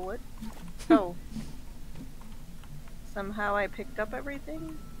 Oh, what? Oh. Somehow I picked up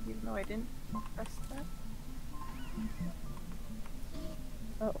everything, even though I didn't press that.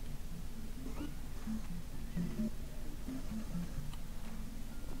 Oh.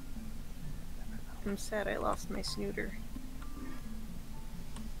 I'm sad I lost my snooter.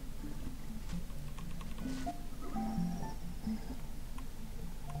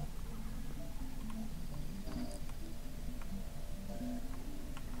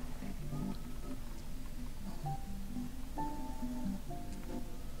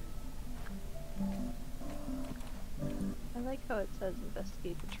 I like how it says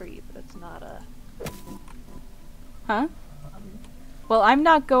investigate the tree, but it's not a... Huh? Well, I'm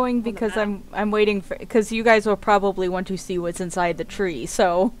not going the because map. I'm waiting for, because you guys will probably want to see what's inside the tree.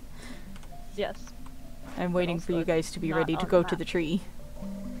 So Yes. I'm waiting for also you guys to be not ready to on go the to the map. tree.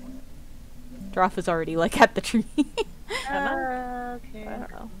 Droff is already like at the tree. Okay. I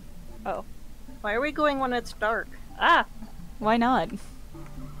don't know. Oh. Why are we going when it's dark? Ah! Why not?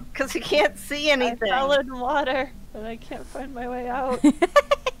 Because you can't see I anything. fell in water, and I can't find my way out. Alright,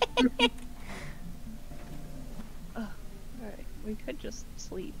 we could just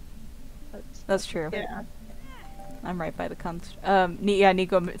sleep. That's true. Yeah. I'm right by the yeah,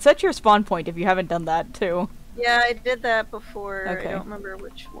 Nico, set your spawn point if you haven't done that too. Yeah, I did that before. Okay. I don't remember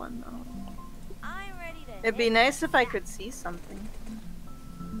which one though. I'm ready to It'd be hit nice if I could see something.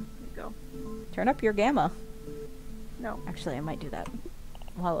 There you go. Turn up your gamma. No, Actually, I might do that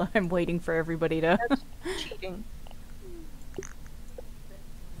while I'm waiting for everybody to. that's cheating.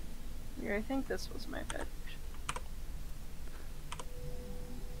 Here, I think this was my bed.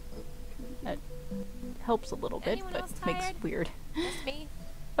 That helps a little bit, Anyone but else makes tired? weird. Just me.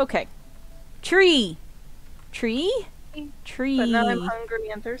 Okay. Tree! Tree? Tree. But now I'm hungry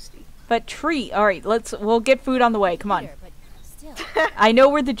and thirsty. But tree. Alright, we'll get food on the way. Come on. Here, but still. I know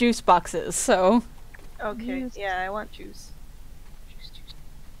where the juice box is, so. Okay, Juice. yeah, I want juice.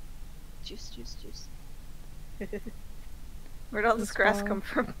 Juice, Juice. Where'd all this Let's grass go. come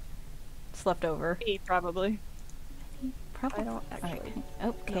from? It's left over. Me, probably. Probably. I don't actually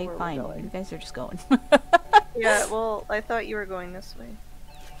Okay, know where we're fine. going. You guys are just going. Yeah, well, I thought you were going this way.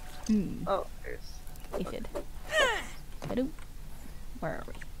 Hmm. Oh, there's... Aphid. Hello. Where are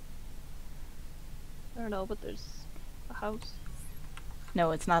we? I don't know, but there's a house.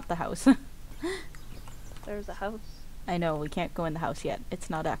 No, it's not the house. There's a house. I know, we can't go in the house yet. It's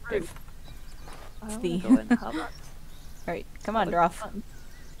not active. I It's wanna the- go in the house. Alright, come on, Looks Droff. fun.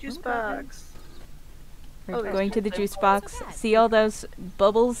 Juice Okay. box. We're Oh, there's going to the something. juice box. So bad. See all those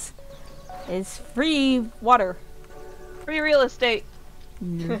bubbles? Is free water. Free real estate!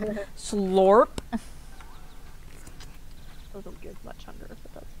 Slurp. Doesn't give much hunger,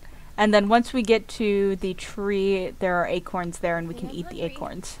 but that's... And then once we get to the tree, there are acorns there and we can I'm eat the hungry.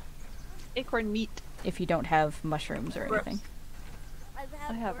 acorns. Acorn meat. If you don't have mushrooms or Gross. anything.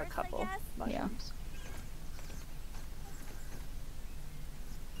 I have a couple Yeah. mushrooms.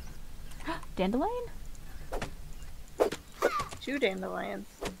 Dandelion? 2 dandelions.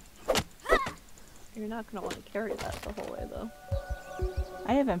 You're not gonna want to carry that the whole way, though.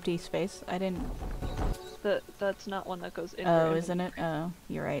 I have empty space. I didn't... That's not one that goes in. Oh, your isn't it? Oh,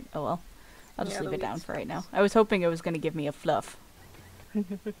 you're right. Oh well. I'll just Yeah, leave the it down weeds for right now. box. I was hoping it was going to give me a fluff.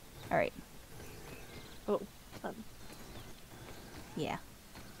 Alright. Oh, Yeah.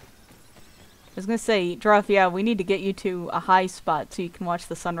 was gonna say, Droth, yeah, we need to get you to a high spot so you can watch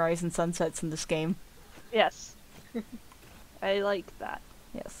the sunrise and sunsets in this game. Yes. I like that.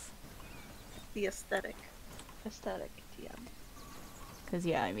 Yes. The aesthetic. Aesthetic, TM. Because,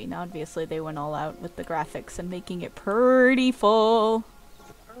 yeah, I mean, obviously they went all out with the graphics and making it pretty full.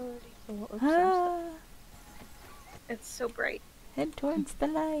 Already full of Ah, It's so bright. head towards the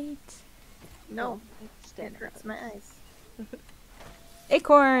light. No, Stand it hurts my eyes.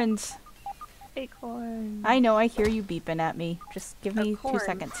 Acorns! Acorn. I know, I hear you beeping at me. Just give me 2 Acorns.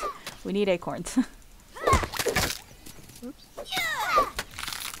 seconds. We need acorns. Oops.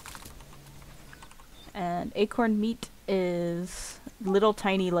 And acorn meat is little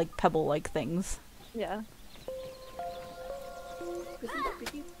tiny, like, pebble-like things. Yeah.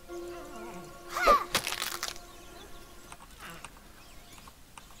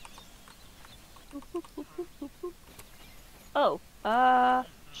 Oh,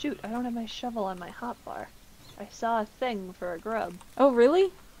 shoot, I don't have my shovel on my hotbar. I saw a thing for a grub. Oh,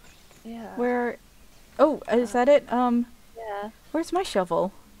 really? Yeah. Where... Oh, is that it? Yeah. Where's my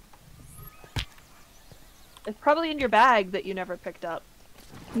shovel? It's probably in your bag that you never picked up.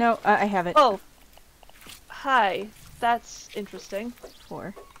 No, I have it. Oh! Hi. That's interesting.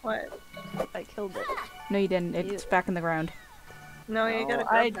 4. What? I killed it. No, you didn't. It's back in the ground. No, you gotta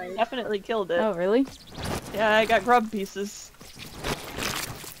I grab knife. definitely killed it. Oh, really? Yeah, I got grub pieces.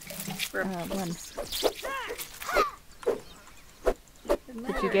 Grab 1. pieces.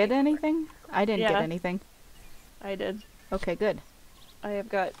 Did you get anything? I didn't get Yeah. anything. I did. Okay, good. I have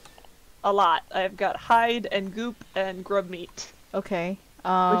got a lot. I have got hide and goop and grub meat, Okay.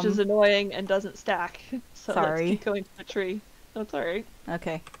 which is annoying and doesn't stack. So Sorry. let's keep going to the tree. That's alright.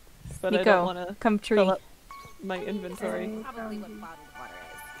 Okay. But I Nico, don't want to come tree. fill up my inventory. Probably what bottled water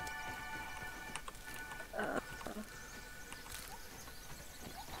is.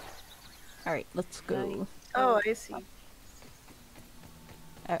 Alright, let's go. Nice. Oh, I see.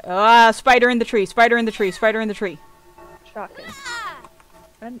 Spider in the tree, spider in the tree, spider in the tree. Shocking.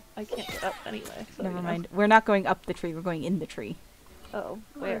 And I can't get up anyway. So, Never you know. mind. We're not going up the tree, we're going in the tree. Oh,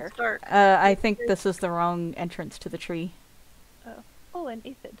 Oh, where? it's dark. I think this is the wrong entrance to the tree. Oh, an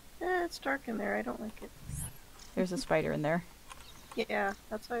aphid. It's dark in there. I don't like it. There's a spider in there. Yeah,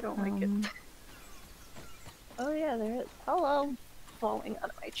 that's why I don't like Um, it. Oh yeah, there it is. Hello. Falling out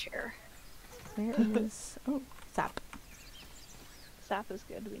of my chair. Where is... Oh, sap. Sap is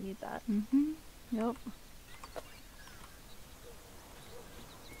good. We need that. Mm-hmm. Yep.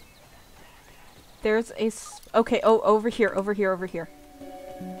 There's a... Okay, oh, over here, over here, over here.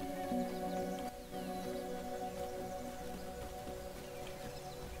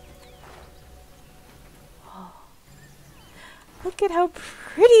 Look at how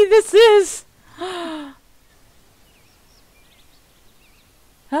pretty this is!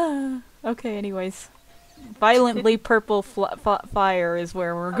 Okay, anyways. Violently purple fire is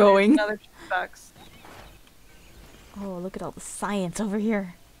where we're going. Another box. Oh, look at all the science over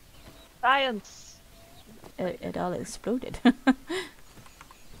here. Science. It all exploded.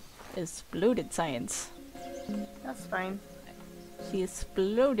 Exploded science. That's fine. She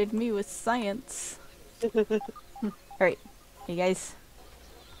exploded me with science. Alright, you guys.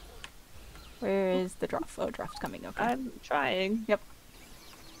 Where is the Droff? Oh, Droff's coming, okay. I'm trying. Yep.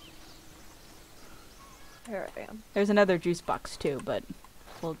 There I am. There's another juice box too, but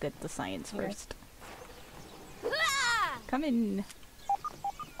we'll get the science Okay. first. Come in.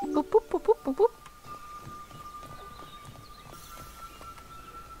 Boop, boop, boop, boop, boop, boop.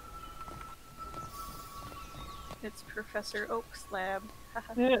 It's Professor Oak's lab.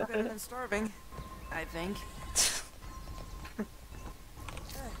 Better than starving, I think.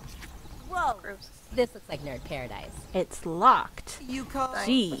 Whoa! Gross. This looks like nerd paradise. It's locked. You call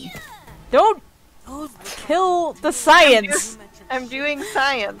Gee. Don't those look kill the science! I'm doing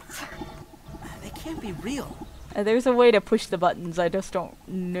science. They can't be real. There's a way to push the buttons, I just don't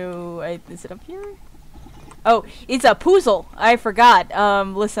know. Is it up here? Oh, it's a poozle! I forgot.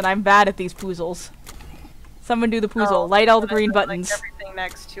 Listen, I'm bad at these poozles. Someone do the poozle. Oh, Light all the but I green thought, buttons. Like, everything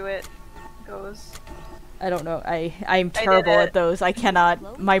next to it goes. I don't know. I'm terrible it. at those. I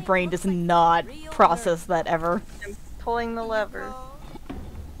cannot. My brain does not process that ever. I'm pulling the lever.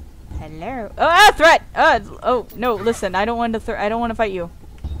 Hello. Oh, threat! Oh no! Listen, I don't want to. I don't want to fight you.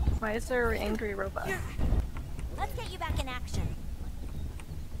 Why is there an angry robot? Let's get you back in action.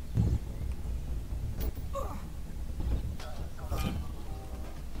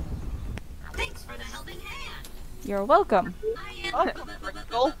 Thanks for the helping hand. You're welcome. I am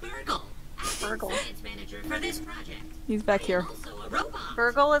Virgil. Virgil. Virgil. Science manager for this project. He's back here. Also a robot.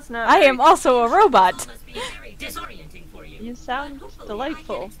 Virgil is not. I very- am also a robot. Must be very disorienting for you. You sound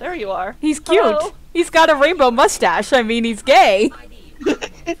delightful. There you are. He's cute. Hello. He's got a rainbow mustache. I mean, he's gay.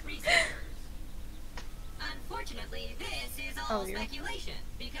 Unfortunately, this is all speculation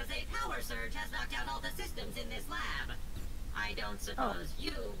because a power surge has knocked out all the systems in this lab. I don't suppose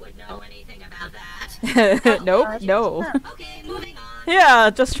you would know anything about that. Nope, no. Okay, moving on. Yeah,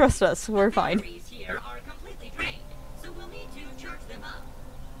 just trust us. We're fine. Batteries here are completely drained, so we'll need to charge them up.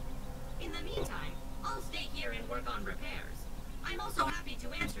 In the meantime, I'll stay here and work on repairs. I'm also happy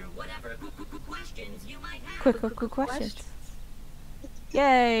to answer whatever questions you might have. Quick questions.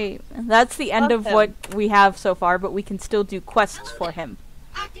 Yay! That's the end Love of what we have so far, but we can still do quests for him.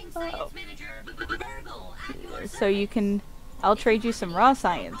 Acting Science Manager Virgil, at your So you can... I'll trade you some raw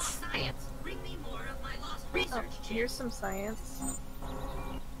science. science. Bring me more of my lost research chips. Here's some science.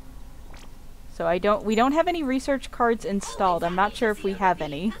 So we don't have any research cards installed. I'm not sure if we have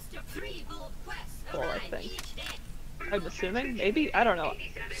any. Well, I think. I'm assuming? Maybe? I don't know.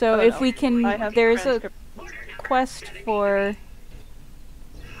 So I don't if know. we can... I have There's a transcript. quest for...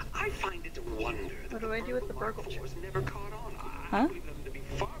 I find it a wonder that What do I do with the Mark Burgle chip? IVs never caught on. Huh? I believe them to be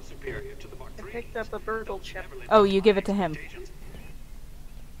far superior to the Mark I IIIs. picked up a Burgle chip. Oh, you give it to him.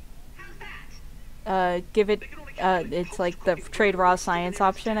 Give it... it's like the trade raw science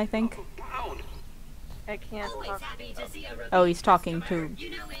option, I think. I can't talk. Oh, he's talking to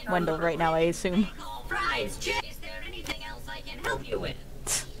Wendell right now, I assume. Fries, Chip. Is there anything else I can help you with?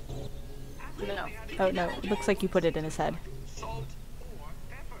 No. Oh no, it looks like you put it in his head. Salt or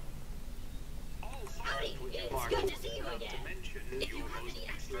pepper. Also, Howdy, it's good to see you again. mention If you your have most any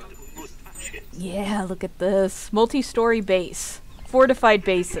extra excellent mustaches. Yeah, look at this. Multi-story base. Fortified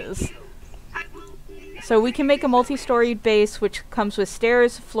bases. So we can make a multi-storied base which comes with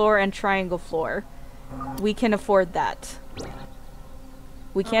stairs, floor, and triangle floor. We can afford that.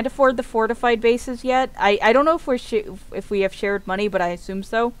 We can't afford the fortified bases yet. I don't know if we have shared money, but I assume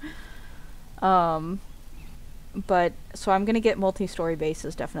so. But so I'm gonna get multi-story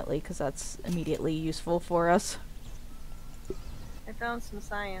bases definitely because that's immediately useful for us. I found some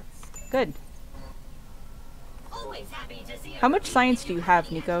science. Good. Always happy to see How much science do you have,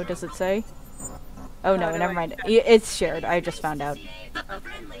 Nico? Does it say? Oh no, do never I mind. check? It's shared. I just found out.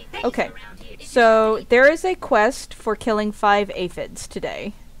 Okay. So there is a quest for killing 5 aphids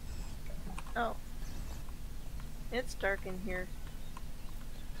today. Oh. It's dark in here.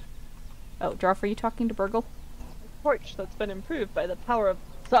 Oh, Droff, are you talking to Burgle? Torch that's been improved by the power of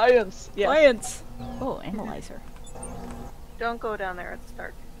science. Yes. Science! Oh, analyzer. Don't go down there, it's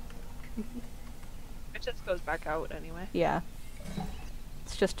dark. It just goes back out anyway. Yeah.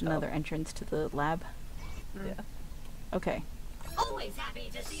 It's just another entrance to the lab. Yeah. Okay. Always happy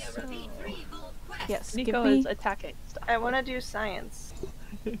to see a repeat 3 gold quest. Yes, Nico give me... is attacking stuff. I want to do science.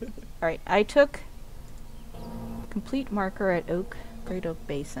 Alright, I took complete marker at Great Oak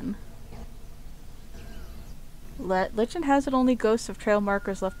Basin. Legend has it only ghosts of trail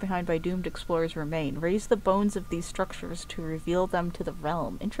markers left behind by doomed explorers remain. Raise the bones of these structures to reveal them to the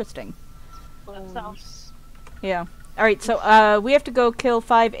realm. Interesting. That sounds... Yeah. Alright, so we have to go kill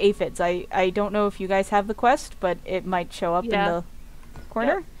 5 aphids. I don't know if you guys have the quest, but it might show up in the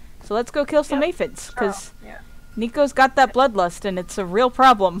corner. Yep. So let's go kill some Yep. aphids, because Yeah. Nico's got that bloodlust and it's a real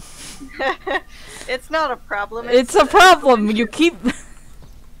problem. It's not a problem. It's a problem! You keep...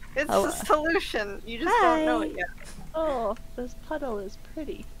 It's Oh, a solution. You just don't know it yet. Oh, this puddle is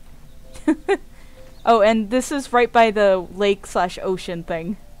pretty. Oh, and this is right by the lake/ocean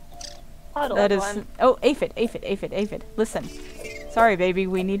thing. Puddle. That is... one. Oh, aphid. Listen. Sorry, baby,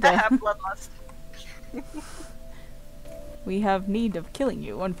 we need I have to... bloodlust. We have need of killing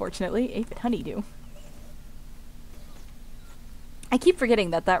you, unfortunately. Aphid honeydew. I keep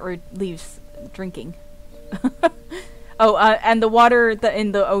forgetting that word leaves drinking. Oh, and the water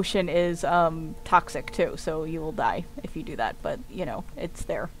in the ocean is toxic too, so you will die if you do that. But you know, it's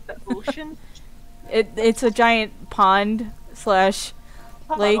there. The ocean? It's a giant pond / lake,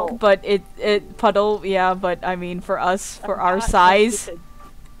 Puddle. but it puddle. Yeah, but I mean, for us, for I'm our not size, stupid.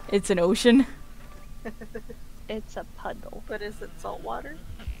 it's an ocean. It's a puddle. But is it salt water?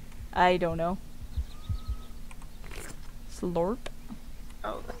 I don't know. Slurp.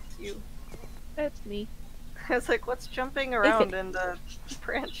 Oh, that's you. It's me. I was like, what's jumping around in the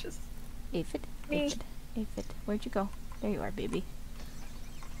branches? Aphid, Me. aphid. Where'd you go? There you are, baby.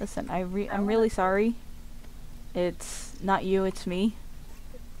 Listen, I'm really sorry. It's not you, it's me.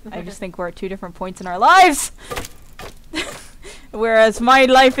 I just think we're at 2 different points in our lives! Whereas my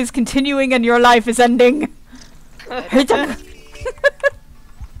life is continuing and your life is ending. That's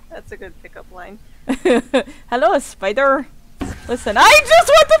a good pickup line. Hello, spider. Listen, I just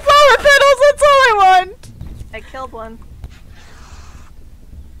want the flower petals, that's all I want! I killed one.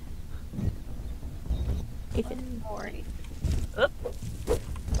 or anything. Oop.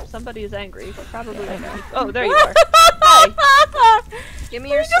 Somebody is angry. Probably. Oh, there you are. Hi. Give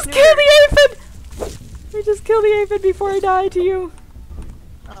me your Just snooter. kill the aphid! We just killed the aphid before I die to you.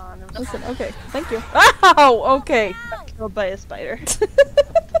 Oh, no. Listen, okay, thank you. Ow! Okay. Killed by a spider.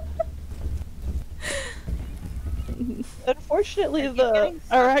 Unfortunately, I keep the getting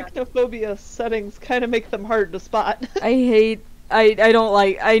stuck on it. arachnophobia settings kind of make them hard to spot. I don't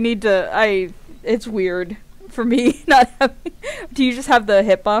like, it's weird for me not having, do you just have the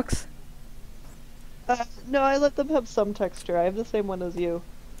hitbox? No, I let them have some texture. I have the same one as you.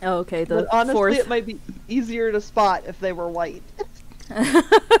 Oh, okay, the But honestly, fourth. it might be easier to spot if they were white.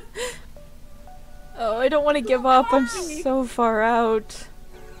 Oh, I don't want to give up, I'm so far out.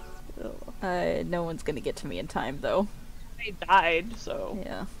 Oh. No one's gonna get to me in time, though. They died, so.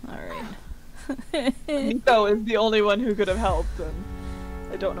 Yeah, alright. Nico is the only one who could have helped, and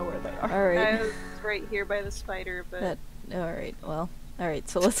I don't know where they are. Alright. I was right here by the spider, but... Alright, well. Alright,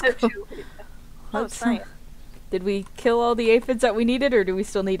 so let's go. Oh, Let's- science. Did we kill all the aphids that we needed, or do we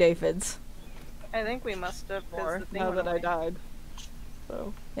still need aphids? I think we must have, because More the thing now went that I away. died.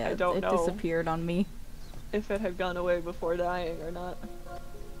 So, Yeah, I don't it know disappeared on me. if it had gone away before dying or not.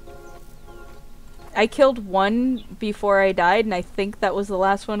 I killed one before I died, and I think that was the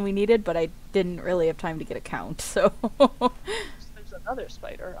last one we needed, but I didn't really have time to get a count, so... There's another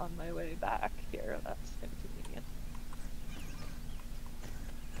spider on my way back here. That's inconvenient.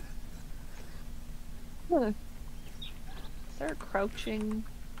 Is there a crouching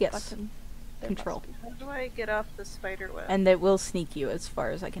Yes, button? There control. must be. How do I get off the spider web? And it will sneak you, as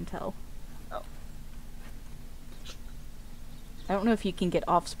far as I can tell. Oh. I don't know if you can get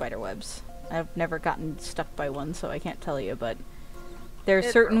off spider webs. I've never gotten stuck by one, so I can't tell you, but... There are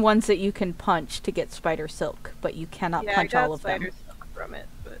It certain broke. ones that you can punch to get spider silk, but you cannot Yeah, punch I got all of them. spider silk from it,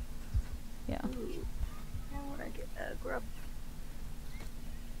 but... Yeah. Ooh. I wanna get grub.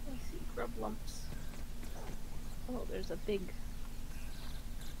 I see grub lumps. Oh, there's a big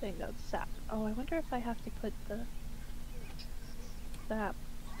thing of sap. Oh, I wonder if I have to put the sap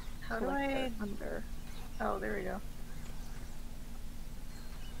How do collector I... under. Oh, there we go.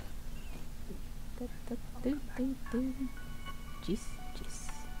 Juice, juice.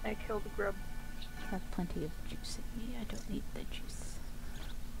 I killed the grub. I have plenty of juice in me. I don't need the juice.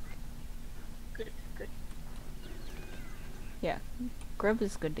 Good, good. Yeah, grub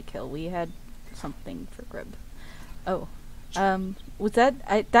is good to kill. We had something for grub. Oh, was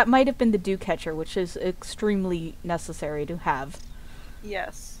that... that might have been the dew catcher, which is extremely necessary to have.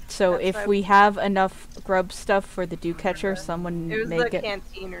 Yes. So That's if why we have enough grub stuff for the dew catcher, someone It was may the get...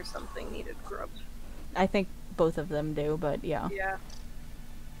 canteen or something needed grub. I think both of them do, but yeah. Yeah.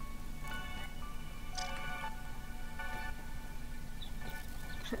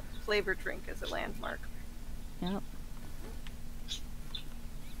 Flavor drink as a landmark. Yep.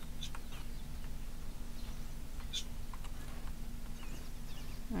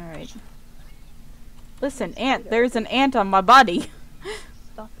 Alright. Listen, ant, there's an ant on my body.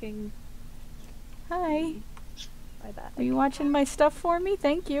 Stalking Hi. my back. Are you watching my stuff for me?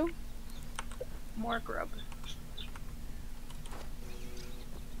 Thank you. More grub.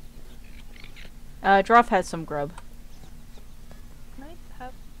 Droff has some grub. Can I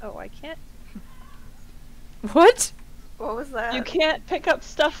have? Oh, I can't. What? What was that? You can't pick up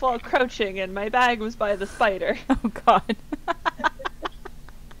stuff while crouching, and my bag was by the spider. Oh god.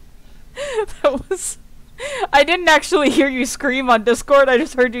 That was... I didn't actually hear you scream on Discord, I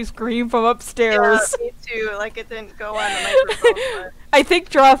just heard you scream from upstairs. Yeah, me too. Like it didn't go on the microphone. I think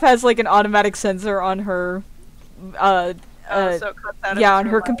Droff has like an automatic sensor on her, So it cuts out yeah, if on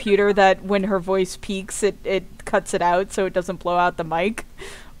it's her loud. computer, that when her voice peaks, it cuts it out so it doesn't blow out the mic.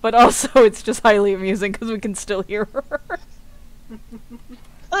 But also, it's just highly amusing because we can still hear her.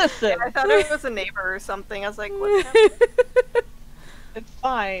 Listen, I thought it was a neighbor or something. I was like, what's happening? it's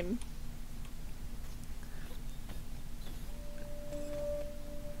fine.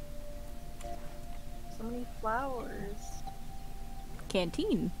 So many flowers.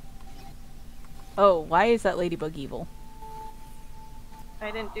 Canteen. Oh, why is that ladybug evil?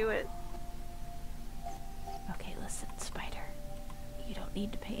 I didn't do it. Okay, listen, Spider. You don't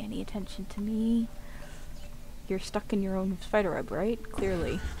need to pay any attention to me. You're stuck in your own spider web, right?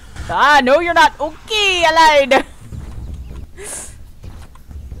 Clearly. Ah, no you're not! Okay, I lied!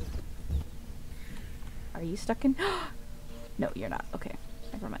 Are you stuck in... No, you're not. Okay,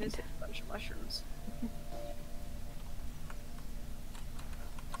 never mind. Just a bunch of mushrooms.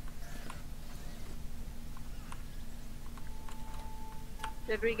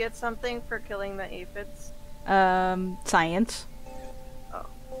 Did we get something for killing the aphids? Science. Oh.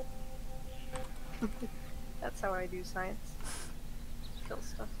 That's how I do science. Kill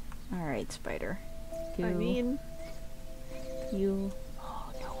stuff. Alright, spider. I mean, You.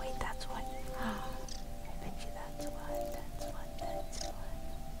 Oh, no, wait, that's what. I bet you that's what.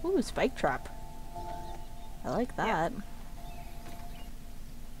 Ooh, spike trap. I like that.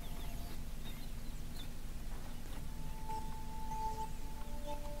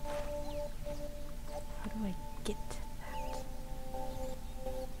 How do I get to that?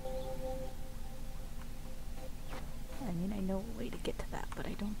 I mean, I know a way to get to that, but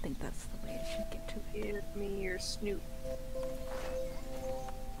I don't think that's the way I should get to it. Give me your snoot.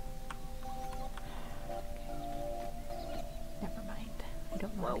 Never mind. I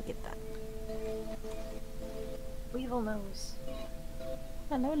don't know how to get that. Weevil nose.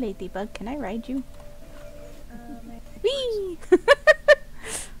 Hello, ladybug. Can I ride you? My Whee!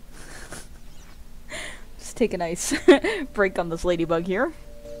 Just take a nice break on this ladybug here.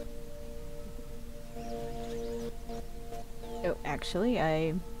 Oh, actually,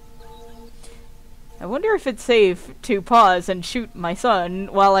 I wonder if it's safe to pause and shoot my son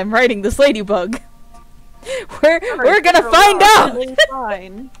while I'm riding this ladybug. We're gonna find out. totally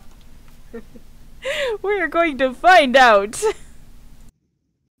fine. We're going to find out.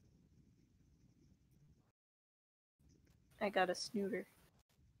 I got a snooter.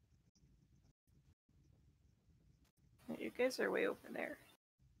 You guys are way over there.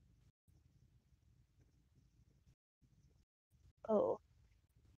 Oh.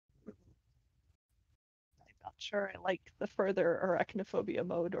 I'm not sure I like the further arachnophobia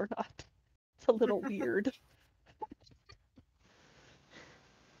mode or not. It's a little weird.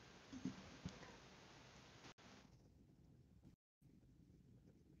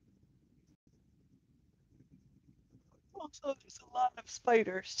 Also, there's a lot of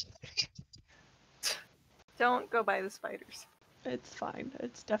spiders. Don't go by the spiders. It's fine.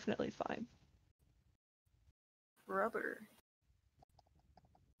 It's definitely fine. Rubber.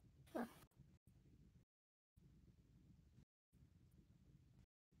 Huh.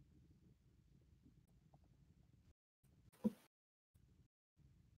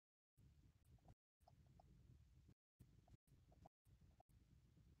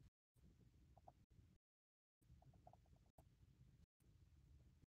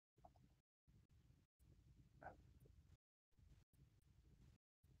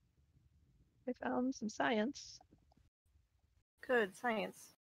 I found some science. Good,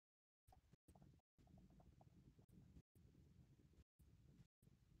 science.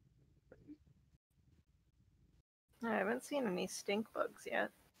 I haven't seen any stink bugs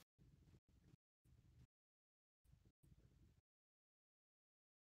yet.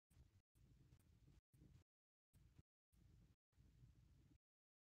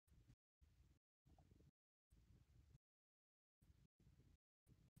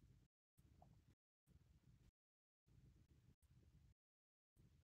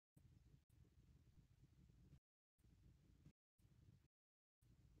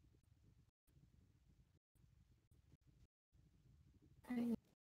 I need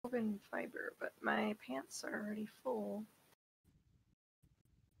woven fiber, but my pants are already full.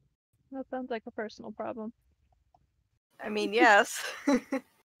 That sounds like a personal problem. I mean, yes. What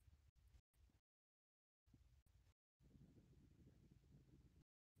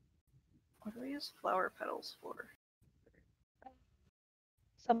do I use flower petals for?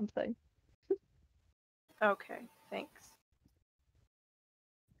 Something. Okay, thanks.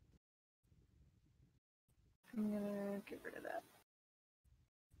 I'm gonna get rid of that.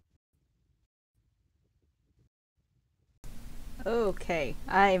 Okay,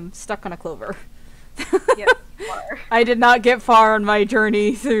 I'm stuck on a clover. Yep, you are. I did not get far on my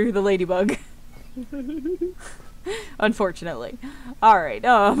journey through the ladybug. Unfortunately. Alright,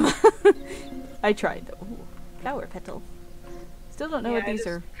 I tried though. Ooh, flower petal. Still don't know what these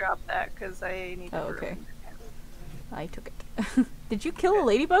are. Drop that because I need to. Oh, okay. ruin my pants. I took it. Did you kill a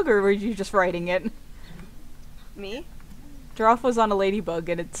ladybug or were you just riding it? Me? Droff was on a ladybug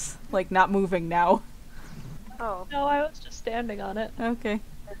and it's like not moving now. Oh. No, I was just standing on it. Okay.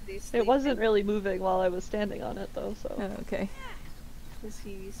 Is he It sleeping? wasn't really moving while I was standing on it, though, so. Oh, okay. Is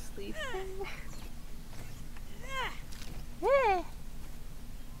he sleeping?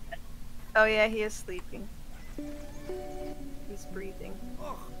 Oh yeah, he is sleeping. He's breathing.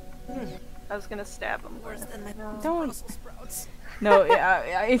 I was gonna stab him. Worse than my Don't. Brussels sprouts. No,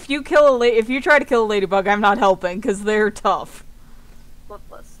 if you kill if you try to kill a ladybug, I'm not helping because they're tough.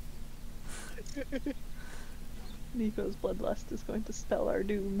 Bloodlust. Nico's bloodlust is going to spell our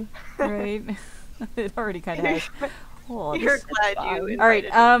doom. Right? It already kind of has. Oh, You're this- glad you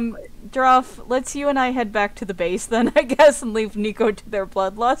invited Alright, me to play. Droff, let's you and I head back to the base then, I guess, and leave Nico to their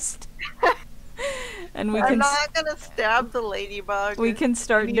bloodlust. And we I'm can not gonna stab the ladybug. we can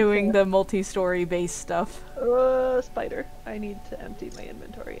start need doing to- the multi-story based stuff. Spider. I need to empty my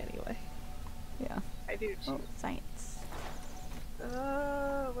inventory anyway. Yeah. I do too. Oh, science.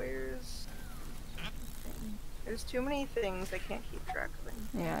 Where's... There's too many things, I can't keep track of them.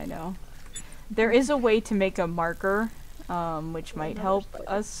 Yeah, I know. There is a way to make a marker, which might Another help spider.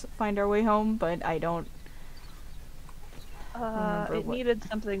 us find our way home, but I don't. Remember It what- needed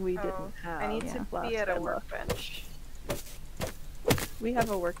something we Oh, didn't have. I need yeah. to last be at a time. workbench. We have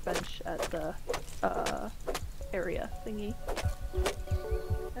a workbench at the area thingy.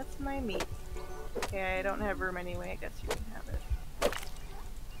 That's my meat. Okay, I don't have room anyway, I guess you can have it.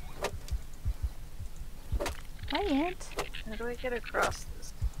 Hi, Aunt. How do I get across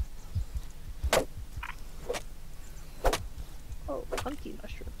this? Oh, funky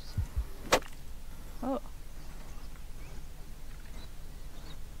mushrooms. Oh.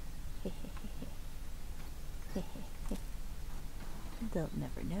 They'll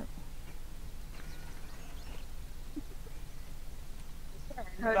never know.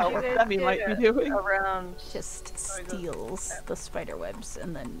 How'd About you what guys Demi get, might be doing. around? Just I go- steals the spider webs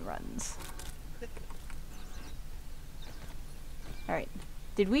and then runs. Alright.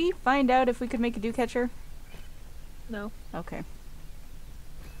 Did we find out if we could make a dew catcher? No. Okay.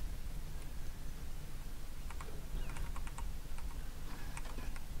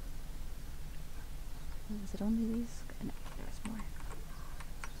 Is it only these? No, there's more.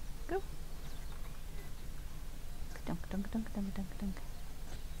 Go. Dunk, dunk, dunk, dunk, dunk, dunk.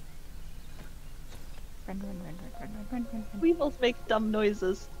 Run, run, run, run, run, run, run, run, run. Weevils make dumb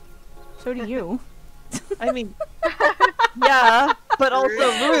noises. So do you. I mean, yeah, but also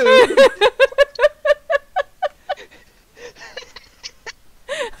rude.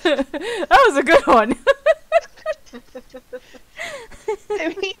 That was a good one.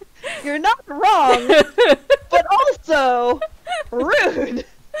 I mean, you're not wrong, but also rude.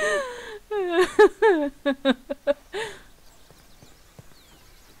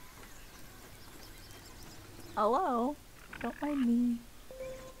 Hello. Don't mind me.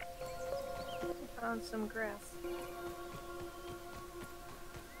 Found some grass.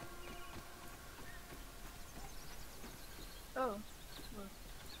 Oh.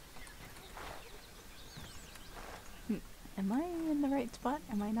 Am I in the right spot?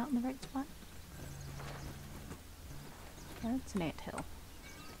 Am I not in the right spot? That's an anthill.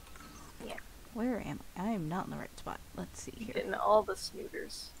 Yeah. Where am I? I am not in the right spot. Let's see here. Getting all the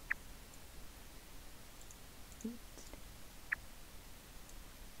snooters.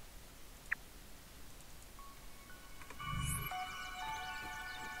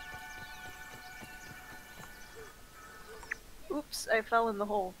 Oops, I fell in the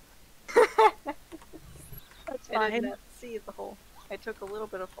hole. That's I did fine. not see the hole. I took a little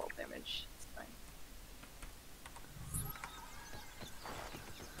bit of fall damage. It's fine.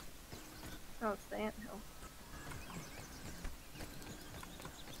 Oh, it's the anthill.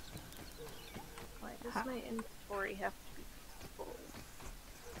 Why does Ha. my inventory have to be full?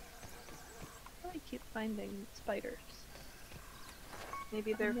 I keep finding spiders.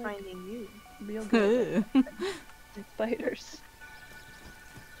 Maybe they're Okay. finding you. Real good at spiders.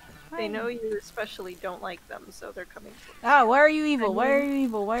 They know you especially don't like them, so they're coming for you. Ah, why are you evil? I Why are mean- you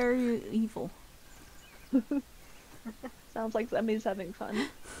evil? Why are you evil? Sounds like Zemmy's having fun.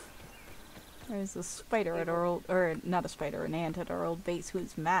 There's a spider at our old, or not a spider, an ant at our old base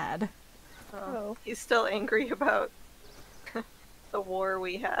who's mad. Oh. He's still angry about the war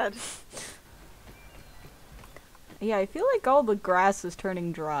we had. Yeah, I feel like all the grass is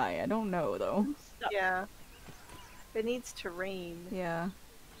turning dry. I don't know though. Stop. Yeah. It needs to rain. Yeah.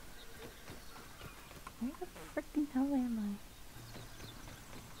 Where the frickin' hell am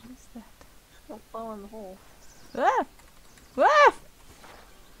I? What is that? Don't fall in the hole. Ah! Ah!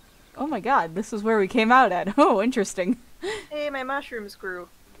 Oh my god, this is where we came out at. Oh, interesting. Hey, my mushrooms grew.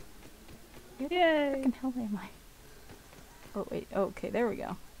 Where the Yay! frickin' hell am I? Oh wait, okay, there we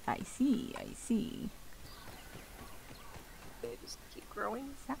go. I see, I see. They just keep growing.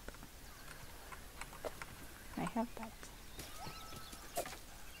 Zap. I have that.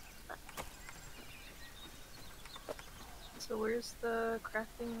 So where's the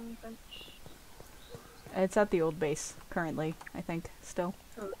crafting bench? It's at the old base, currently, I think, still.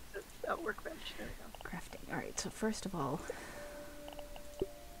 Oh, it's that workbench. There we go. Crafting. Alright, so first of all,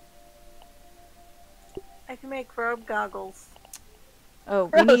 I can make grub goggles. oh,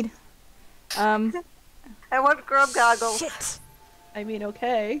 we Gross. need, I want grub goggles. shit! I mean,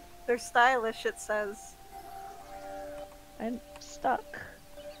 okay. They're stylish, it says. I'm stuck.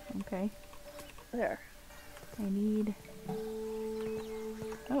 Okay, There. I need,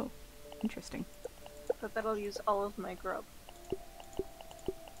 oh, interesting. But that'll use all of my grub.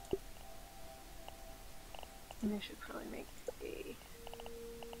 And I should probably make a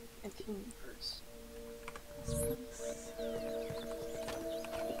canteen first.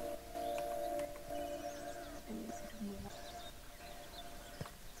 I need more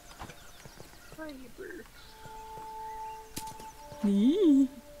fiber.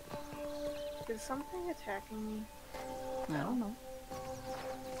 Is something attacking me? I don't know.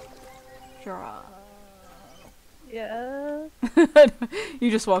 Sure. Yeah.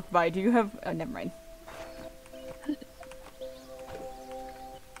 You just walked by. Do you have? Never mind.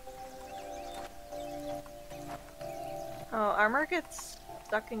 Oh, armor gets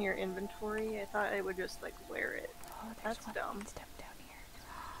stuck in your inventory. I thought I would just like wear it. Oh, That's dumb. Step down here.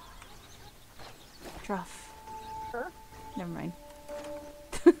 Druff. Huh? Never mind.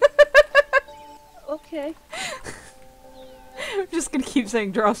 Okay. I'm just gonna keep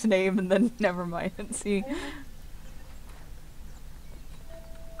saying Druff's name and then never mind and see.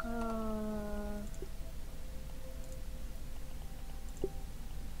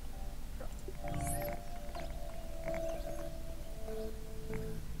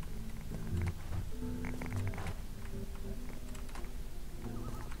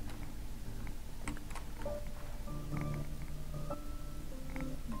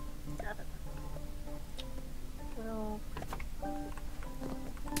 Got it. Well.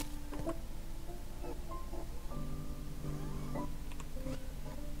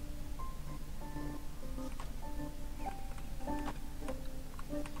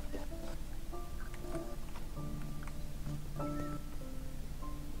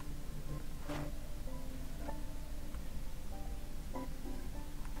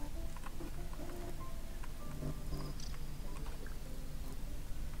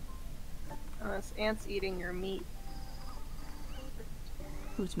 Oh, this ant's eating your meat.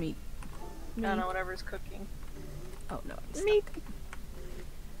 Who's meat? I don't know, whatever's cooking. Oh no. It's Meat.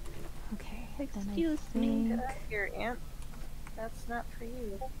 Okay. Excuse then I me. Get think- out of here, ant. That's not for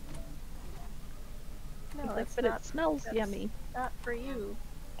you. No, Like, that's but not, it smells that's yummy. not for you.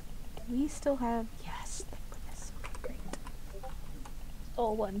 We still have. Yes. Thank goodness. Okay, great.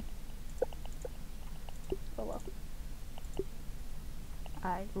 Stole one. Oh well.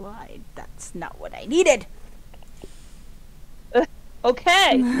 I lied. That's not what I needed.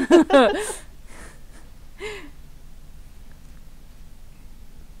 Okay.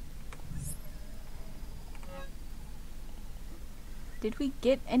 Did we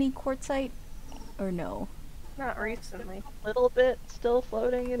get any quartzite? Or no? Not recently. Little bit still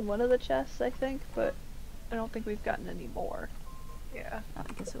floating in one of the chests, I think, but I don't think we've gotten any more. Yeah. Oh,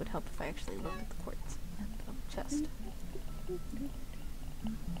 I guess it would help if I actually looked at the quartz at the chest.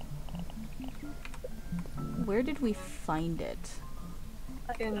 Where did we find it?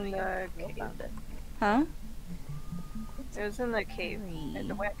 In the We'll cave. found it. Huh? It was in the cave. I had to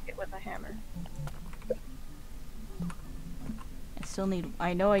Three. whack it with a hammer. I still need.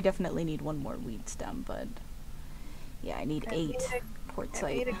 I know I definitely need one more weed stem, but yeah, I need 8 I made a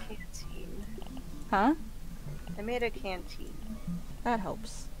quartzite. canteen. Huh? I made a canteen. That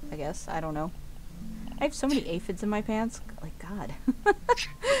helps. I guess. I don't know. I have so many aphids in my pants. Like God.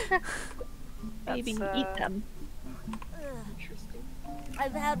 Maybe That's, eat them. Interesting.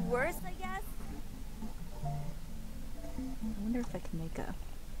 I've had worse, I guess. I wonder if I can make a.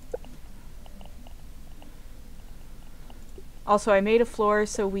 Also, I made a floor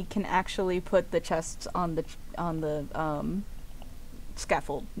so we can actually put the chests on the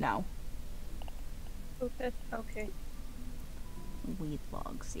scaffold now. Okay. Okay. Weed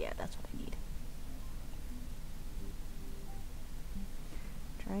logs. Yeah, that's what I need.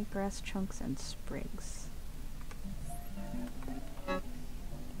 Dry grass chunks and sprigs.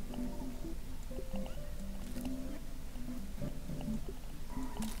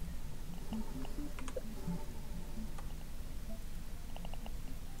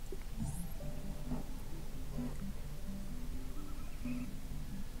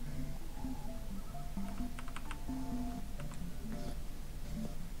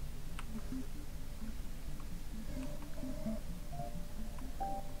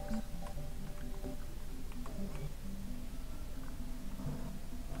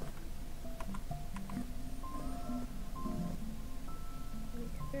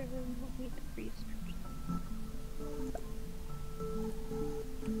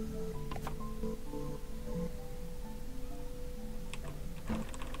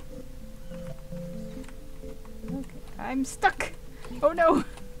 Okay, I'm stuck. Oh no.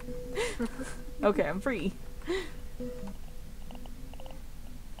 Okay, I'm free.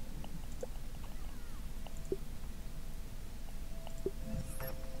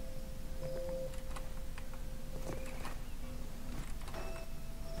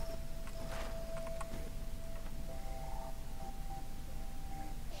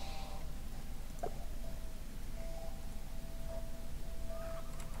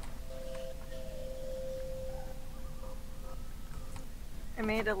 I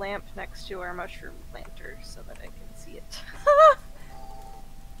made a lamp next to our mushroom planter so that I can see it.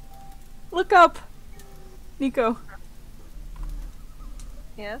 Look up! Nico,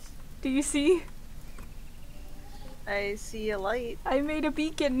 Yes? do you see? I see a light. I made a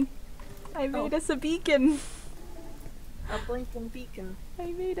beacon. I made Oh. us a beacon. A blinking beacon. I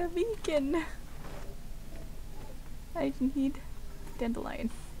made a beacon. I need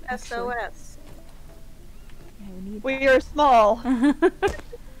dandelion. Actually. SOS. Yeah, we need We are small. that.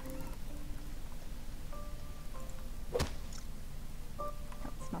 No,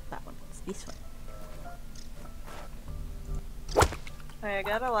 it's not that one. It's this one. I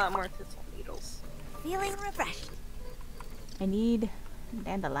got a lot more thistle needles. Feeling refreshed. I need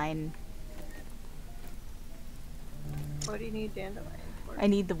dandelion. What do you need dandelion for? I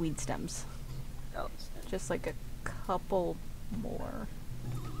need the weed stems. Oh, Just like a couple more.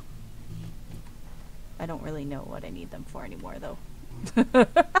 I don't really know what I need them for anymore, though.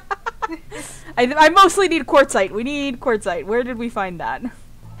 I mostly need quartzite. We need quartzite. Where did we find that?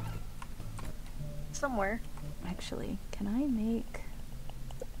 somewhere. Actually, can I make...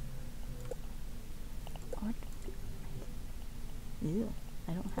 What? Ew,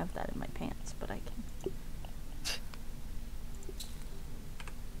 I don't have that in my pants, but I can...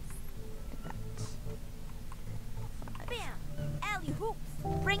 Bam! Alley hoops,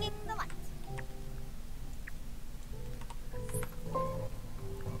 bringing the light.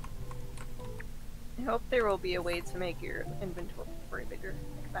 I hope there will be a way to make your inventory bigger.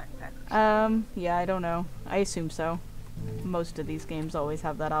 Backpackers. Yeah, I don't know. I assume so. Most of these games always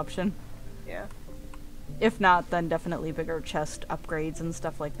have that option. Yeah. If not, then definitely bigger chest upgrades and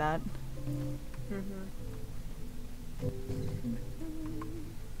stuff like that. Mm-hmm.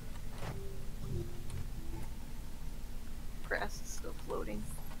 Grass is still floating.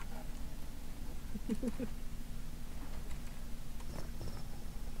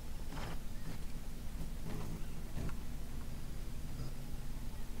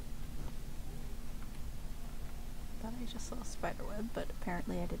 Thought I just saw a spider web, but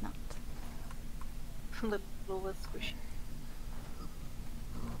apparently I did not. Little less squishy.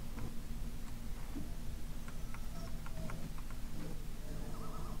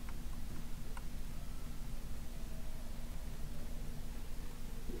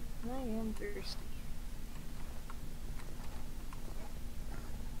 I am thirsty.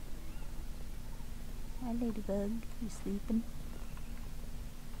 Hi, Ladybug. You sleeping?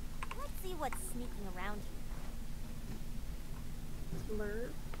 Let's see what's sneaking around here. Slurp.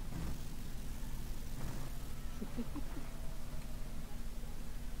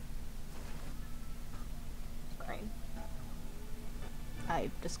 Fine.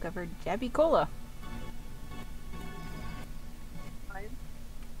 I've discovered Jabby Cola. Fine.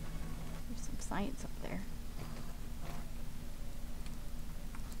 There's some science up there.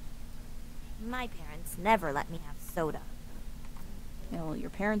 My parents never let me have soda. Well, your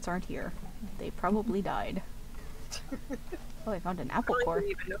parents aren't here. They probably died. Oh, I found an apple I core.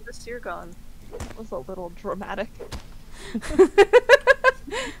 didn't even notice you're gone. That was a little dramatic.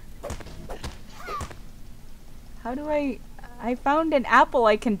 How do I found an apple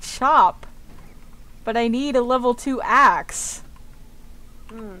I can chop, but I need a level 2 axe.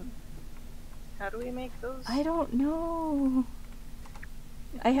 How do we make those? I don't know.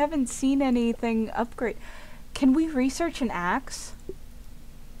 I haven't seen anything upgrade. Can we research an axe?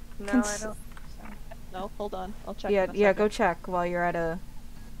 No, can I s- don't. No, hold on. I'll check. Yeah, in a yeah, second. go check while you're at a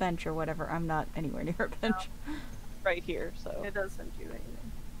bench or whatever. I'm not anywhere near a bench. Right here, so. It doesn't do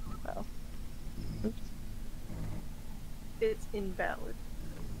anything. Well. Oops. It's invalid.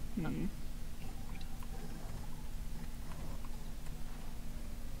 Hmm.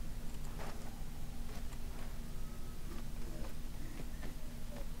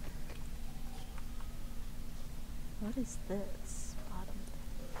 What is this?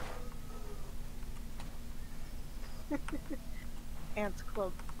 Bottom. Ant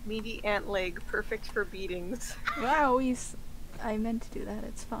club. Meaty ant leg, perfect for beatings. Wow, I meant to do that.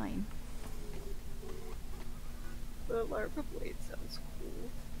 It's fine. The larva blade sounds cool.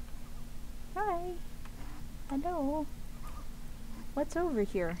 Hi. Hello. What's over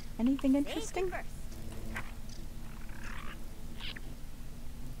here? Anything interesting? Safety first.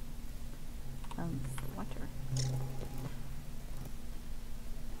 Water.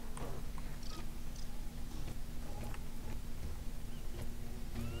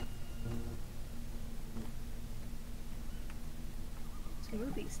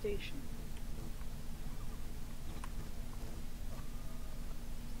 Smoothie station.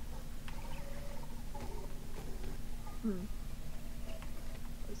 Does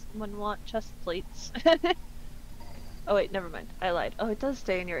someone want chest plates? Oh wait, never mind. I lied. Oh, it does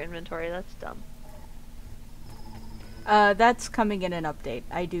stay in your inventory. That's dumb. That's coming in an update.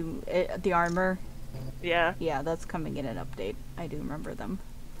 I do the armor. Yeah. Yeah, that's coming in an update. I do remember them.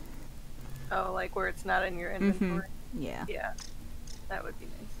 Oh, like where it's not in your inventory? Yeah. Yeah. That would be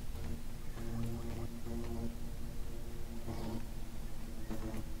nice.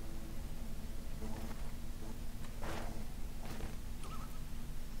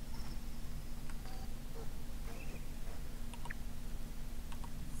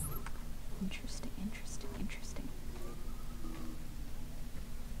 Interesting, interesting, interesting.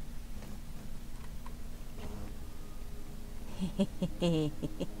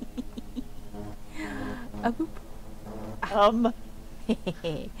 A boop.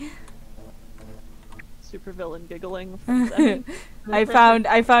 Supervillain giggling from Zemi. I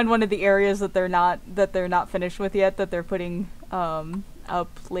found one of the areas that they're not finished with yet, that they're putting up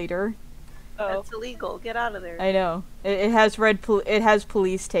later. Oh. That's illegal. Get out of there. I know. It has it has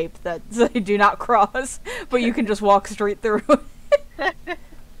police tape that they do not cross, but you can just walk straight through. That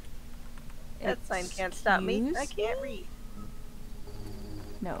sign can't stop me. I Excuse can't read.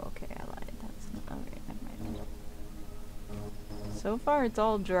 No, okay, I lied. That's not alright, never mind. So far it's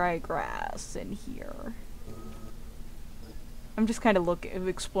all dry grass in here. I'm just kind of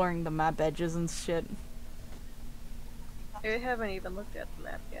exploring the map edges and shit. I haven't even looked at the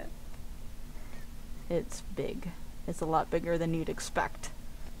map yet. It's big. It's a lot bigger than you'd expect.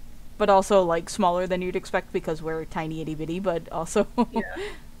 But also, like, smaller than you'd expect because we're tiny itty-bitty, but also... Yeah.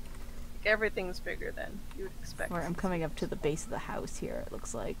 Like, everything's bigger than you would expect. Where I'm coming up to the base of the house here, it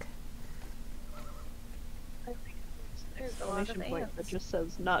looks like. There's a lot of Exclamation point that ants. just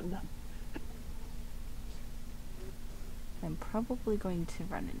says none. I'm probably going to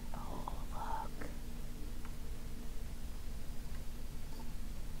run in... Oh, look.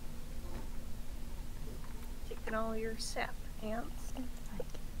 Taking all your sap, ants.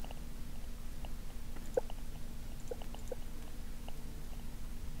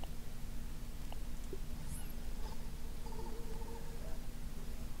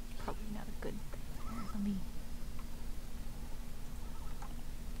 Probably not a good thing. Here, let me...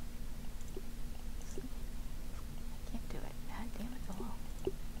 I can't do it. God damn it, the wall.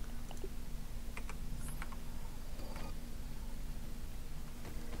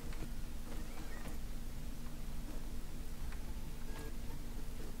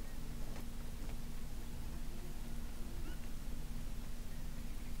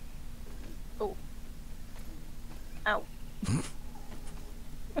 Oh. Ow.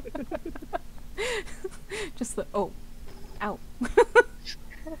 Just the... Oh. Ow.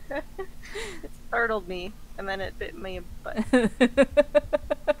 It startled me, and then it bit me, but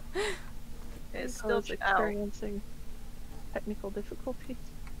it's still Ow. Experiencing technical difficulties.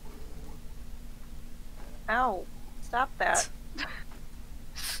 Ow. Stop that.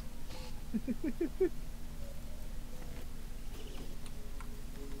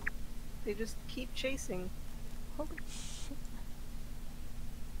 They just keep chasing. Holy shit.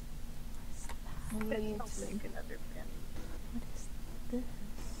 I need to It's make another pen. What is this?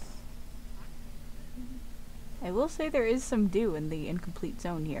 I will say there is some dew in the incomplete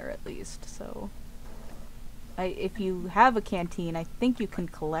zone here, at least, so... if you have a canteen, I think you can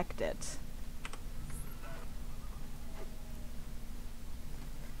collect it.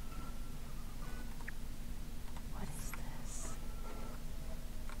 What is this?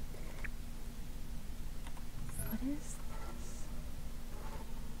 What is this?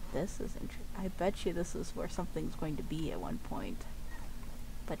 This is interesting. I bet you this is where something's going to be at one point.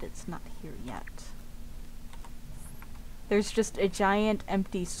 But it's not here yet. There's just a giant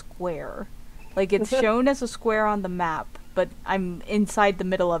empty square. Like, it's shown as a square on the map, but I'm inside the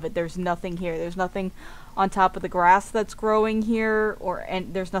middle of it. There's nothing here. There's nothing on top of the grass that's growing here,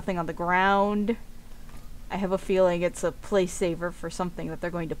 and there's nothing on the ground. I have a feeling it's a place saver for something that they're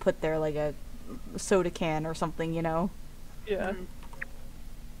going to put there, like a soda can or something, you know? Yeah.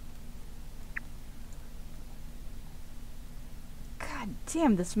 God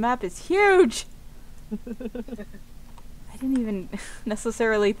damn, this map is huge! I didn't even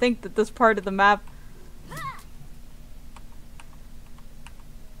necessarily think that this part of the map...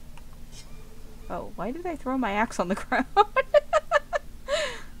 Oh, why did I throw my axe on the ground?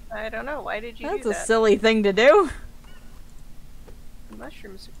 I don't know. Why did you That's do a that? silly thing to do. The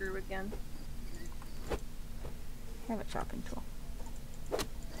mushrooms grew again. I have a chopping tool.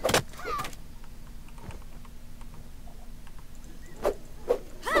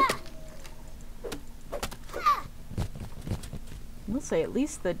 I will say, at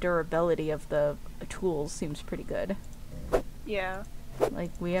least the durability of the tools seems pretty good. Yeah.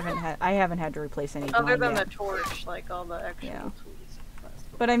 Like, I haven't had to replace any Other line than yet. the torch, like all the actual Yeah. tools.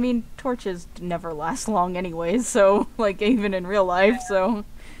 But I mean, torches never last long anyways, so, like, even in real life, so...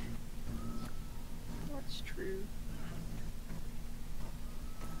 That's true.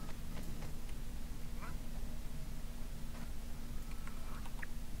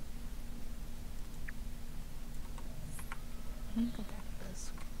 Let me go back to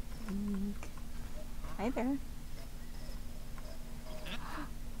this. Hi there.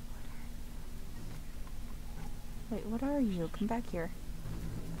 Wait, what are you? Come back here.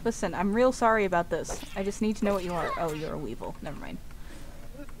 Listen, I'm real sorry about this. I just need to know what you are. Oh, you're a weevil. Never mind.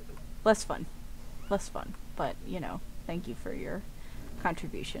 Less fun. Less fun. But, you know, thank you for your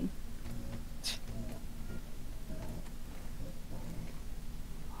contribution.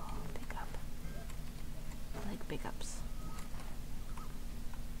 Oh, big up. I like big ups.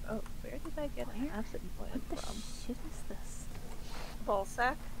 Oh, where did I get an acid plant What the from? shit is this? Ball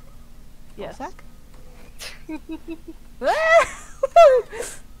sack? Yes. Sack? It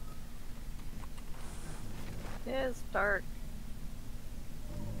is dark.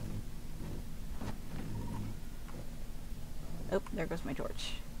 Oh, there goes my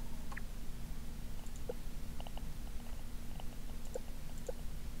torch.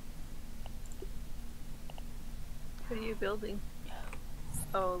 What are you building?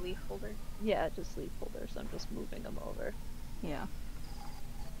 Oh, a leaf holder. Yeah, just leaf holders. I'm just moving them over. Yeah.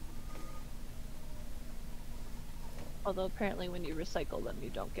 Although apparently when you recycle them, you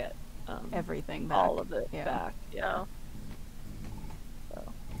don't get Everything back. all of it Yeah. back. Yeah. Oh,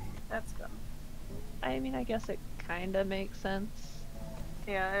 So, that's dumb. I mean, I guess it kind of makes sense.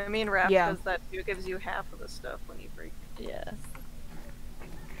 Yeah, I mean, Raph Yeah. does that too. It gives you half of the stuff when you break. Yeah.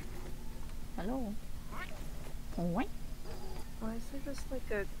 Hello. What? Why is there just like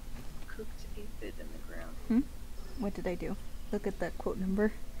a cooked 8-bit in the ground? What did I do? Look at that quote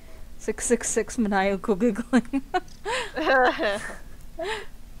number. 666 maniacal giggling.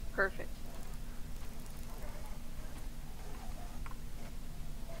 Perfect.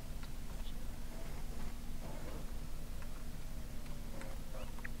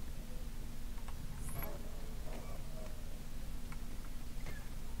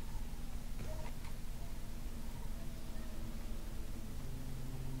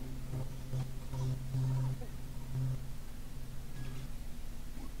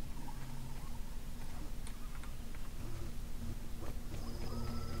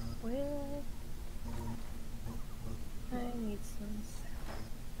 Well, I need some sound.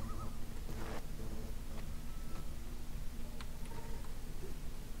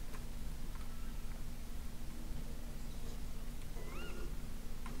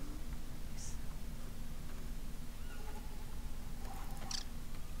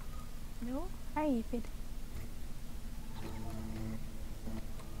 No? Hi, Aphid.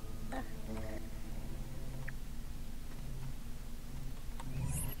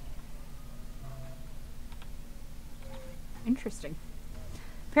 Interesting.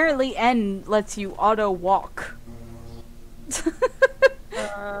 Apparently N lets you auto walk.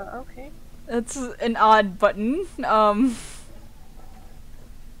 Okay. That's an odd button.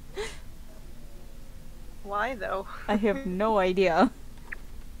 Why though? I have no idea.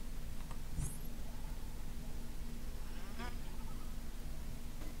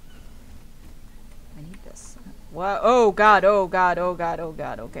 I need this. Wow. Oh god, oh god, oh god, oh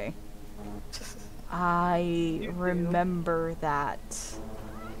god, okay. I remember that.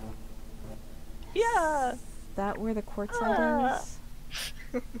 Yeah. Is that where the quartzite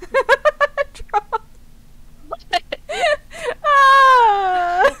is?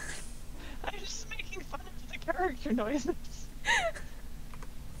 Ah! I'm just making fun of the character noises.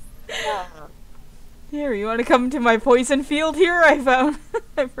 Here, you want to come to my poison field here? I found.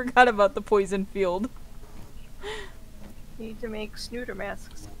 I forgot about the poison field. Need to make snooter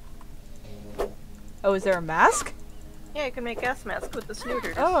masks. Oh, is there a mask? Yeah, you can make gas mask with the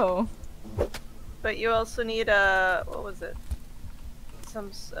snooters. Oh. But you also need a what was it?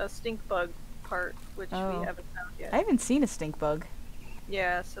 A stink bug part, which Oh. we haven't found yet. I haven't seen a stink bug.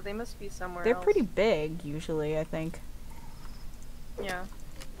 Yeah, so they must be somewhere They're else. pretty big, usually, I think. Yeah.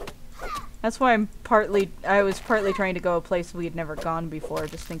 That's why I was partly trying to go a place we had never gone before,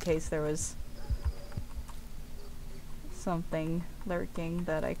 just in case there was something lurking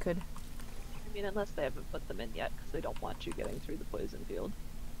that I could... I mean, unless they haven't put them in yet, because they don't want you getting through the poison field.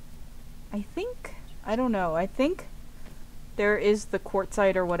 I think... I don't know. I think there is the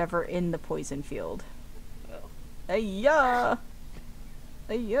quartzite or whatever in the poison field. Oh. Ayya!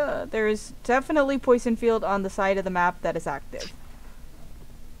 Ayya! There is definitely poison field on the side of the map that is active.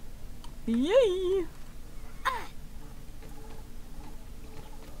 Yay!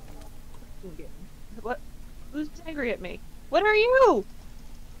 What? Who's angry at me? What are you?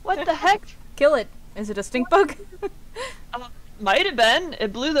 What the heck? Kill it. Is it a stink bug? Might have been.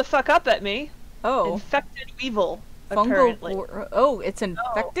 It blew the fuck up at me. Oh. Infected weevil. Fungal. Apparently. Oh, it's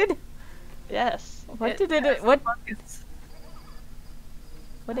infected? Yes. What did has it? What fungus.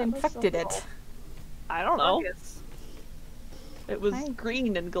 infected it? I don't know. Fungus. It was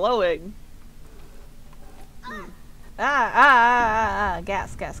green and glowing. Gas,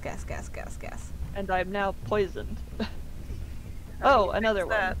 gas, gas, gas, gas, gas. And I'm now poisoned. How do Oh, you another fix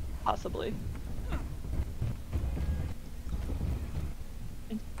one. that? Possibly.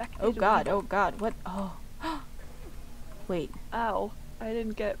 Infected Oh god, weevil. oh god, what? Oh. Wait, Ow. I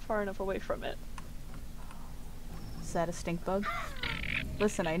didn't get far enough away from it. is that a stink bug?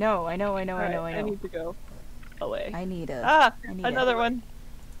 Listen, I know. Alright, I need to go away. I need a Ah! I need Another one.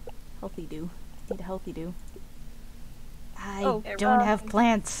 healthy do. Need a healthy do. I Oh, don't have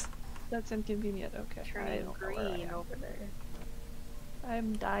plants. That's inconvenient. Okay. I Turning don't know where I green am. over there.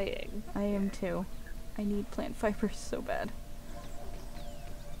 I'm dying. I am too. I need plant fibers so bad.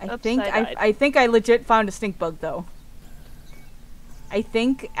 I Oops, think I died. I think I legit found a stink bug though. I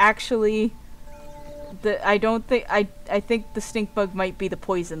think actually I think the stink bug might be the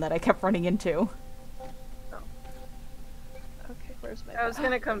poison that I kept running into. Okay, where's my I was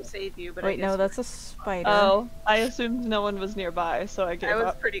gonna come save you, but I Wait, guess no, that's a spider. Oh, I assumed no one was nearby, so I gave I was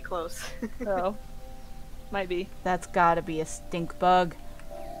up. pretty close. Oh. Might be. That's gotta be a stink bug.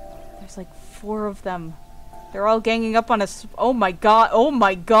 There's like 4 of them. They're all ganging up on us. Oh my god. Oh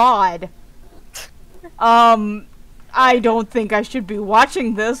my god. I don't think I should be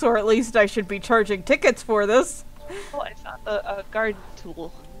watching this, or at least I should be charging tickets for this. Oh, I found a garden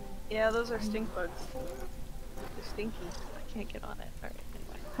tool. Yeah, those are stink bugs. They're stinky. I can't get on it. Alright,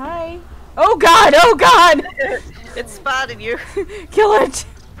 anyway. Hi. Oh god. Oh god. It spotted you. Kill it.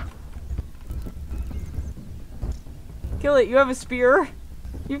 Kill it. You have a spear.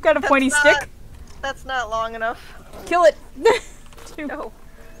 You've got a pointy stick. That's not long enough. Kill it. No.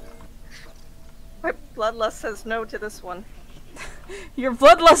 My bloodlust says no to this one. Your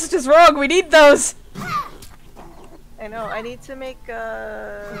bloodlust is wrong. We need those. I know, I need to make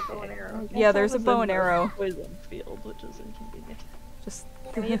a bow and arrow. Yeah, there's a bow and arrow. Poison field, which is inconvenient. Just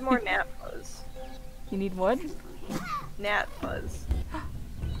I need more gnat fuzz. You need what? Gnat fuzz.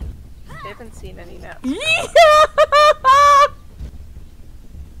 I haven't seen any gnat.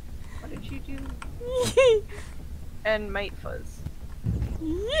 What did you do? And mite fuzz.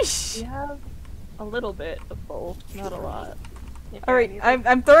 Yeesh. We have a little bit of both, not a lot. Yeah, All right, neither.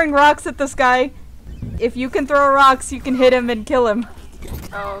 I'm throwing rocks at this guy. If you can throw rocks, you can hit him and kill him.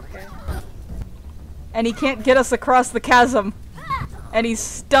 Oh, okay. And he can't get us across the chasm. And he's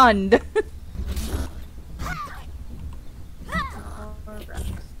stunned.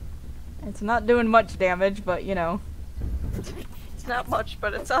 It's not doing much damage, but you know. It's not much,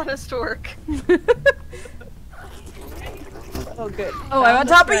 but it's honest work. Oh, good. Oh, I'm on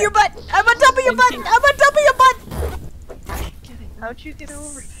top of your butt! I'm on top of your butt! I'm on top of your butt! How'd you get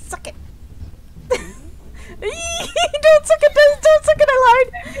over? Suck it! Don't suck it! Don't suck it, Aline!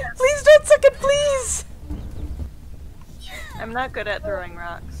 Please don't suck it, please! I'm not good at throwing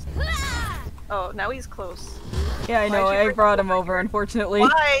rocks. Oh, now he's close. Yeah, I know. Why'd you I bring brought him him over, unfortunately.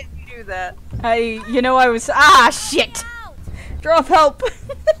 Why did you do that? I was. Ah, shit! Drop help!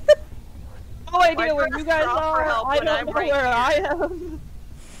 No idea Why'd where you you guys drop for are. help I when don't I'm know right where here? I am.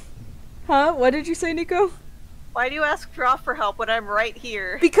 Huh? What did you say, Nico? Why do you ask Draw for help when I'm right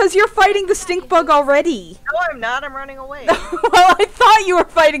here? Because you're fighting the stink bug already! No, I'm not. I'm running away. Well, I thought you were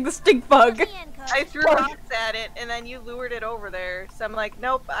fighting the stink bug! I threw rocks at it, and then you lured it over there. So I'm like,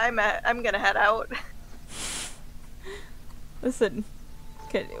 nope, I'm gonna head out. Listen.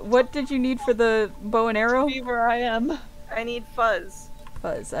 Okay, what did you need for the bow and arrow? See where I am. I need fuzz.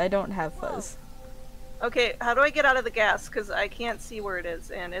 Fuzz. I don't have fuzz. Okay, how do I get out of the gas? Because I can't see where it is,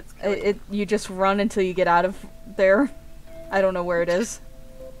 and it's killing me. You just run until you get out of there. I don't know where it is.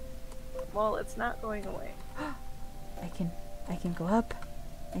 Well, it's not going away. I can go up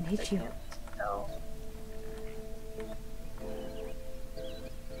and I hit you. can't tell.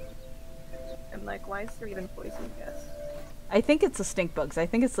 And like, why is there even poison gas? I think it's the stink bugs. I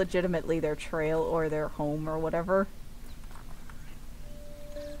think it's legitimately their trail or their home or whatever.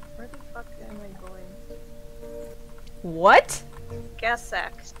 Where the fuck am I going? What? Gas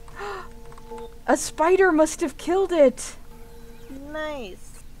sack. A spider must have killed it.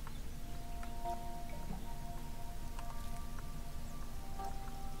 Nice.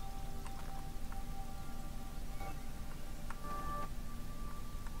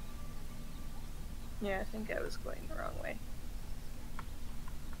 Yeah, I think I was going the wrong way.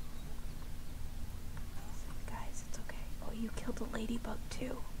 you killed a ladybug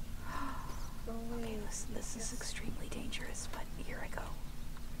too. Go Okay, away. this is extremely dangerous, but here I go.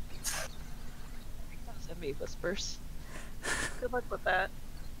 Send me whispers. Good luck with that.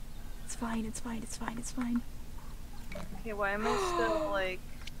 It's fine, it's fine, it's fine, it's fine. Okay, why am I still like...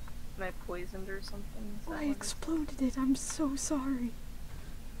 Am I poisoned or something? Is that I what it is? exploded it. I'm so sorry.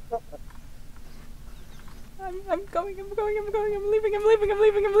 I'm going, I'm leaving.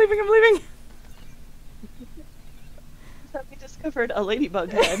 Have we discovered a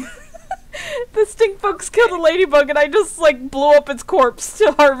ladybug head? The stink bugs killed a ladybug and I just like blew up its corpse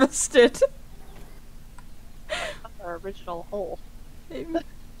to harvest it. Our original hole.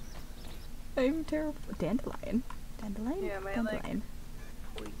 I'm terrible. Dandelion? Dandelion? Yeah, my, Dandelion.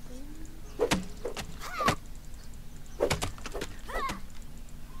 Poison?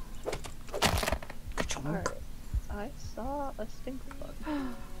 Alright. I saw a stink bug.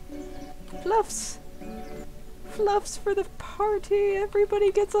 Fluffs! Fluffs for the party!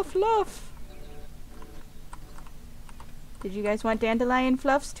 Everybody gets a fluff! Did you guys want dandelion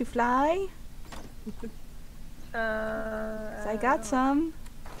fluffs to fly? 'Cause I got some.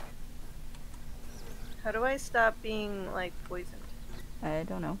 How do I stop being, like, poisoned? I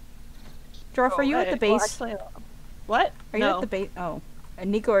don't know. Droff, are you at the Well, base? actually, what? Are you at the base? Oh.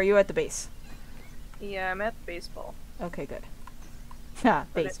 And Nico, are you at the base? Yeah, I'm at the baseball. Okay, good. Ha,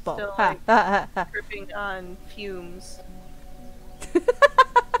 But it's baseball. still, Ha, like, ha, ha, ha. Tripping on fumes.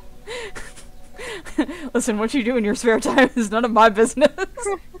 Listen, what you do in your spare time is none of my business.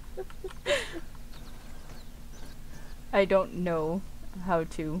 I don't know how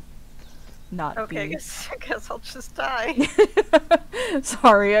to not Okay, be. I guess I'll just die.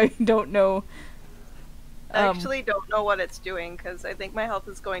 Sorry, I don't know. I actually don't know what it's doing, because I think my health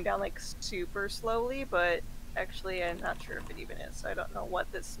is going down, like, super slowly, but actually I'm not sure if it even is, so I don't know what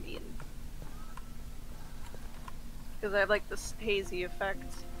this means. Because I have, like, this hazy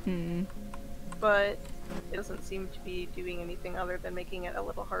effect, but it doesn't seem to be doing anything other than making it a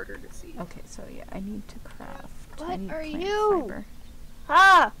little harder to see. Okay, so yeah, I need to craft. I What need are plant you? fiber.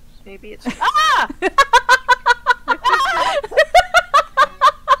 Ah! Maybe it's Ah!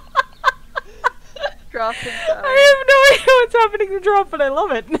 drop and I have no idea what's happening to Drop, but I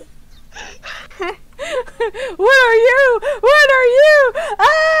love it. What are you? What are you?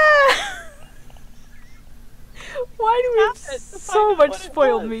 Ah! Why do we have Stop it, to so find out much what it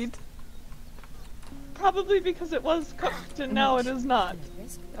spoiled was. meat? Probably because it was cooked and now it is not.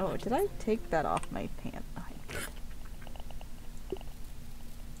 Oh, did I take that off my pant? Oh, I did.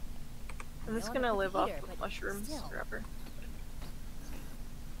 I'm just gonna live off of mushrooms forever.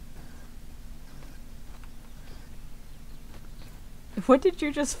 What did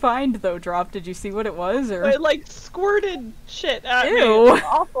you just find, though, Drop? Did you see what it was, or? It like squirted shit at me. Ew. It was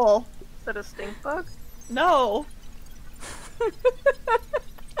awful. Is that a stink bug? No.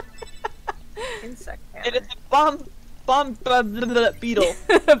 Insect It hammer. is a beetle.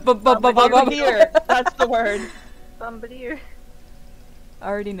 Bombardier. Bombardier. That's the word. Bombardier.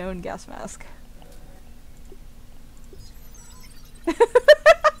 Already known gas mask.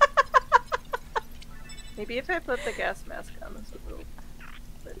 Maybe if I put the gas mask on, this will go.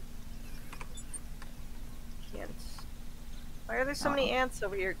 But can't. Why are there so many ants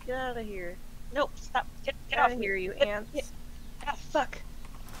over here? Get out of here! Nope. Stop. Get Out off of me. here, you Get- ants! get- Ah, fuck.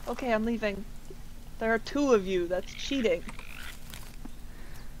 Okay, I'm leaving. There are two of you. That's cheating.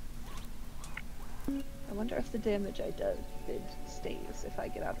 I wonder if the damage I did stays if I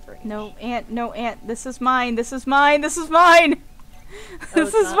get out of range. No, ant, no, ant. This is mine. This is mine. This is mine. No,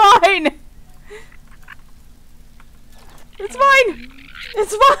 This it's is not. mine. It's mine.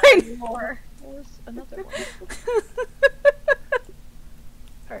 It's mine. More. There's another one.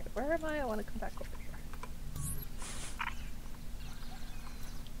 Alright, where am I? I want to come back over here.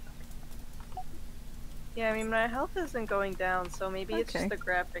 Yeah, I mean my health isn't going down, so maybe it's Okay. just the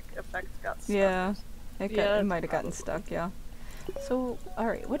graphic effect got stuck. Yeah, Yeah, it might have gotten stuck. Yeah. So, all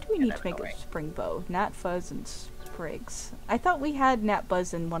right, what do we need to make a right. spring bow? Gnat fuzz and sprigs. I thought we had gnat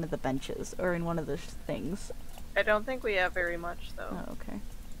buzz in one of the benches or in one of the things. I don't think we have very much though. Oh, okay.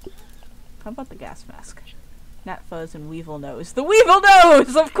 How about the gas mask? Gnat fuzz and weevil nose. The weevil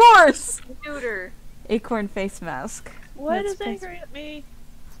nose, of course. Computer. Acorn face mask. What That's is angry at me?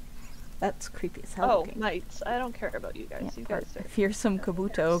 That's creepy as hell. Oh, looking. knights. I don't care about you guys. Yeah, You guys are... fearsome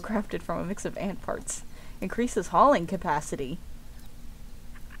kabuto crafted from a mix of ant parts. Increases hauling capacity.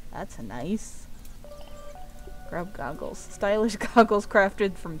 That's a nice. Grub goggles. Stylish goggles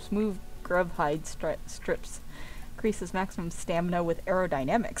crafted from smooth grub hide strips. Increases maximum stamina with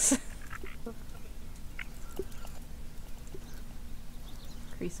aerodynamics.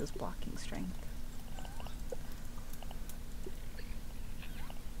 Increases blocking strength.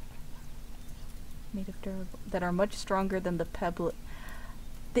 Made of durable that are much stronger than the pebble.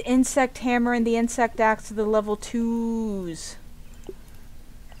 The insect hammer and the insect axe are the level 2s.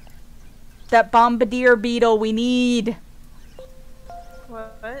 That bombardier beetle we need.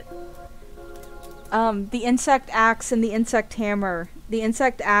 What? The insect axe and the insect hammer. The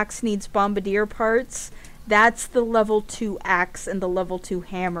insect axe needs bombardier parts. That's the level 2 axe and the level 2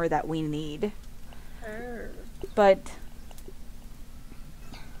 hammer that we need. But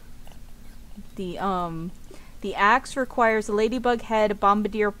the axe requires a ladybug head, a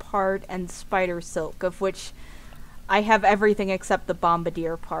bombardier part, and spider silk, of which I have everything except the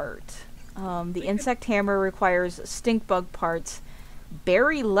bombardier part. The insect hammer requires stink bug parts,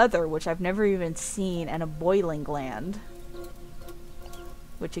 berry leather, which I've never even seen, and a boiling gland.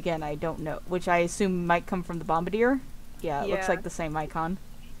 Which again, I don't know. Which I assume might come from the bombardier? Yeah, it looks like the same icon.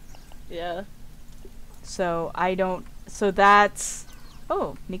 Yeah. So, I don't... So that's...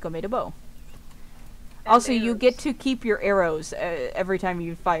 Oh, Nico made a bow. And also, you get to keep your arrows every time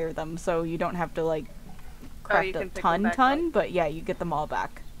you fire them, so you don't have to, like, craft a ton, but yeah, you get them all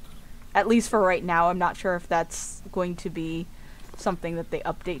back. At least for right now. I'm not sure if that's going to be something that they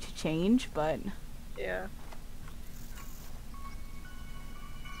update to change, but... Yeah.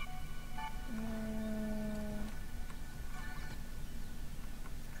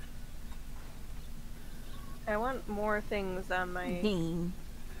 I want more things on my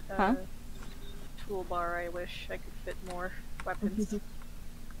toolbar. I wish I could fit more weapons.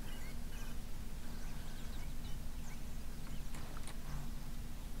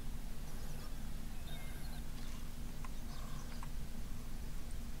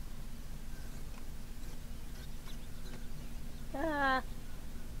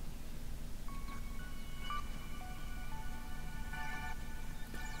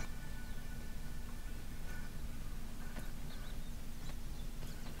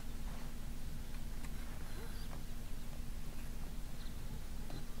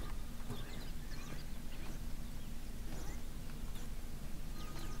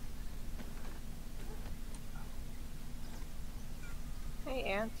 Hey,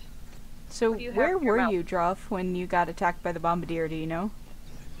 Aunt. So, where were you, Droff, when you got attacked by the bombardier, do you know?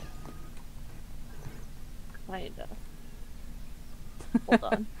 Kinda. Hold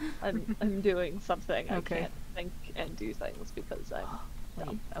on. I'm doing something. Okay. I can't think and do things because I'm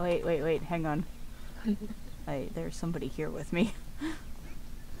dumb. Wait, hang on. There's somebody here with me.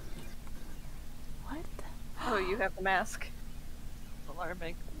 What? Oh, you have the mask.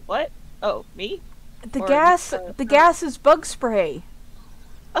 Alarming. What? Oh, me? The gas is bug spray.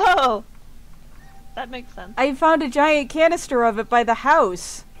 Oh! That makes sense. I found a giant canister of it by the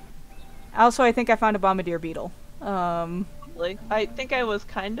house. Also, I think I found a bombardier beetle. I think I was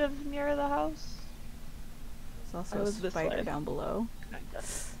kind of near the house. There's also a spider down below. Kinda.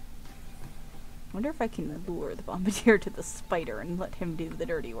 Wonder if I can lure the bombardier to the spider and let him do the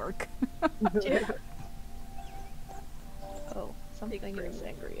dirty work. Oh, something is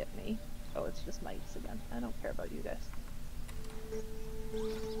angry at me. Oh, it's just mites again. I don't care about you guys.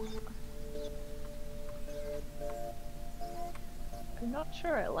 I'm not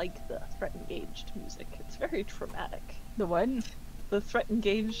sure I like the threat engaged music. It's very traumatic. The what? The threat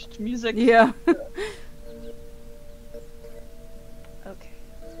engaged music. Yeah. Okay.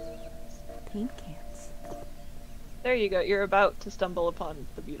 Paint cans. There you go. You're about to stumble upon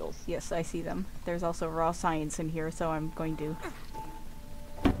the beetles. Yes, I see them. There's also raw science in here, so I'm going to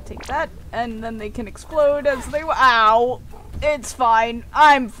take that, and then they can explode as they... Ow! It's fine.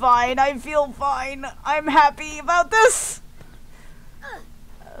 I'm fine. I feel fine. I'm happy about this!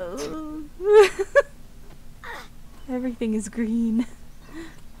 Everything is green.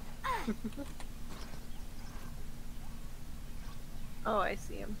 Oh, I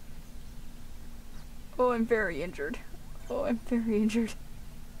see him. Oh, I'm very injured. Oh, I'm very injured.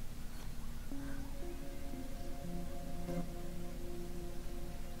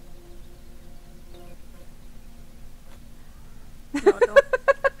 No, don't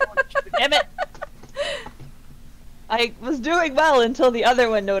Damn it! I was doing well until the other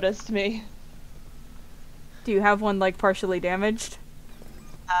one noticed me. Do you have one, like, partially damaged?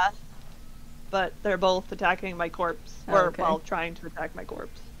 But they're both attacking my corpse. Or, well, trying to attack my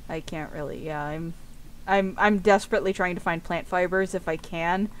corpse. I can't really, yeah, I'm desperately trying to find plant fibers. If I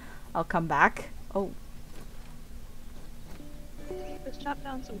can, I'll come back. Oh. Just chop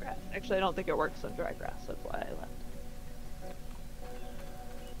down some grass. Actually, I don't think it works on dry grass, that's why I left.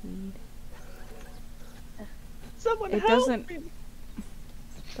 Someone help me!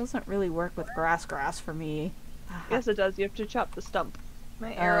 Doesn't really work with grass for me. Yes, it does. You have to chop the stump.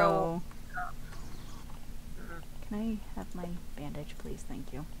 My arrow. Can I have my bandage, please?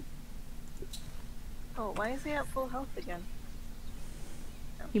 Thank you. Oh, why is he at full health again?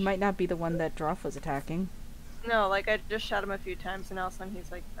 He might not be the one that Droff was attacking. No, like I just shot him a few times and all of a sudden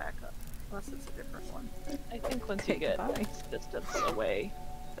he's like back up. Unless it's a different one. I think once you Okay, get goodbye. distance away,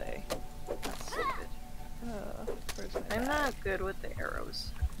 they. That's so good. Where's my I'm bag? not good with the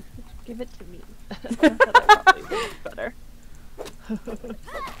arrows. Give it to me. That probably works better.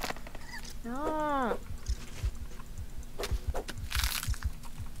 No.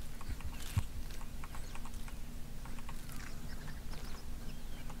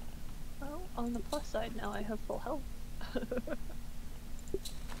 Well, on the plus side now I have full health.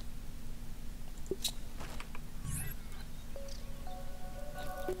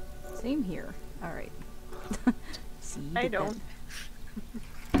 Same here. Alright. See, I did that. don't.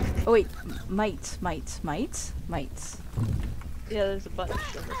 Oh wait, mites. Yeah, there's a bunch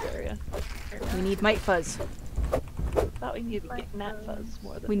in this area. We need mite fuzz. Thought we needed to get gnat fuzz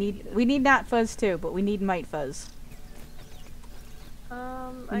more than We need gnat fuzz too, but we need mite fuzz. We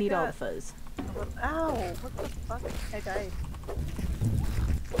I need all the got... fuzz. Ow! What the fuck? I died.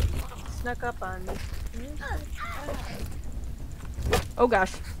 Snuck up on me. Oh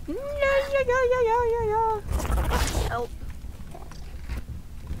gosh. Yeah. Help.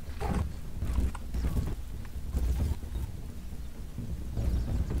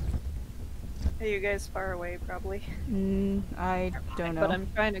 Are you guys far away, probably? I don't know. But I'm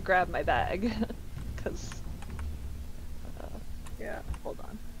trying to grab my bag. Cause... Yeah. hold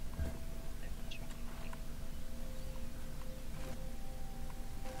on.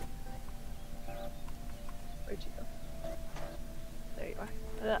 Where'd you go? There you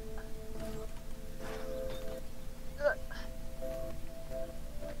are.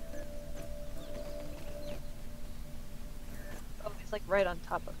 Oh, he's like right on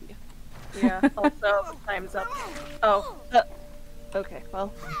top of you. Yeah. Also, time's up. Oh, Okay,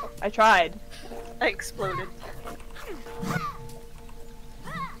 well, I tried. I exploded.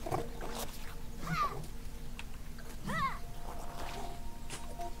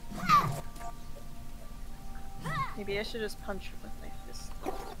 Maybe I should just punch him with my fist.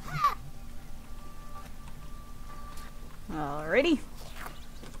 Alrighty.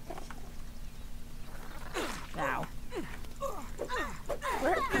 Ow.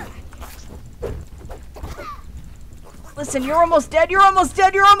 Listen, you're almost dead. You're almost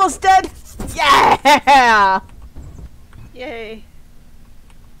dead. Yeah! Yay!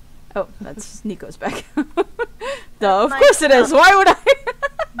 Oh, that's Nico's back. Duh, of my course it is. Why would I?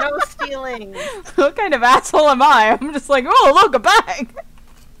 No stealing! What kind of asshole am I? I'm just like, oh, look, a bag.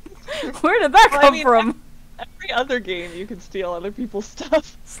 Where did that Well, come I mean, from? Every other game you can steal other people's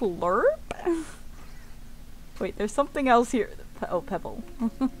stuff. Slurp? Wait, there's something else here. Oh, pebble.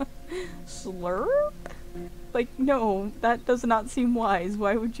 Slurp? Like, no, that does not seem wise.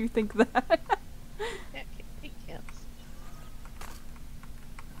 Why would you think that? He can't.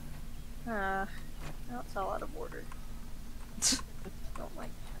 Now it's all out of order. Don't like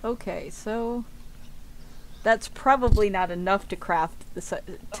that. Okay, so that's probably not enough to craft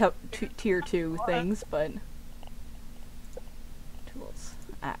the tier 2 things, but tools,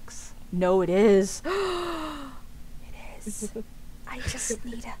 axe. No, it is. It is. I just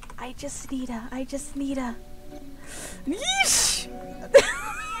need a. Yeesh!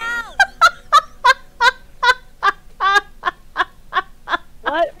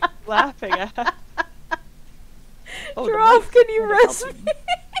 What? Laughing at? Oh, the Droff, mic's can you gonna rest help me?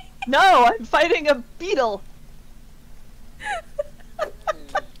 No, I'm fighting a beetle.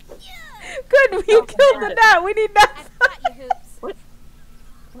 Good, we killed the gnat. We need gnat. I've got you, Hoops.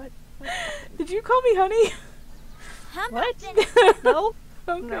 What? Did you call me honey? Hum What? nothing. No?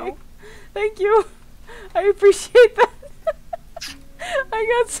 Okay. No. Thank you. I appreciate that.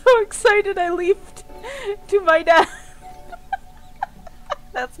 I got so excited I leaped to my dad.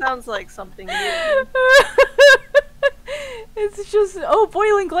 That sounds like something new. It's just, oh,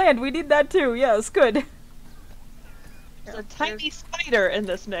 boiling gland. We need that too. Yes, good. There's a tiny spider in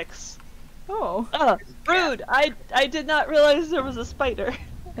this mix. Oh. Rude! I did not realize there was a spider.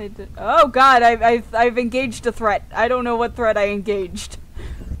 I did. Oh God, I've engaged a threat. I don't know what threat I engaged.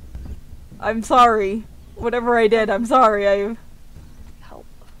 I'm sorry. Whatever I did, I'm sorry. I've Help.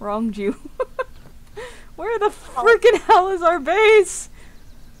 wronged you. Where the frickin' hell is our base?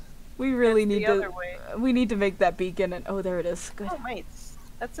 We really need the to. other way. We need to make that beacon. And oh, there it is. Good. Oh, mates.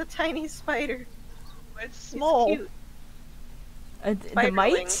 That's a tiny spider. It's He's small. cute. The Spiderling.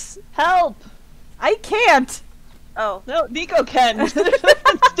 mites? Help! I can't. Oh, No, Nico can.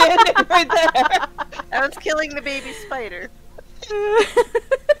 Standing right there. I was killing the baby spider.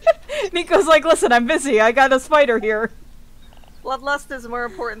 Nico's like, listen, I'm busy. I got a spider here. Bloodlust is more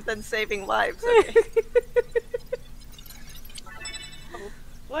important than saving lives, okay?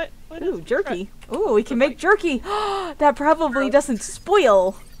 What Ooh, is jerky. Ooh, we can make jerky. That probably doesn't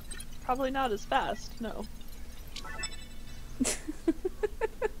spoil. Probably not as fast, no.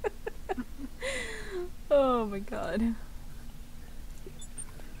 Oh my god.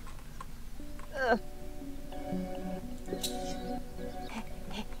 Ugh.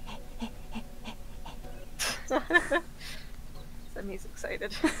 Semi's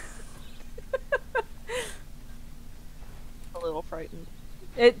excited. A little frightened.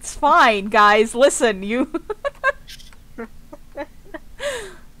 It's fine, guys. Listen, you.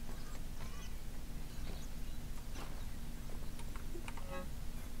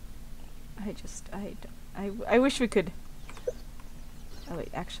 I wish we could. Oh wait,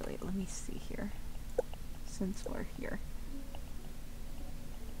 actually, let me see here. Since we're here.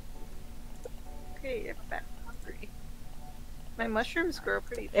 Okay, I'm back hungry. My mushrooms grow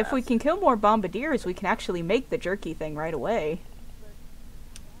pretty fast. If we can kill more bombardiers, we can actually make the jerky thing right away.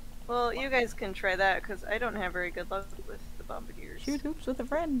 Well, you guys can try that, because I don't have very good luck with the bombardiers. Shoot hoops with a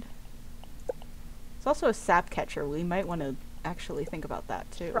friend. It's also a sap catcher. We might want to actually think about that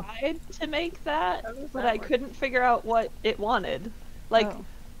too. Tried to make that, How does but that I work? couldn't figure out what it wanted. Like, Oh.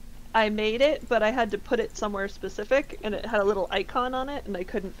 I made it, but I had to put it somewhere specific, and it had a little icon on it, and I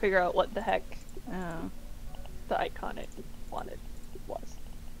couldn't figure out what the heck Oh. the icon it wanted was.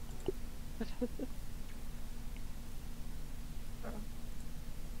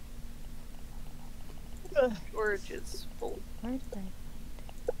 Storage is full. Where did I?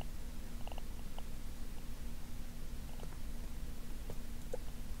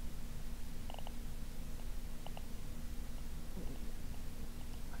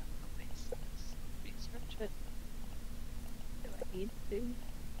 Research it. Do I need to?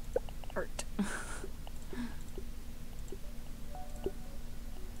 Art.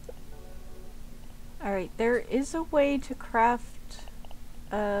 Alright, there is a way to craft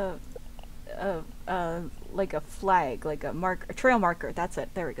like a flag, like a trail marker. That's it.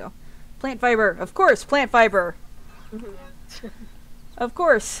 There we go. Plant fiber. Of course, plant fiber. Of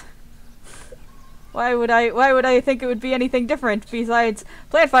course. Why would I think it would be anything different besides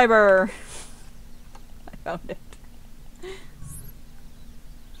plant fiber? I found it.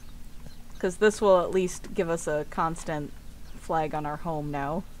 Because this will at least give us a constant flag on our home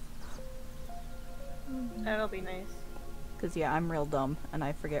now. That'll be nice. Because, yeah, I'm real dumb, and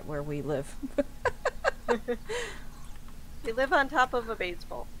I forget where we live. We live on top of a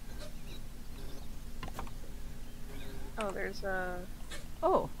baseball. Oh, there's a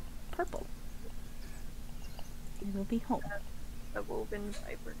Oh, purple. It'll be home, woven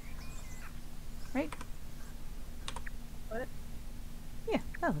fiber. right? What? Yeah,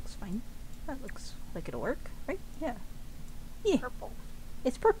 that looks fine. That looks like it'll work, right? Yeah. Yeah, Purple.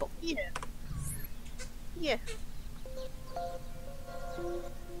 it's purple. Yeah. Yeah.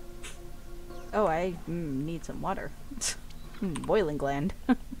 Oh, I need some water. Boiling gland.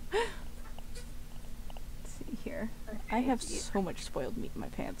 Let's see here. I have so much spoiled meat in my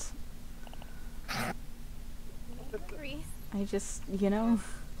pants. Hungry. I just, you know.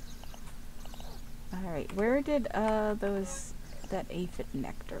 Alright, where did that aphid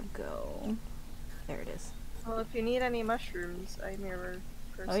nectar go? There it is. Well, if you need any mushrooms, I'm your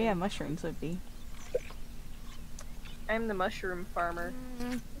person. Oh yeah, mushrooms would be. I'm the mushroom farmer.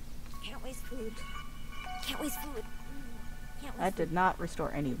 Can't waste food. Can't waste food. Can't waste That did not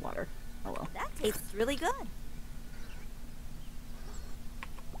restore any water. Oh well. That tastes really good.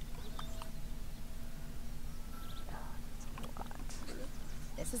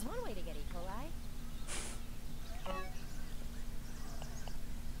 This is one way to get E. coli.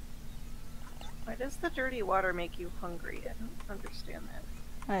 Why does the dirty water make you hungry? I don't understand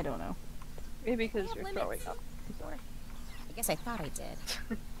that. I don't know. Maybe because have you're limits. throwing up. Or, I guess I thought I did.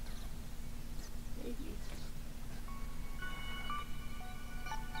 Maybe.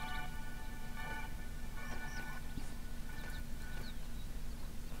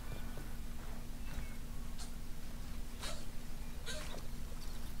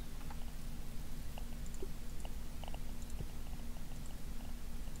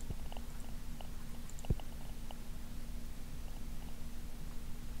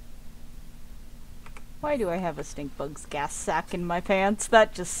 Why do I have a stink bug's gas sack in my pants?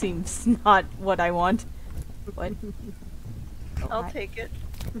 That just seems not what I want. What? Oh, I'll hi. take it.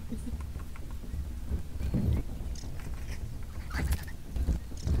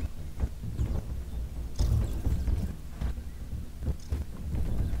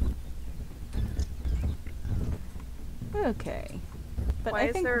 Okay. But Why I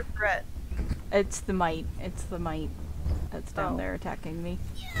is think there a threat? it's the mite. It's the mite. That's down Oh. there attacking me.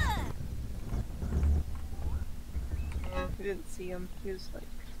 I didn't see him. He was like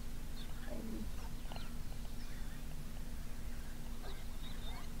tiny.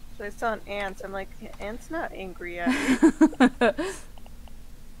 So I saw an ant. I'm like, ant's not angry at me.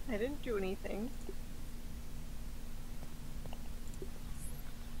 I didn't do anything.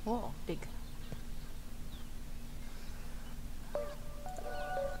 Whoa, big.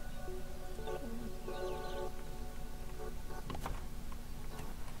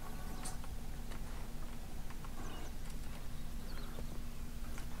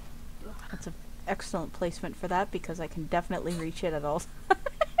 That's an excellent placement for that because I can definitely reach it at all.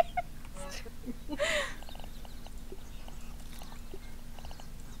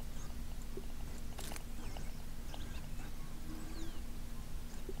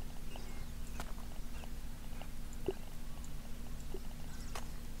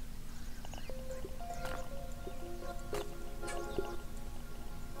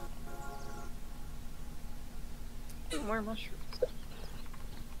 More mushrooms.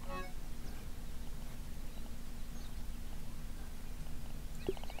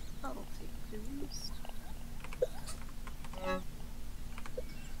 I'll take these.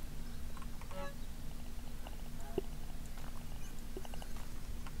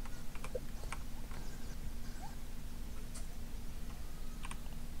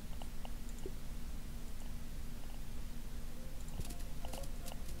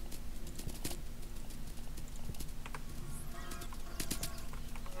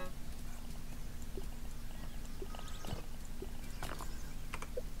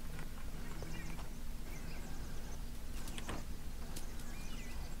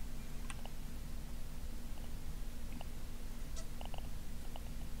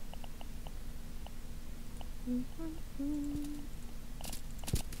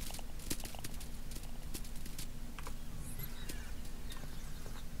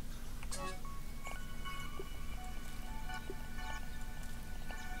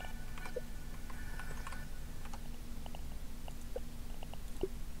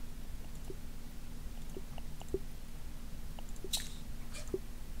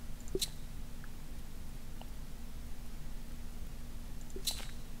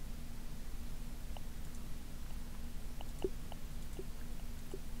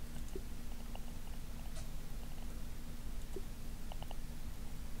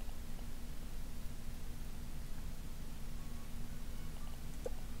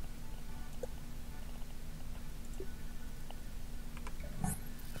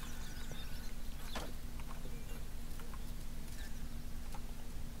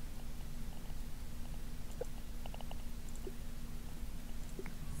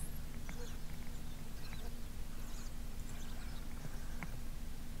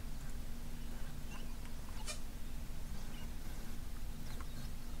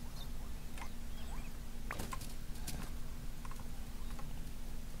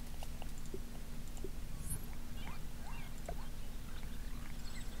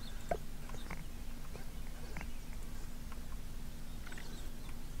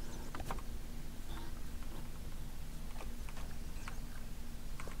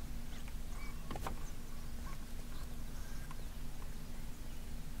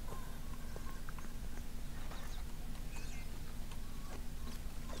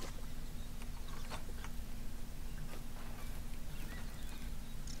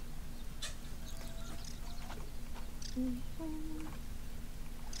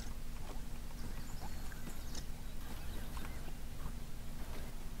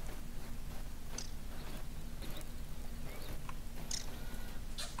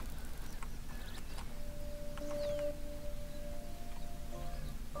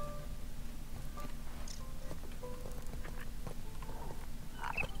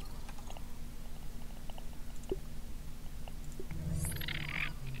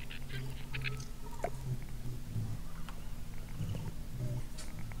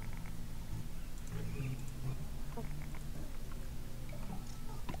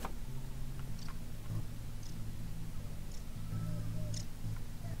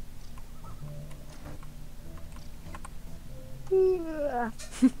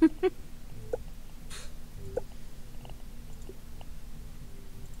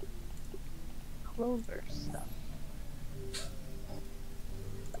 Clover stuff.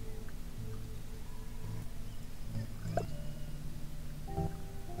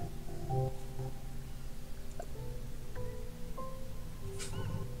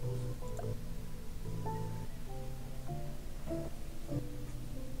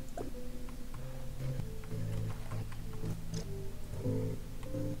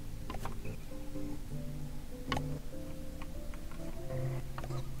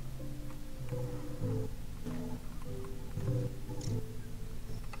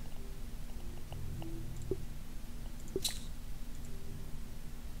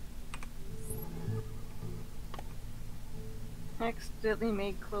 accidentally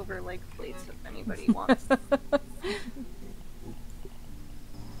made Clover like plates if anybody wants. There's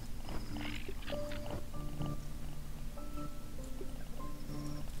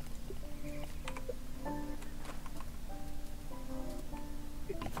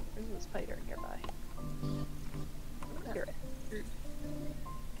a spider nearby. Hear it.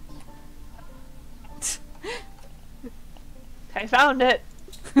 I found it!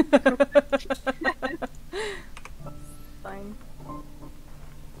 Fine.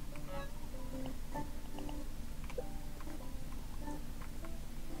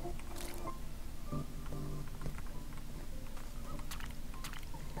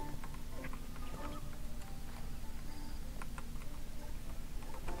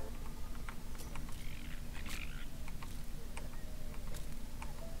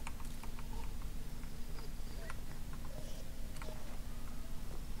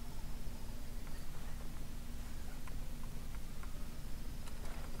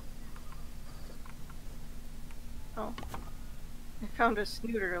 Oh. I found a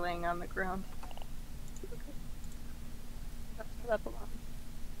snooter laying on the ground. That's where that belongs.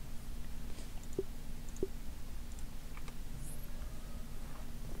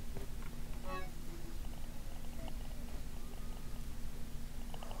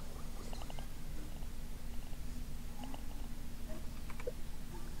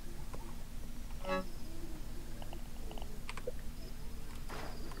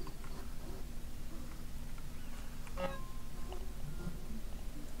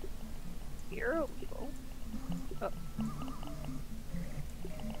 You're illegal. Oh.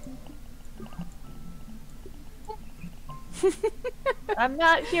 I'm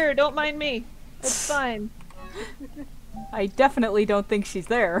not here, don't mind me. It's fine. I definitely don't think she's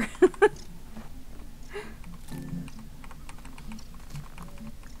there.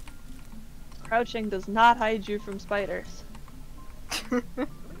 Crouching does not hide you from spiders. Good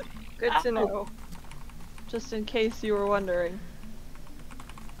to know. Just in case you were wondering.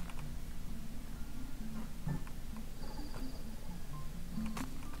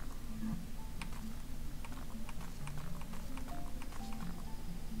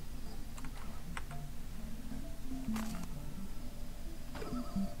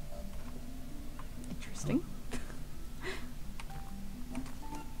 Interesting.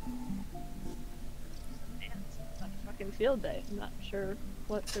 It's a fucking field day. I'm not sure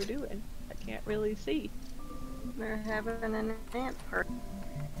what they're doing. I can't really see. They're having an ant party.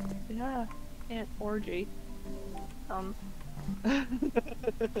 Yeah, ant orgy.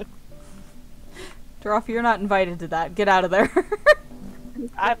 Droff, you're not invited to that. Get out of there.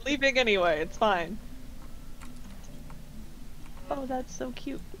 I'm leaving anyway, it's fine. Oh, that's so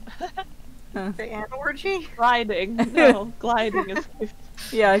cute. The ant orgy? Gliding. No, gliding is cute.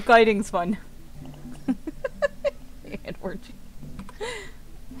 Yeah, gliding's fun. And orgy.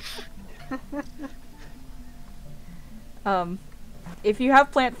 If you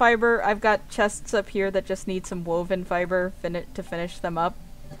have plant fiber, I've got chests up here that just need some woven fiber to finish them up.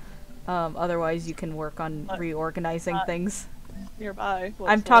 Otherwise, you can work on reorganizing things. Nearby.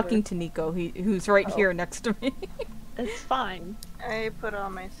 I'm talking to Nico, who's right here next to me. It's fine. I put all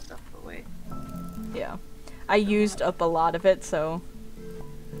my stuff away. Yeah. I used up a lot of it, so...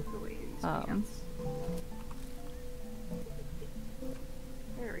 Away these ants.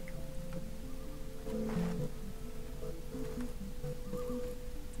 There we go.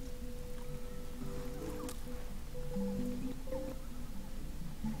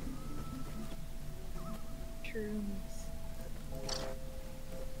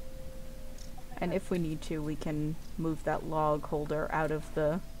 And if we need to, we can move that log holder out of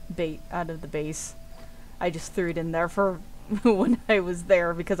the base. I just threw it in there for when I was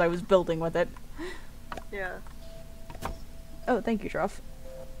there because I was building with it. Yeah. Oh, thank you, Droff.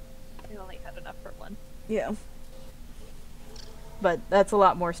 I only had enough for one. Yeah. But that's a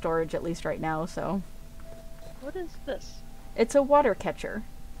lot more storage, at least right now, so... What is this? It's a water catcher.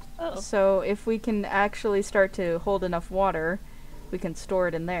 Oh. So if we can actually start to hold enough water, we can store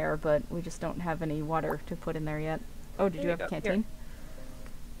it in there, but we just don't have any water to put in there yet. Oh, did you have a canteen?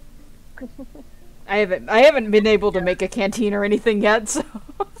 I haven't been able to make a canteen or anything yet, so...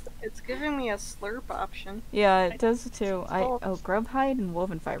 It's giving me a slurp option. Yeah, it does too. Oh, grub hide and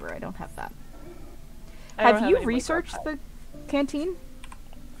woven fiber. I don't have that. I don't Have you any more researched grub the hide. canteen?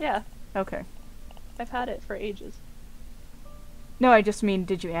 Yeah, Okay. I've had it for ages. No, I just mean,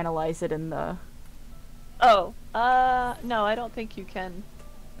 did you analyze it in the... Oh, no, I don't think you can.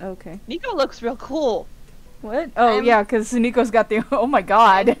 Okay. Nico looks real cool. What? Oh, yeah, because Nico's got the... Oh my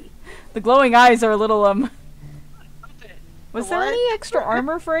god. The glowing eyes are a little, Was there What? any extra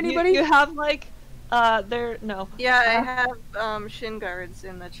armor for anybody? You have, like, No. Yeah, I have shin guards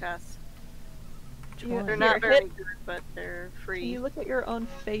in the chest. You, They're not here, very hit. good, but they're Can free. you look at your own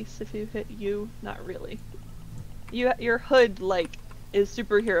face if you hit you? Not really. Your hood, like, is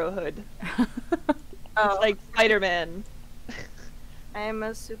superhero hood. Oh, It's like Spider-Man. I am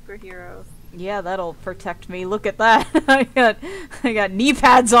a superhero. Yeah, that'll protect me. Look at that. I got knee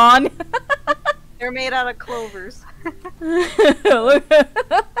pads on. They're made out of clovers. Look.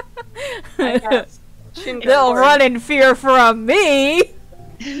 I have shin guard They'll guards. run in fear from me.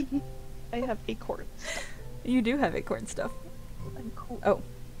 I have acorns. You do have acorn stuff. I'm cool. Oh,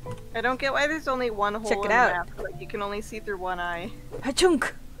 I don't get why there's only one hole Check in it the out. map. Like, you can only see through one eye.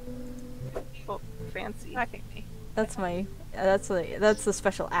 ha-chunk. Oh, fancy. Attacking me. That's my. That's the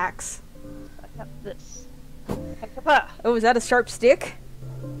special axe. I have this. Hakapa! Oh, is that a sharp stick?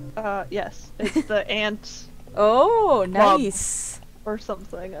 Yes. It's the ant Oh, Club. nice. or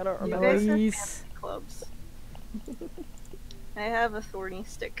something. I don't You remember. guys have Nice. fancy clubs. I have a thorny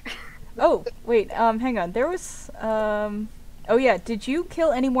stick. Oh, wait. Hang on. There was. Oh yeah. Did you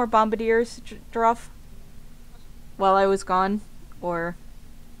kill any more bombardiers, Droff? While I was gone, or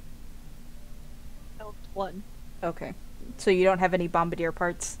Killed one. okay. So you don't have any bombardier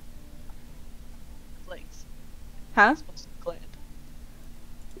parts, Legs. huh? Supposed to gland.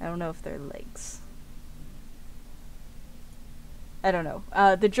 I don't know if they're legs. I don't know.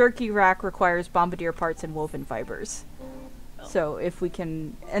 The jerky rack requires bombardier parts and woven fibers. Oh. So if we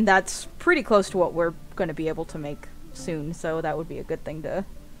can, and that's pretty close to what we're going to be able to make soon. So that would be a good thing to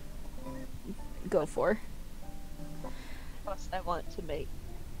go for. Plus, I want to make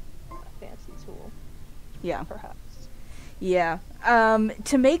a fancy tool, Yeah. perhaps. Yeah.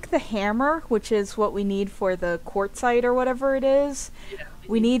 To make the hammer, which is what we need for the quartzite or whatever it is, Yeah.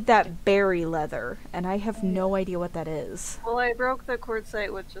 we need that berry leather, and I have no idea what that is. Well, I broke the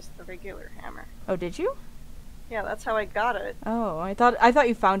quartzite with just the regular hammer. Oh, did you? Yeah, that's how I got it. Oh, I thought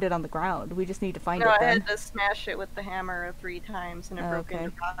you found it on the ground. We just need to find No, it I then. had to smash it with the hammer 3 times and it broke Okay.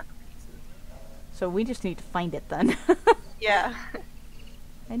 into rock pieces. So we just need to find it then. Yeah.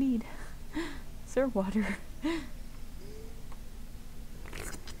 I need. Is there water?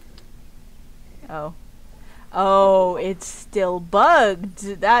 Oh. Oh, it's still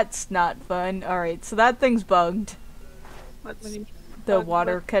bugged. That's not fun. Alright, so that thing's bugged. What's What do you- The Bugged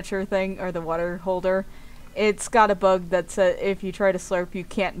water with? catcher thing, or the water holder. It's got a bug that says if you try to slurp, you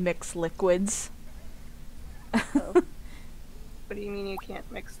can't mix liquids. what do you mean you can't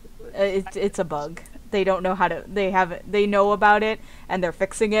mix the fluid? It's a bug. They don't know how to. They know about it and they're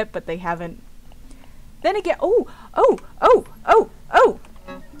fixing it, but they haven't. Then again, oh.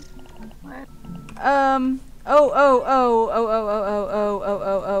 What?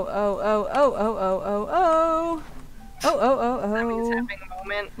 Sammy's having a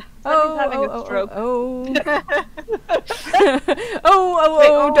moment. having a stroke.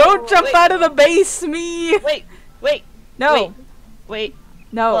 Don't jump wait. out of the base, me! Wait. No. Wait.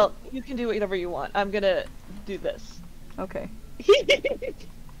 No. Well, you can do whatever you want. I'm gonna do this. Okay.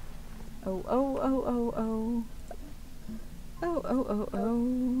 Oh.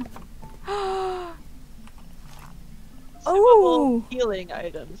 Oh. Healing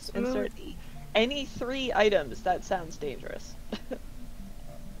items. Insert Smoothie. any 3 items. That sounds dangerous.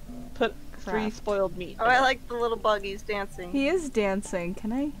 Put 3 Craft. spoiled meat. Oh, in I it. like the little buggies dancing. He is dancing.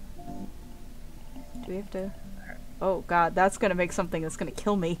 Can I? Do we have to? Oh god, that's gonna make something that's gonna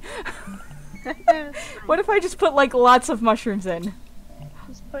kill me. What if I just put like lots of mushrooms in?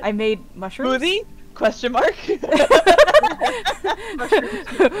 Just put I made mushrooms. smoothie? Question mark. Who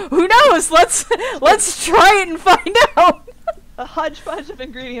knows? Let's try it and find out. A hodgepodge of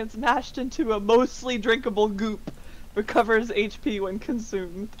ingredients mashed into a mostly drinkable goop recovers HP when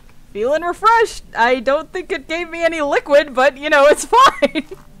consumed. Feeling refreshed. I don't think it gave me any liquid, but you know it's fine.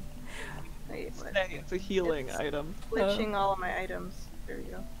 Wait, what? Say it's a healing It's- item. Glitching all of my items. There you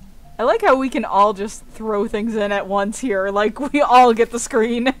go. I like how we can all just throw things in at once here. Like we all get the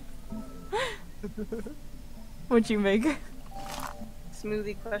screen. What'd you make?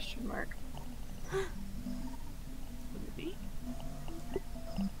 Smoothie question mark. Smoothie?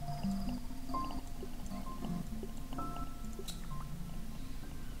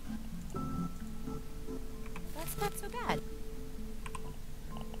 That's not so bad.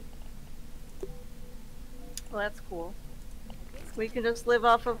 Well, that's cool. We can just live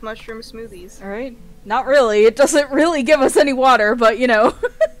off of mushroom smoothies. Alright. Not really. It doesn't really give us any water, but you know.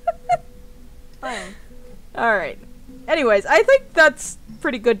 Fine. Alright. Anyways, I think that's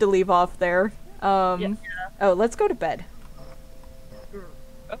pretty good to leave off there. Yeah. Oh, let's go to bed. Okay.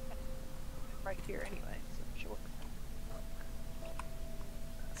 Right here anyway, so sure.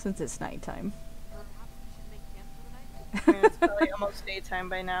 Since it's nighttime. I mean, it's probably almost daytime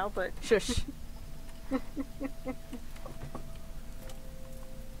by now, but Shush.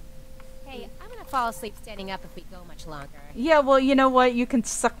 Hey, I'm gonna fall asleep standing up if we go much longer. Yeah, well, you know what? You can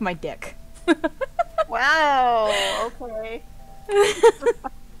suck my dick. wow. Okay.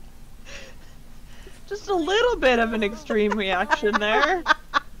 Just a little bit of an extreme reaction there.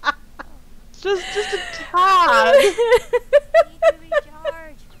 Just a tad. Need to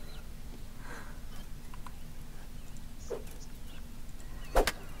recharge.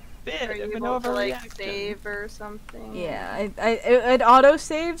 Bit Are you of an able to like overreaction. save or something? Yeah, it auto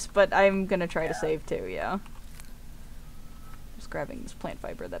saves, but I'm gonna try to save too. Yeah. Just grabbing this plant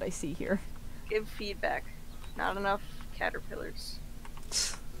fiber that I see here. Give feedback. Not enough caterpillars.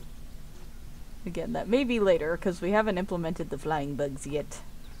 Again, that may be later because we haven't implemented the flying bugs yet.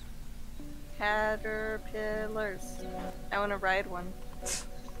 Caterpillars. I want to ride one.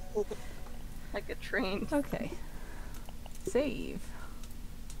 Like a train. Okay. Save.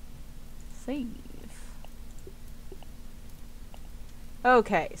 Save.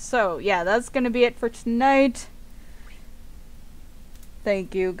 Okay, so yeah, that's gonna be it for tonight.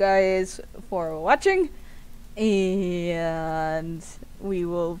 Thank you guys for watching, and we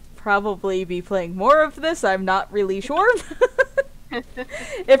will probably be playing more of this. I'm not really sure.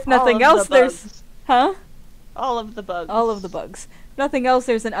 If nothing All of else, the there's... bugs. Huh? All of the bugs. All of the bugs. If nothing else,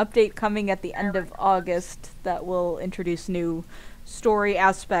 there's an update coming at the end of August that will introduce new story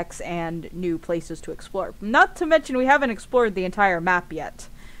aspects and new places to explore. Not to mention we haven't explored the entire map yet.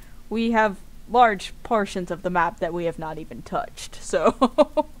 We have large portions of the map that we have not even touched, so...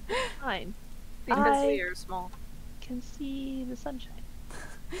 Fine. Because I- we are small. Can see the sunshine.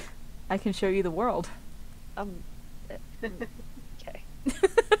 I can show you the world. Okay.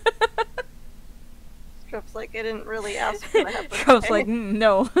 Strup's like, I didn't really ask for that. but I was okay. like,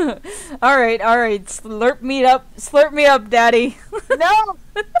 no. Alright, slurp me up, daddy. no!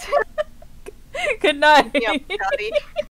 Good night. Yep, Scotty.